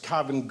 Cookers,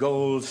 Cavan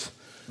Golds,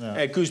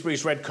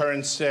 gooseberries, red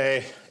currants,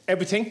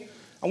 everything.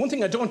 And one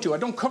thing I don't do, I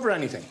don't cover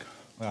anything.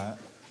 Right.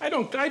 I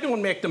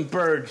don't make them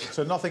bird.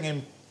 So nothing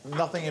in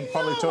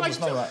polytunnels,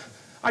 none of that?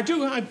 I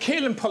do. I'm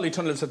kale in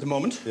polytunnels at the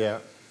moment. Yeah.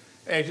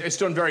 It's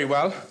done very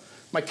well.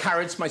 My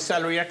carrots, my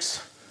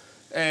celeriacs.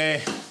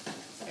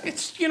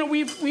 It's, you know,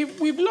 we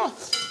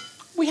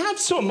have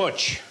so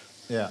much.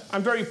 Yeah.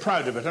 I'm very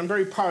proud of it. I'm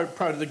very proud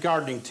of the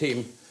gardening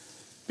team,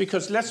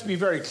 because let's be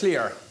very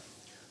clear,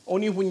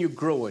 only when you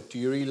grow it do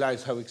you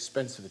realise how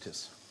expensive it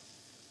is.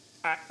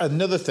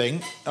 Another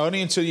thing,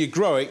 only until you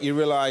grow it you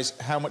realise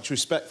how much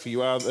respect for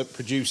you are that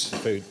produce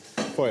food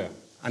for you.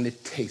 And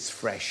it tastes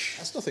fresh.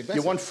 That's nothing better.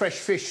 You want fresh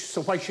fish,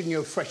 so why shouldn't you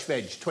have fresh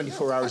veg,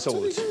 24 hours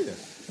old?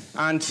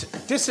 And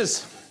this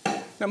is...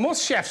 Now,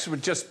 most chefs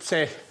would just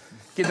say,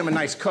 give them a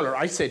nice colour.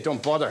 I say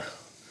don't bother.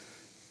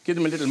 Give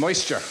them a little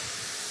moisture.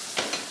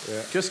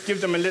 Yeah. Just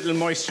give them a little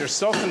moisture,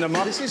 soften them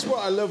up. This is what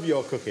I love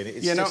your cooking.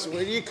 It's just,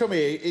 when you come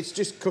here, it's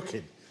just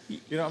cooking. You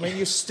know what I mean?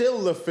 You still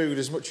love food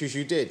as much as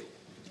you did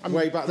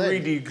way back then. I'm a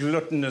really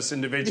gluttonous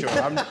individual.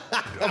 I'm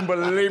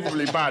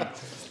unbelievably bad.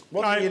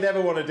 One thing you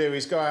never want to do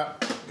is go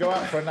out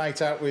for a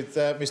night out with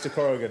Mr.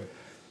 Corrigan.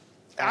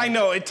 I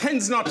know, it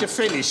tends not to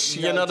finish,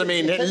 you know what I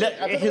mean?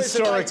 Historically. It's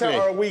a night out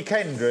or a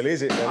weekend, really,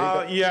 is it?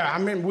 Really? Yeah, I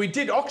mean, we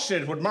did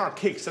auction it with Mark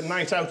Hicks a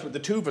night out with the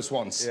two of us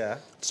once. Yeah.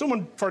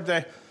 Someone for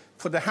the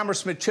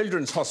Hammersmith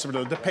Children's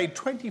Hospital, they paid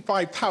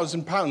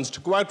 £25,000 to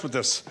go out with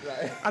us.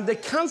 Right. And they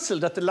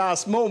cancelled at the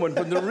last moment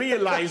when they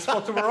realised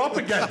what they were up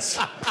against.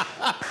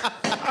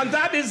 And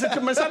that is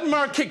it. Myself and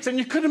Mark Hicks, and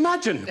you could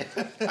imagine.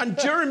 And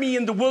Jeremy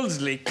in the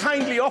Wolseley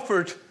kindly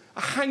offered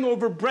a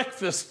hangover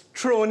breakfast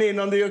thrown in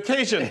on the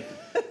occasion.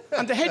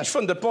 And the hedge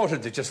fund that bought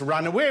it, they just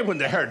ran away when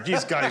they heard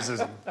these guys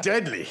are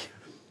deadly.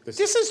 This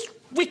is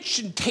rich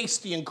and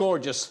tasty and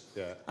gorgeous.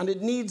 Yeah. And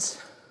it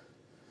needs,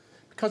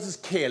 because it's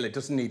kale, it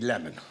doesn't need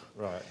lemon.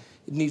 Right.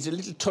 It needs a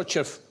little touch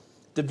of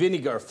the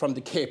vinegar from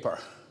the caper.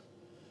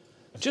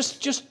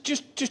 Just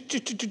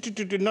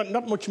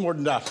not much more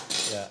than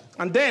that. Yeah.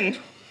 And then...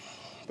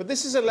 But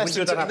this is a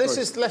lesson. This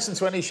is lesson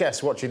to any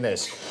chefs watching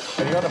this.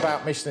 And you're on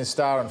about Michelin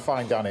star and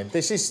fine dining.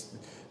 This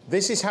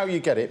is how you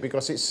get it,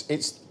 because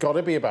it's got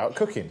to be about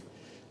cooking.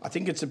 I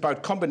think it's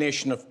about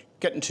combination of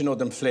getting to know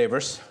them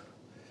flavours,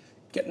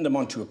 getting them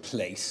onto a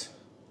plate.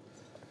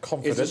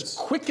 Confidence. As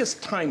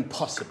quickest time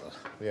possible.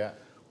 Yeah.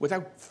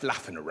 Without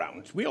flapping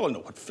around. We all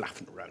know what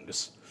flapping around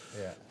is.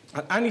 Yeah.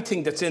 And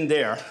anything that's in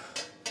there,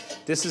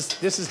 this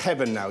is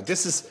heaven now.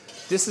 This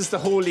is the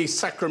holy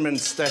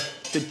sacraments.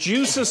 The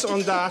juices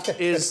on that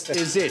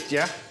is it,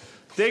 yeah?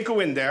 They go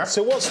in there.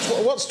 So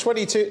what's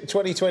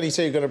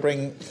 2022 going to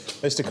bring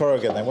Mr.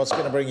 Corrigan then? What's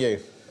going to bring you?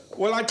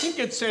 Well, I think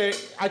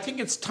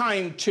it's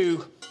time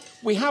to...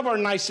 We have our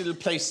nice little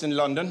place in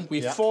London.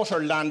 We've fought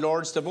our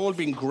landlords. They've all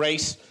been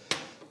great.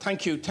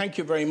 Thank you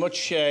very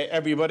much,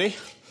 everybody.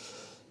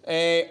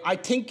 I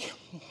think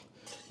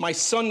my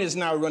son is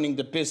now running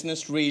the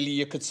business, really,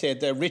 you could say.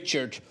 They're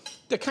Richard.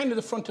 They're kind of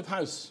the front of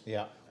house.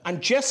 Yeah.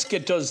 And Jessica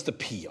does the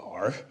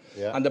PR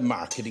and the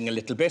marketing a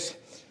little bit.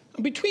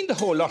 And between the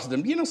whole lot of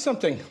them, you know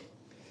something?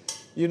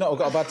 You've not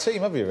got a bad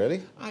team, have you,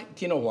 really?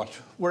 You know what?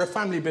 We're a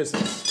family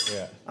business.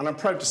 Yeah. And I'm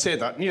proud to say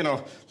that. You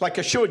know, like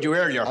I showed you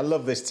earlier. I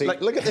love this team. Like,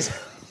 look at this.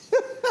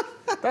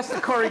 That's the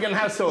Corrigan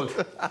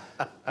household.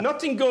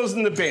 Nothing goes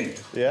in the bin.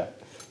 Yeah.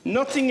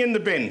 Nothing in the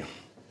bin.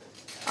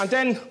 And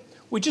then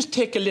we just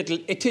take a little...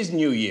 It is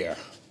New Year.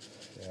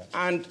 Yeah.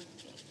 And...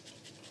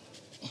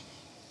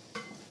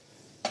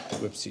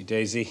 Whoopsie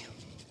daisy.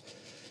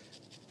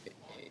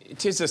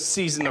 It is a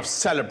season of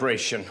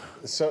celebration.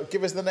 So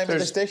give us the name of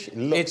this dish. It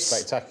looks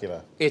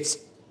spectacular. It's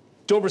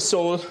Dover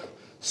sole,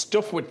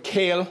 stuffed with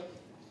kale,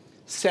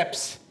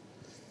 ceps,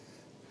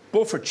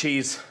 Beaufort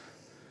cheese,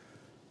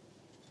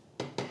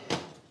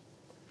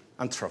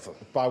 and truffle.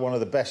 By one of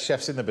the best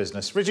chefs in the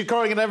business. Richard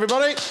Corrigan,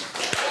 everybody.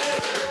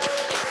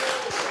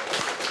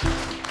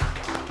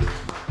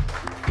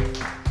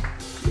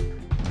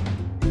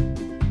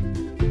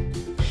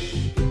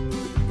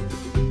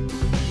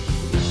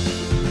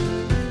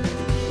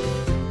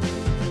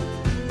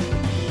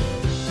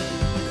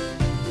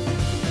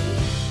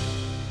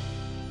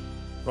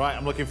 Right,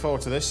 I'm looking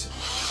forward to this.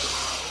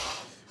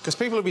 Because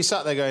people will be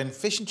sat there going,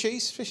 fish and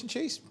cheese, fish and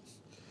cheese?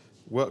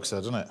 Works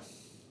there, doesn't it?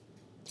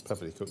 It's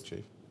perfectly cooked,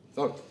 Chief.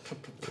 Oh,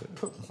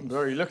 I'm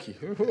very lucky.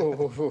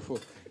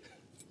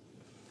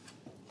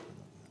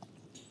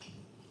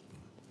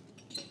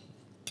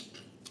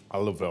 I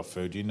love our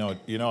food, you know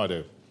I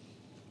do.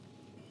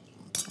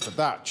 But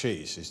that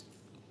cheese is...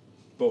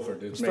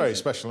 Beaufort, it's very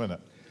special, isn't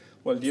it?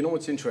 Well, do you know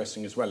what's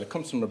interesting as well? It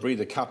comes from a breed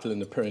of cattle in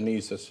the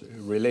Pyrenees that's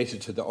related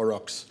to the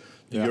aurochs,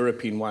 the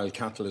European wild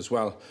cattle as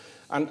well.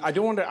 And I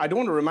don't want to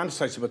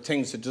romanticise about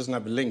things that doesn't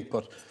have a link,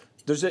 but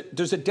there's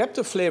a depth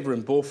of flavour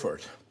in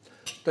Beaufort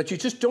that you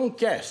just don't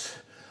get.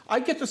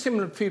 I get the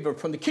similar flavour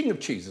from the king of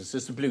cheeses,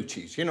 is the blue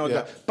cheese. You know,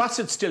 the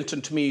Bassett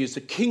Stilton to me is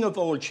the king of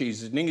all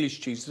cheeses, an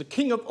English cheese. The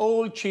king of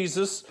all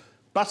cheeses,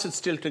 Bassett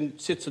Stilton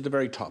sits at the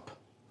very top.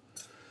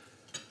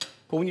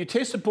 But when you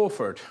taste the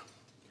Beaufort,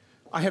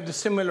 I have the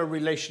similar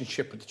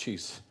relationship with the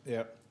cheese.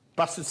 Yeah.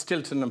 Bassett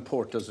Stilton and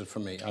port does it for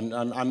me, and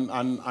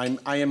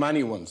I am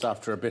anyone's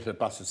after a bit of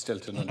Bassett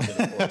Stilton and a bit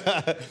of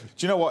port.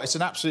 Do you know what? It's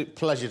an absolute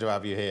pleasure to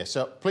have you here.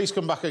 So please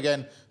come back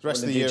again the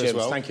rest of the year James, as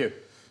well. Thank you.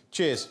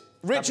 Cheers.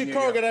 Richard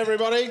Corrigan,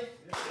 everybody.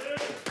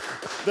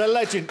 The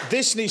legend.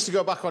 This needs to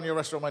go back on your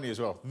restaurant menu as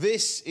well.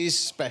 This is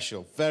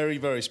special. Very,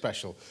 very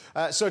special.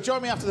 So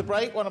join me after the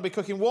break when I'll be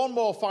cooking one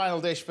more final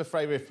dish for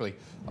Fay Ripley.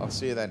 I'll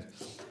see you then.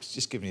 It's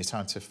just giving you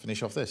time to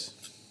finish off this.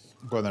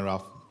 Go on then,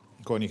 Ralph.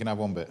 Go on, you can have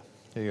one bit.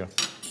 Here you go.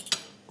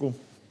 Go on.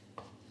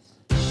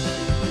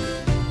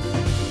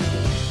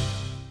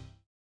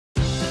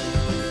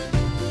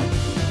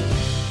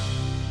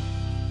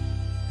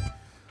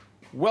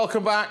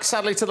 Welcome back,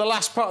 sadly, to the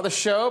last part of the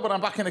show, but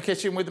I'm back in the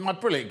kitchen with my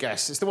brilliant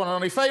guest. It's the one and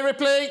only Fay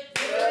Ripley.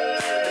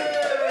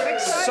 Thanks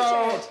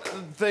excited.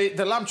 So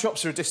the lamb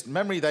chops are a distant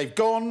memory. They've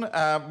gone.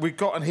 We've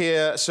got in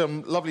here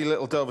some lovely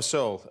little Dover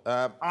sole.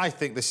 I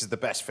think this is the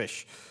best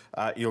fish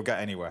you'll get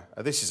anywhere.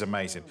 This is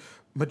amazing.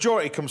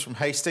 Majority comes from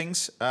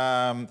Hastings.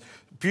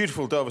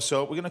 Beautiful Dover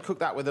sole. We're going to cook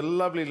that with a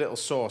lovely little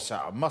sauce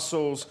out of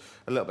mussels,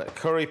 a little bit of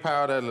curry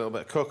powder, a little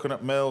bit of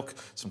coconut milk,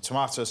 some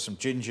tomatoes, some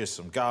ginger,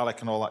 some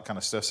garlic and all that kind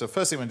of stuff. So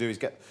first thing we're going to do is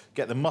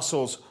get the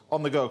mussels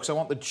on the go because I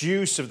want the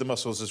juice of the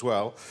mussels as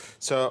well.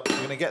 So we're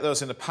going to get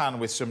those in the pan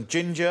with some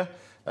ginger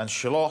and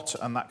shallot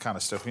and that kind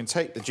of stuff. We can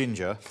take the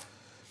ginger.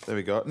 There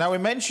we go. Now, we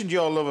mentioned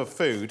your love of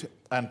food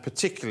and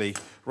particularly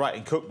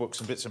writing cookbooks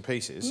and bits and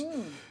pieces,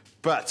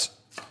 but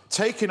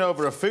taking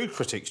over a food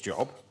critic's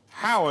job,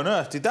 how on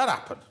earth did that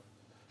happen?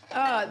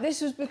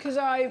 This was because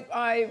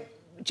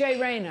Jay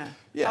Rayner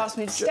asked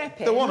me to step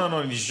in. The one and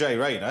only Jay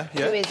Rayner,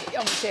 who is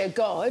obviously a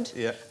god,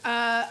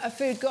 a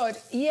food god,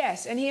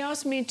 yes. And he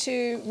asked me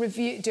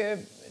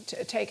to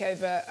take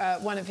over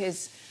one of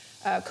his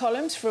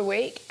columns for a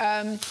week.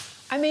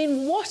 I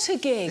mean, what a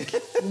gig!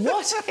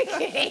 What a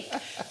gig!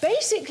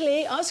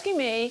 Basically, asking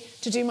me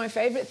to do my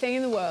favourite thing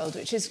in the world,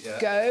 which is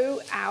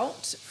go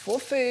out for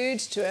food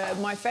to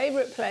my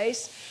favourite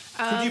place.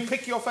 Could you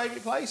pick your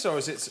favourite place, or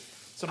is it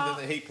something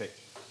that he picked?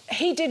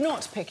 He did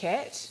not pick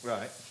it.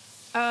 Right.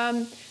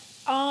 I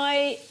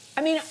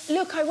mean,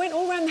 look, I went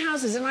all around the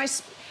houses and I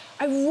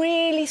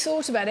really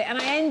thought about it, and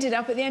I ended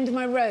up at the end of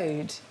my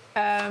road.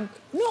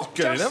 Not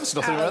just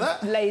nothing out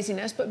about of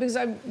laziness, but because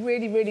I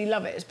really, really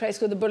love it. It's a place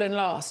called the Bull and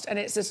Last, and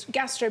it's a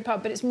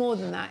gastropub, but it's more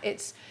than that.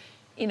 It's,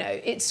 you know,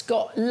 it's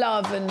got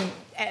love and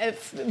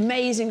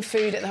amazing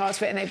food at the heart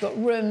of it, and they've got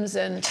rooms,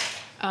 and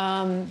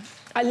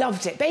I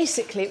loved it.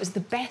 Basically, it was the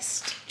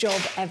best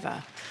job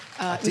ever.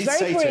 I did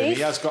say to him,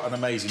 he has got an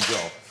amazing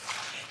job.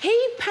 He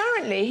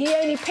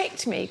only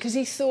picked me because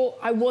he thought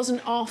I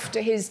wasn't after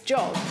his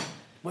job.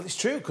 Well, it's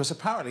true, because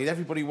apparently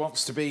everybody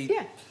wants to be...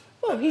 Yeah.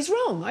 Well, he's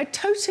wrong. I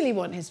totally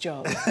want his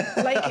job.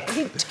 Like,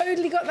 he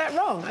totally got that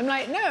wrong. I'm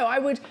like, no, I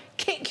would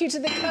kick you to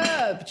the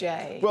curb,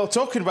 Jay. Well,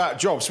 talking about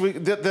jobs,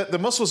 the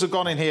mussels have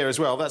gone in here as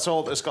well. That's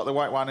all that's got the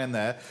white wine in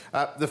there.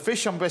 The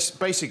fish I'm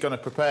basically going to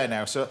prepare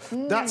now. So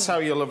that's how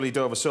your lovely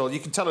Dover sole. You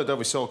can tell a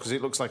Dover sole because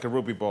it looks like a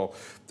rugby ball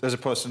as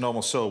opposed to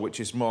normal sole,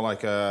 which is more like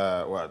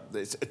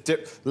it's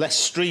less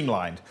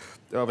streamlined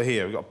over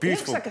here. We've got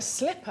beautiful... It looks like a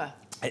slipper.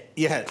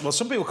 Yeah, well,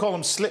 some people call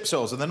them slip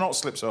soles, and they're not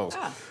slip soles.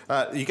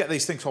 You get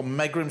these things called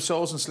megrim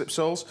soles and slip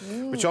soles,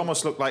 which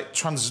almost look like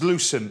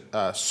translucent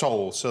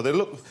soles. So they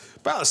look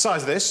about the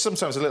size of this,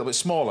 sometimes a little bit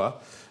smaller,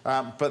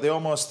 but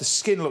the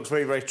skin looks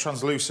very, very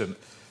translucent.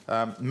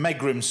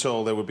 Megrim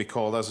sole, they would be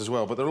called as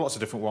well, but there are lots of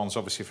different ones,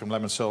 obviously, from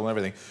lemon sole and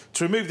everything.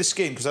 To remove the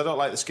skin, because I don't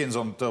like the skins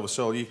on Dover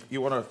sole, you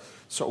want to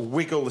sort of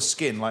wiggle the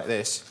skin like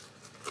this,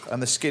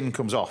 and the skin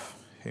comes off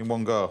in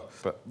one go.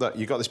 But look,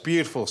 you've got this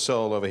beautiful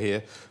sole over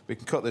here. We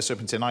can cut this up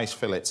into nice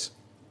fillets.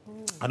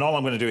 And all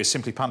I'm going to do is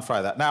simply pan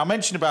fry that. Now, I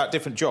mentioned about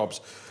different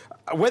jobs.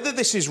 Whether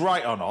this is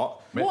right or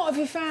not... What have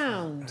you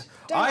found?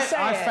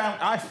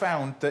 I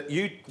found that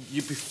you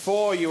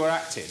before you were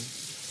acting,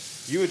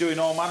 you were doing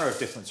all manner of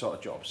different sort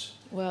of jobs.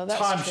 Well,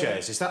 that's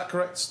timeshares, is that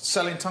correct?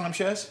 Selling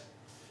timeshares?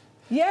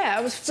 Yeah,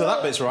 I was so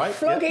that bit's right.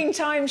 flogging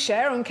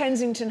timeshare on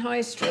Kensington High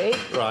Street.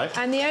 Right.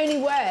 And the only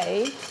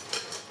way...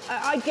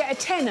 I'd get a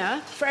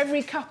tenner for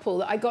every couple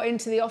that I got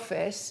into the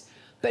office,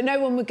 but no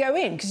one would go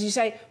in because you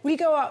say, will you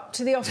go up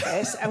to the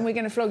office and we're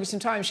going to flog you some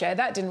timeshare?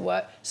 That didn't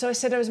work. So I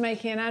said I was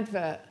making an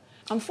advert.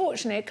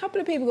 Unfortunately, a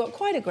couple of people got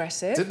quite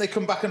aggressive. Didn't they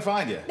come back and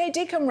find you? They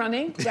did come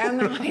running down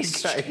the high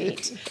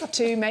street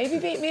to maybe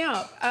beat me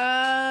up.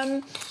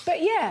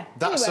 But yeah.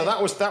 Anyway. So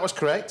that was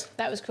correct?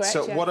 That was correct,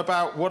 So yeah. what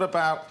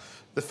about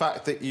the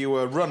fact that you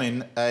were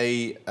running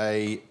a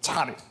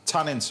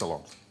tanning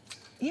salon?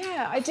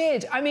 Yeah, I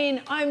did. I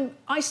mean,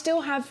 I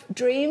still have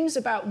dreams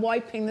about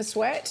wiping the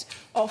sweat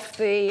off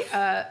the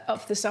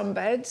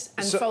sunbeds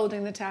and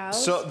folding the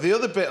towels. So the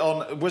other bit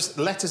was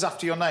letters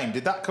after your name.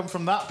 Did that come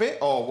from that bit,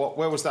 or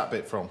where was that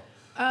bit from?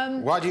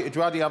 Why do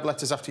you have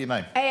letters after your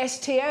name?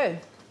 ASTO.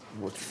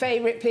 Fay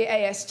Ripley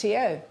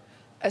ASTO.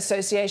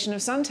 Association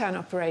of Suntan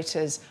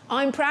Operators.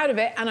 I'm proud of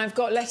it, and I've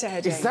got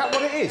letterheading. Is that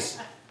what it is?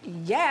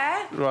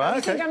 Yeah. Right,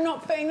 You think I'm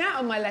not putting that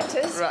on my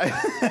letters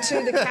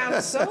to the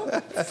council?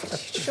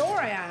 Sure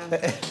I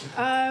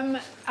am.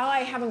 I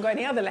haven't got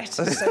any other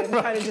letters, so I'm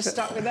kind of just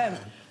stuck with them.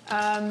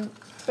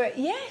 But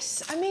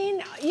yes, I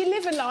mean, you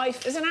live a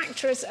life. As an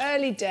actress,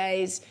 early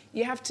days,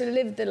 you have to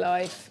live the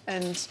life,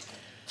 and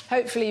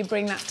hopefully you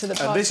bring that to the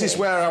party. And this is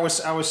where I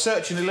was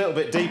searching a little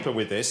bit deeper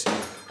with this,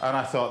 and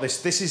I thought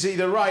this is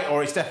either right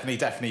or it's definitely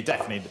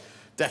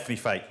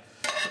fake.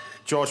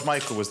 George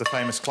Michael was the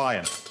famous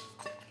client.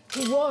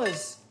 He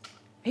was,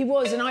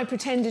 and I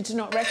pretended to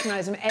not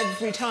recognise him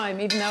every time,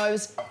 even though I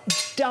was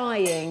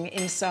dying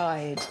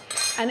inside.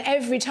 And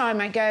every time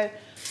I go,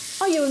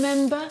 "Oh, you a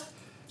member?"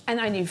 And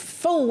I knew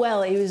full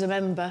well he was a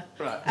member.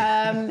 Right.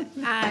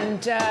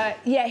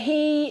 Yeah,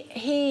 he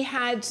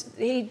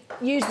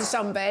used the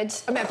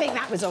sunbeds. I mean, I think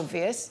that was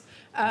obvious.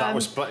 That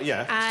was,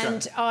 yeah.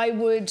 And I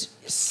would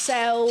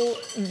sell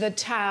the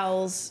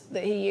towels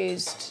that he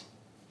used.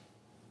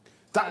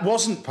 That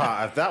wasn't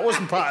part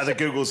of the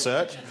Google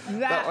search.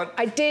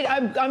 I did.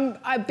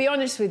 I'll be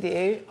honest with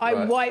you.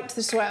 I wiped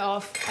the sweat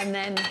off and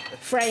then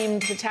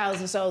framed the towels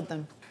and sold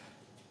them.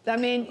 I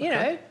mean, you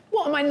know,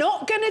 what am I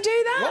not going to do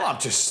that? Well, I'm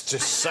just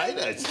saying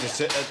that it's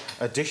just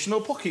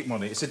additional pocket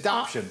money. It's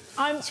adaptation.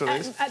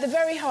 At the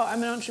very heart,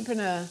 I'm an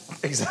entrepreneur.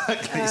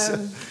 Exactly.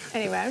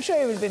 Anyway, I'm sure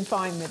he would have been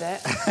fine with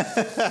it.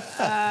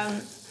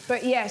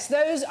 But yes,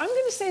 those. I'm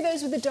going to say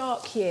those were the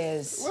dark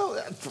years. Well,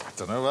 I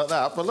don't know about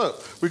that, but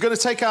look, we're going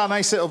to take our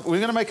nice little. We're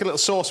going to make a little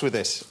sauce with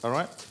this. All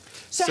right.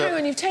 So hang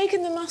on, you've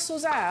taken the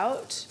mussels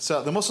out.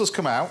 So the mussels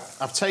come out.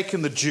 I've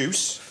taken the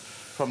juice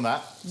from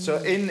that. So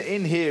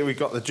in here we've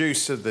got the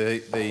juice of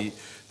the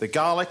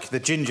garlic, the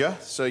ginger.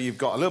 So you've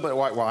got a little bit of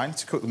white wine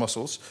to cook the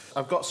mussels.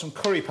 I've got some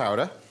curry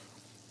powder.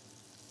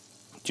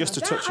 Just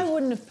a touch. I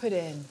wouldn't have put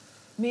in.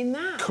 I mean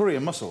that. Curry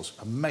and mussels,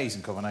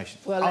 amazing combination.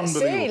 Well, let's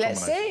see.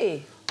 Let's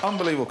see.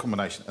 Unbelievable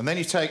combination. And then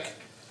you take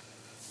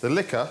the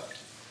liquor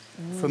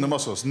from the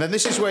mussels. And then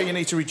this is where you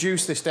need to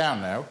reduce this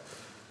down now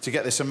to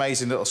get this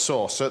amazing little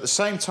sauce. So at the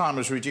same time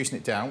as reducing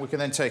it down, we can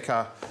then take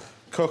our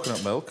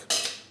coconut milk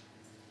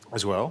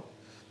as well.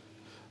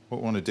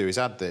 What we want to do is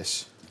add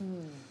this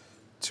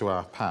to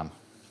our pan.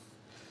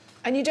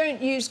 And you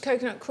don't use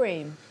coconut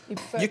cream?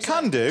 You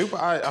can do, but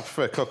I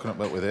prefer coconut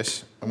milk with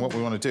this. And what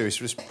we want to do is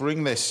just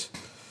bring this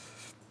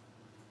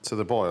to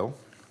the boil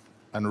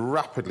and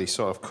rapidly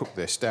sort of cook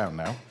this down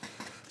now.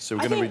 So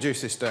we're going to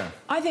reduce this down.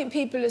 I think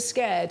people are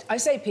scared. I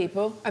say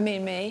people, I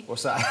mean me.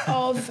 What's that?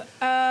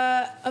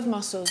 Of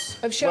mussels,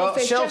 of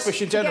shellfish. Well,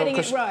 shellfish in general. Getting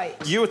it right.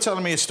 You were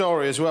telling me a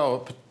story as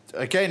well,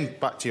 again,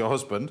 back to your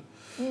husband,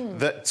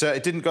 that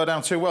it didn't go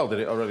down too well, did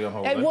it, already on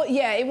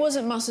holiday? It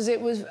wasn't mussels, it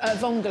was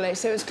vongole,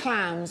 so it was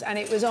clams, and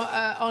it was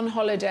on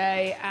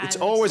holiday. And it's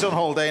always on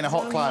holiday in a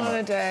hot climate. On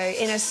holiday,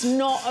 in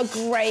not a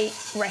great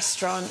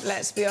restaurant,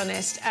 let's be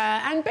honest.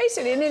 And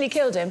basically, it nearly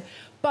killed him.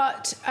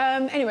 But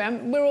anyway,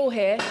 we're all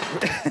here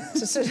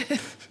to sort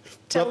of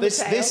tell the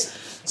tale.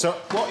 So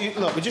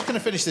look, we're just going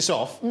to finish this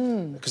off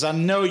because I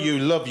know you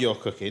love your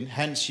cooking.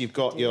 Hence, you've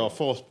got your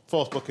fourth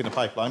book in the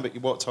pipeline, but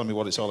you won't tell me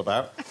what it's all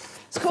about.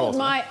 It's called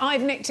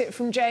I've nicked it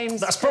from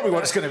James. That's probably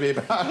what it's going to be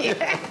about.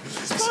 Yeah,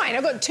 it's fine.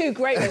 I've got 2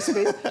 great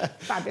recipes.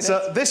 Fabulous.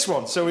 So this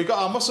one. So we've got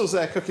our mussels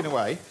there cooking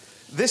away.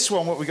 This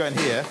one, what we're going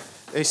here,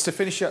 is to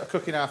finish up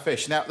cooking our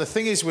fish. Now the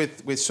thing is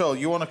with sole,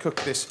 you want to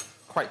cook this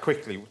quite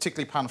quickly,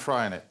 particularly pan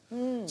frying it.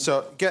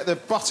 So get the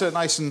butter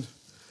nice and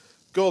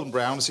golden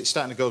brown as it's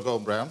starting to go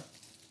golden brown.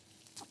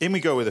 In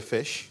we go with the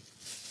fish,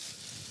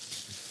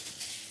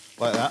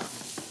 like that.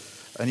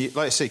 And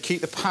like I say, keep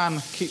the pan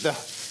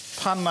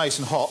nice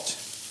and hot.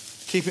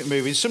 Keep it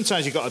moving.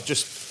 Sometimes you've got to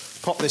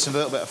just pop this in a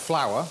little bit of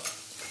flour,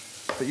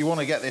 but you want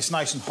to get this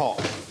nice and hot.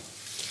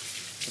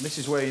 And this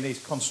is where you need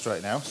to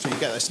concentrate now. So you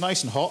get this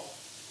nice and hot,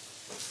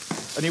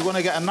 and you want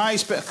to get a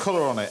nice bit of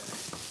colour on it.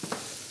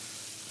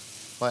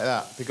 Like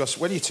that, because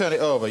when you turn it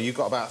over, you've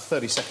got about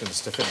 30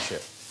 seconds to finish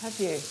it. Have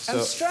you? So,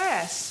 I'm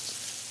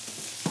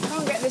stressed. I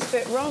can't get this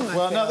bit wrong, I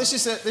feel. No, this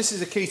is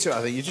the key to it,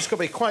 I think. You've just got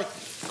to be quite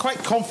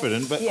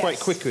confident, but quite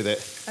quick with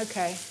it.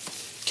 OK.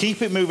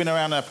 Keep it moving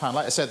around our pan.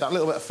 Like I said, that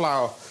little bit of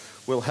flour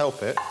will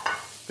help it,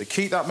 but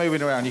keep that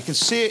moving around. You can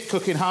see it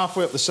cooking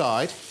halfway up the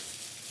side,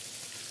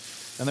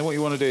 and then what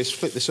you want to do is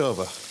flip this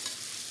over.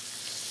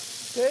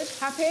 Good?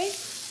 Happy?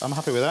 I'm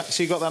happy with that.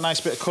 See, you got that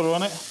nice bit of colour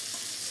on it?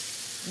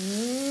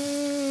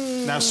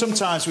 Now,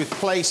 sometimes with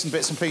plates and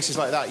bits and pieces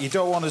like that, you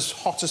don't want as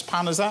hot as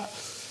pan as that.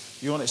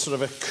 You want it sort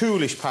of a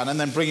coolish pan and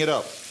then bring it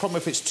up. Problem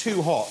if it's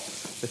too hot,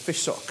 the fish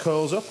sort of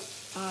curls up.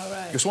 All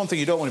right. Because one thing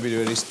you don't want to be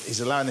doing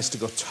is allowing this to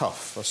go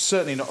tough, or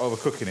certainly not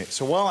overcooking it.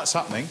 So while that's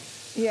happening...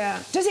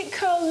 Yeah. Does it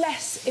curl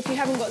less if you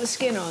haven't got the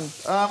skin on?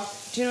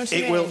 Do you know what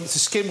I mean? The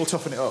skin will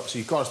toughen it up, so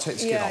you've got to take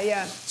the skin off.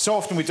 Yeah. So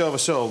often with Dover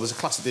sole, there's a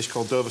classic dish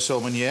called Dover sole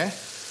meuniere,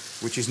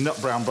 which is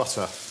nut brown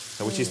butter,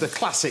 which is the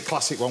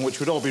classic one, which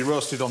would all be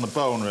roasted on the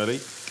bone, really,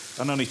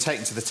 and only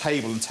taken to the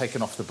table and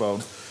taken off the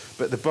bone.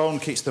 But the bone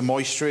keeps the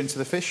moisture into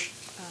the fish.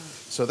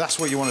 So that's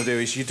what you want to do,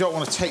 is you don't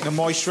want to take the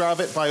moisture out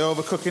of it by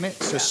overcooking it.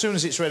 So as soon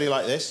as it's ready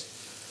like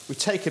this, we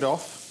take it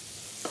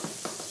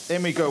off.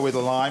 In we go with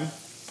the lime,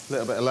 a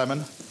little bit of lemon.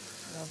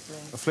 Lovely.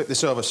 I'll flip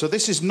this over. So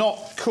this is not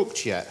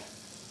cooked yet.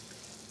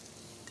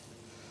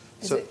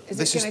 Is it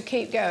going to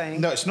keep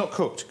going? No, it's not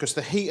cooked, because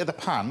the heat of the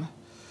pan,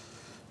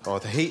 or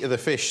the heat of the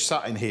fish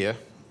sat in here,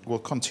 will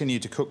continue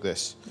to cook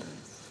this.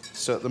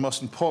 So the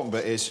most important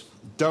bit is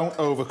don't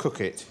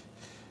overcook it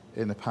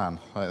in the pan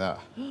like that.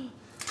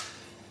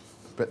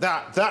 But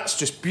that's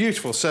just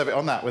beautiful. Serve it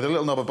on that with a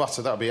little knob of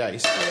butter. That'll be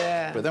ace.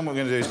 Yeah. But then what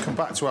we're going to do is come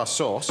back to our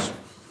sauce.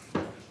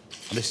 And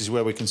this is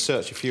where we can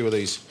search a few of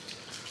these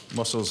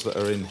mussels that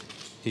are in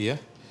here.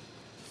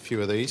 A few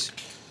of these.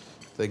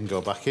 They can go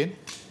back in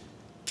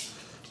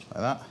like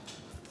that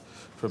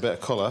for a bit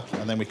of colour,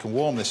 and then we can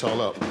warm this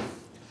all up.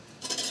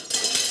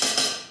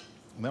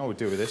 And then what we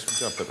do with this, we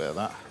grab a bit of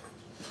that.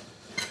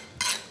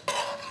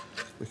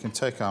 We can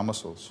take our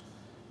mussels,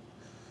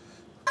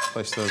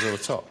 place those over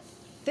top.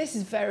 This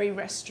is very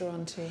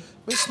restauranty.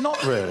 Well, it's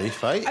not really,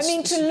 Faye. I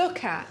mean, to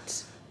look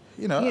at.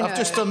 You know, I've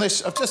just done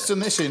this. I've just done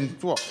this in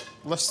what,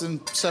 less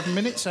than 7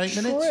 minutes, 8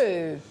 minutes.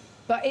 True,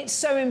 but it's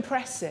so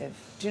impressive.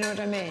 Do you know what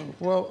I mean?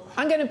 Well,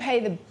 I'm going to pay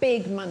the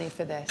big money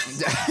for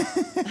this.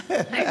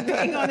 I'm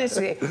being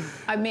honest with you.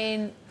 I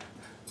mean,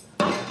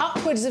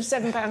 upwards of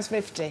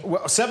 £7.50.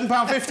 Well,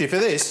 £7.50 for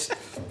this,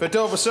 for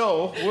Dover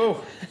sole.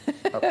 Whoa,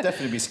 that'll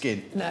definitely be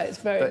skin. No, it's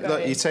very. But look,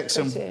 very you take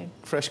some pretty.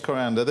 fresh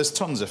coriander. There's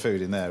tons of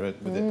food in there with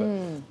it, but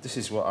this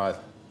is what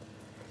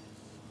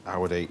I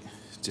would eat.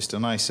 Just a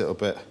nice little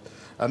bit.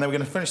 And then we're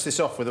going to finish this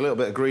off with a little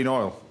bit of green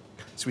oil.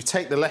 So we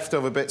take the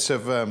leftover bits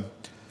of herbs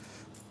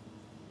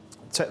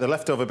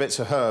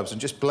and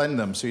just blend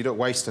them so you don't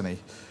waste any.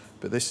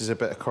 But this is a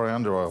bit of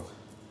coriander oil.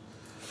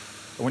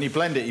 And when you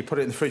blend it, you put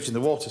it in the fridge and the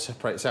water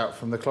separates out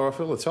from the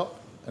chlorophyll, the top,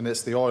 and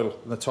it's the oil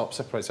and the top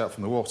separates out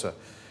from the water.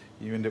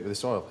 You end up with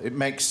this oil. It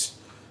makes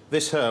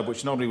this herb,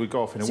 which normally would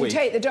go off in a week. So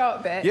you take the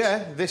dark bit?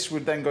 Yeah, this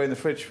would then go in the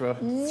fridge for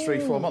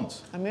 3-4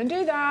 months. I'm going to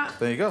do that.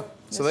 There you go.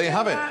 So there you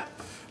have it.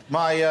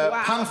 My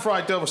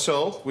pan-fried Dover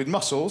sole with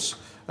mussels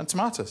and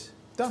tomatoes.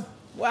 Done.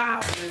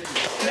 Wow.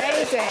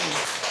 Amazing.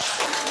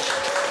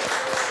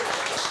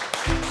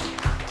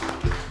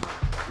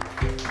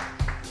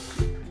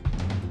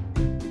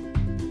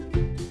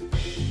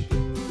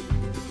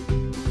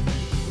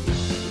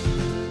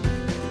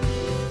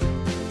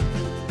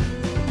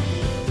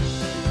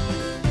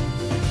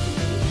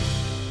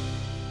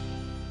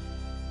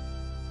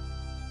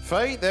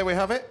 Faye, there we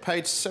have it.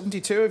 Page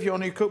 72 of your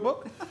new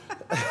cookbook.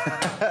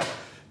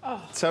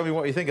 Tell me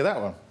what you think of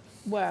that one.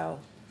 Well,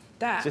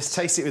 that... Just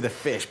taste it with the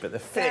fish, but the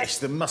fish,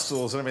 the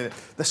mussels and everything.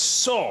 The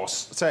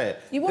sauce, say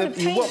it. You won't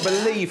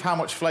believe how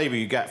much flavour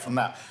you get from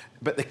that.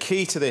 But the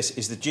key to this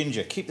is the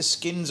ginger. Keep the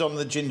skins on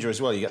the ginger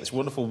as well. You get this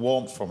wonderful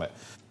warmth from it.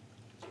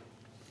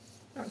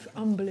 That's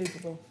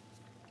unbelievable.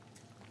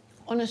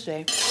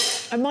 Honestly,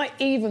 I might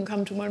even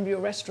come to one of your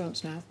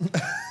restaurants now.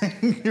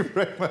 You're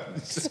very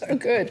much... So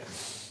good.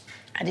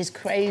 That is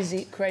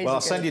crazy, crazy Well,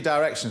 I'll good. send you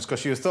directions,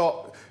 because you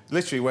thought,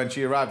 literally, when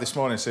she arrived this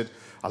morning, said,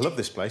 I love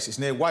this place. It's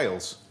near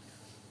Wales.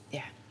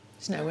 Yeah.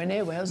 It's nowhere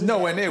near Wales, is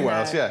Nowhere it? near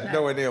Wales, yeah. No.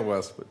 Nowhere near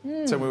Wales. But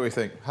tell me what you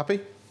think.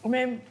 Happy? I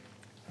mean,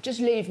 just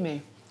leave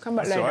me. Come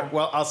back That's later. all right.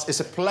 Well, it's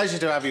a pleasure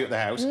to have you at the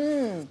house.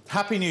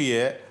 Happy New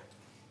Year.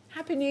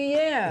 Happy New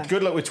Year.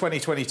 Good luck with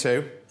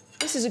 2022.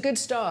 This is a good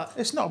start.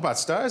 It's not a bad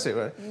start, is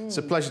it? It's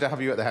a pleasure to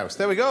have you at the house.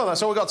 There we go.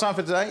 That's all we've got time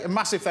for today. A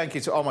massive thank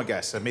you to all my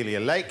guests. Amelia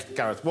Lake,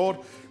 Gareth Ward,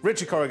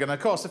 Richard Corrigan, and, of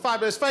course, the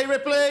fabulous Fay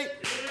Ripley.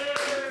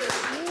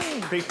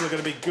 People are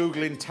going to be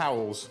Googling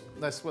towels.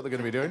 That's what they're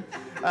going to be doing.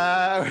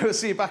 We'll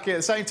see you back here at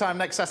the same time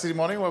next Saturday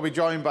morning, where we'll be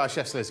joined by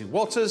chefs Leslie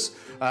Waters,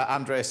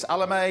 Andres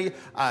Alame,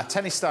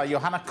 tennis star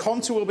Johanna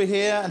Konta will be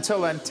here.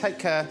 Until then, take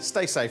care,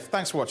 stay safe.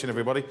 Thanks for watching,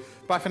 everybody.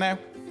 Bye for now.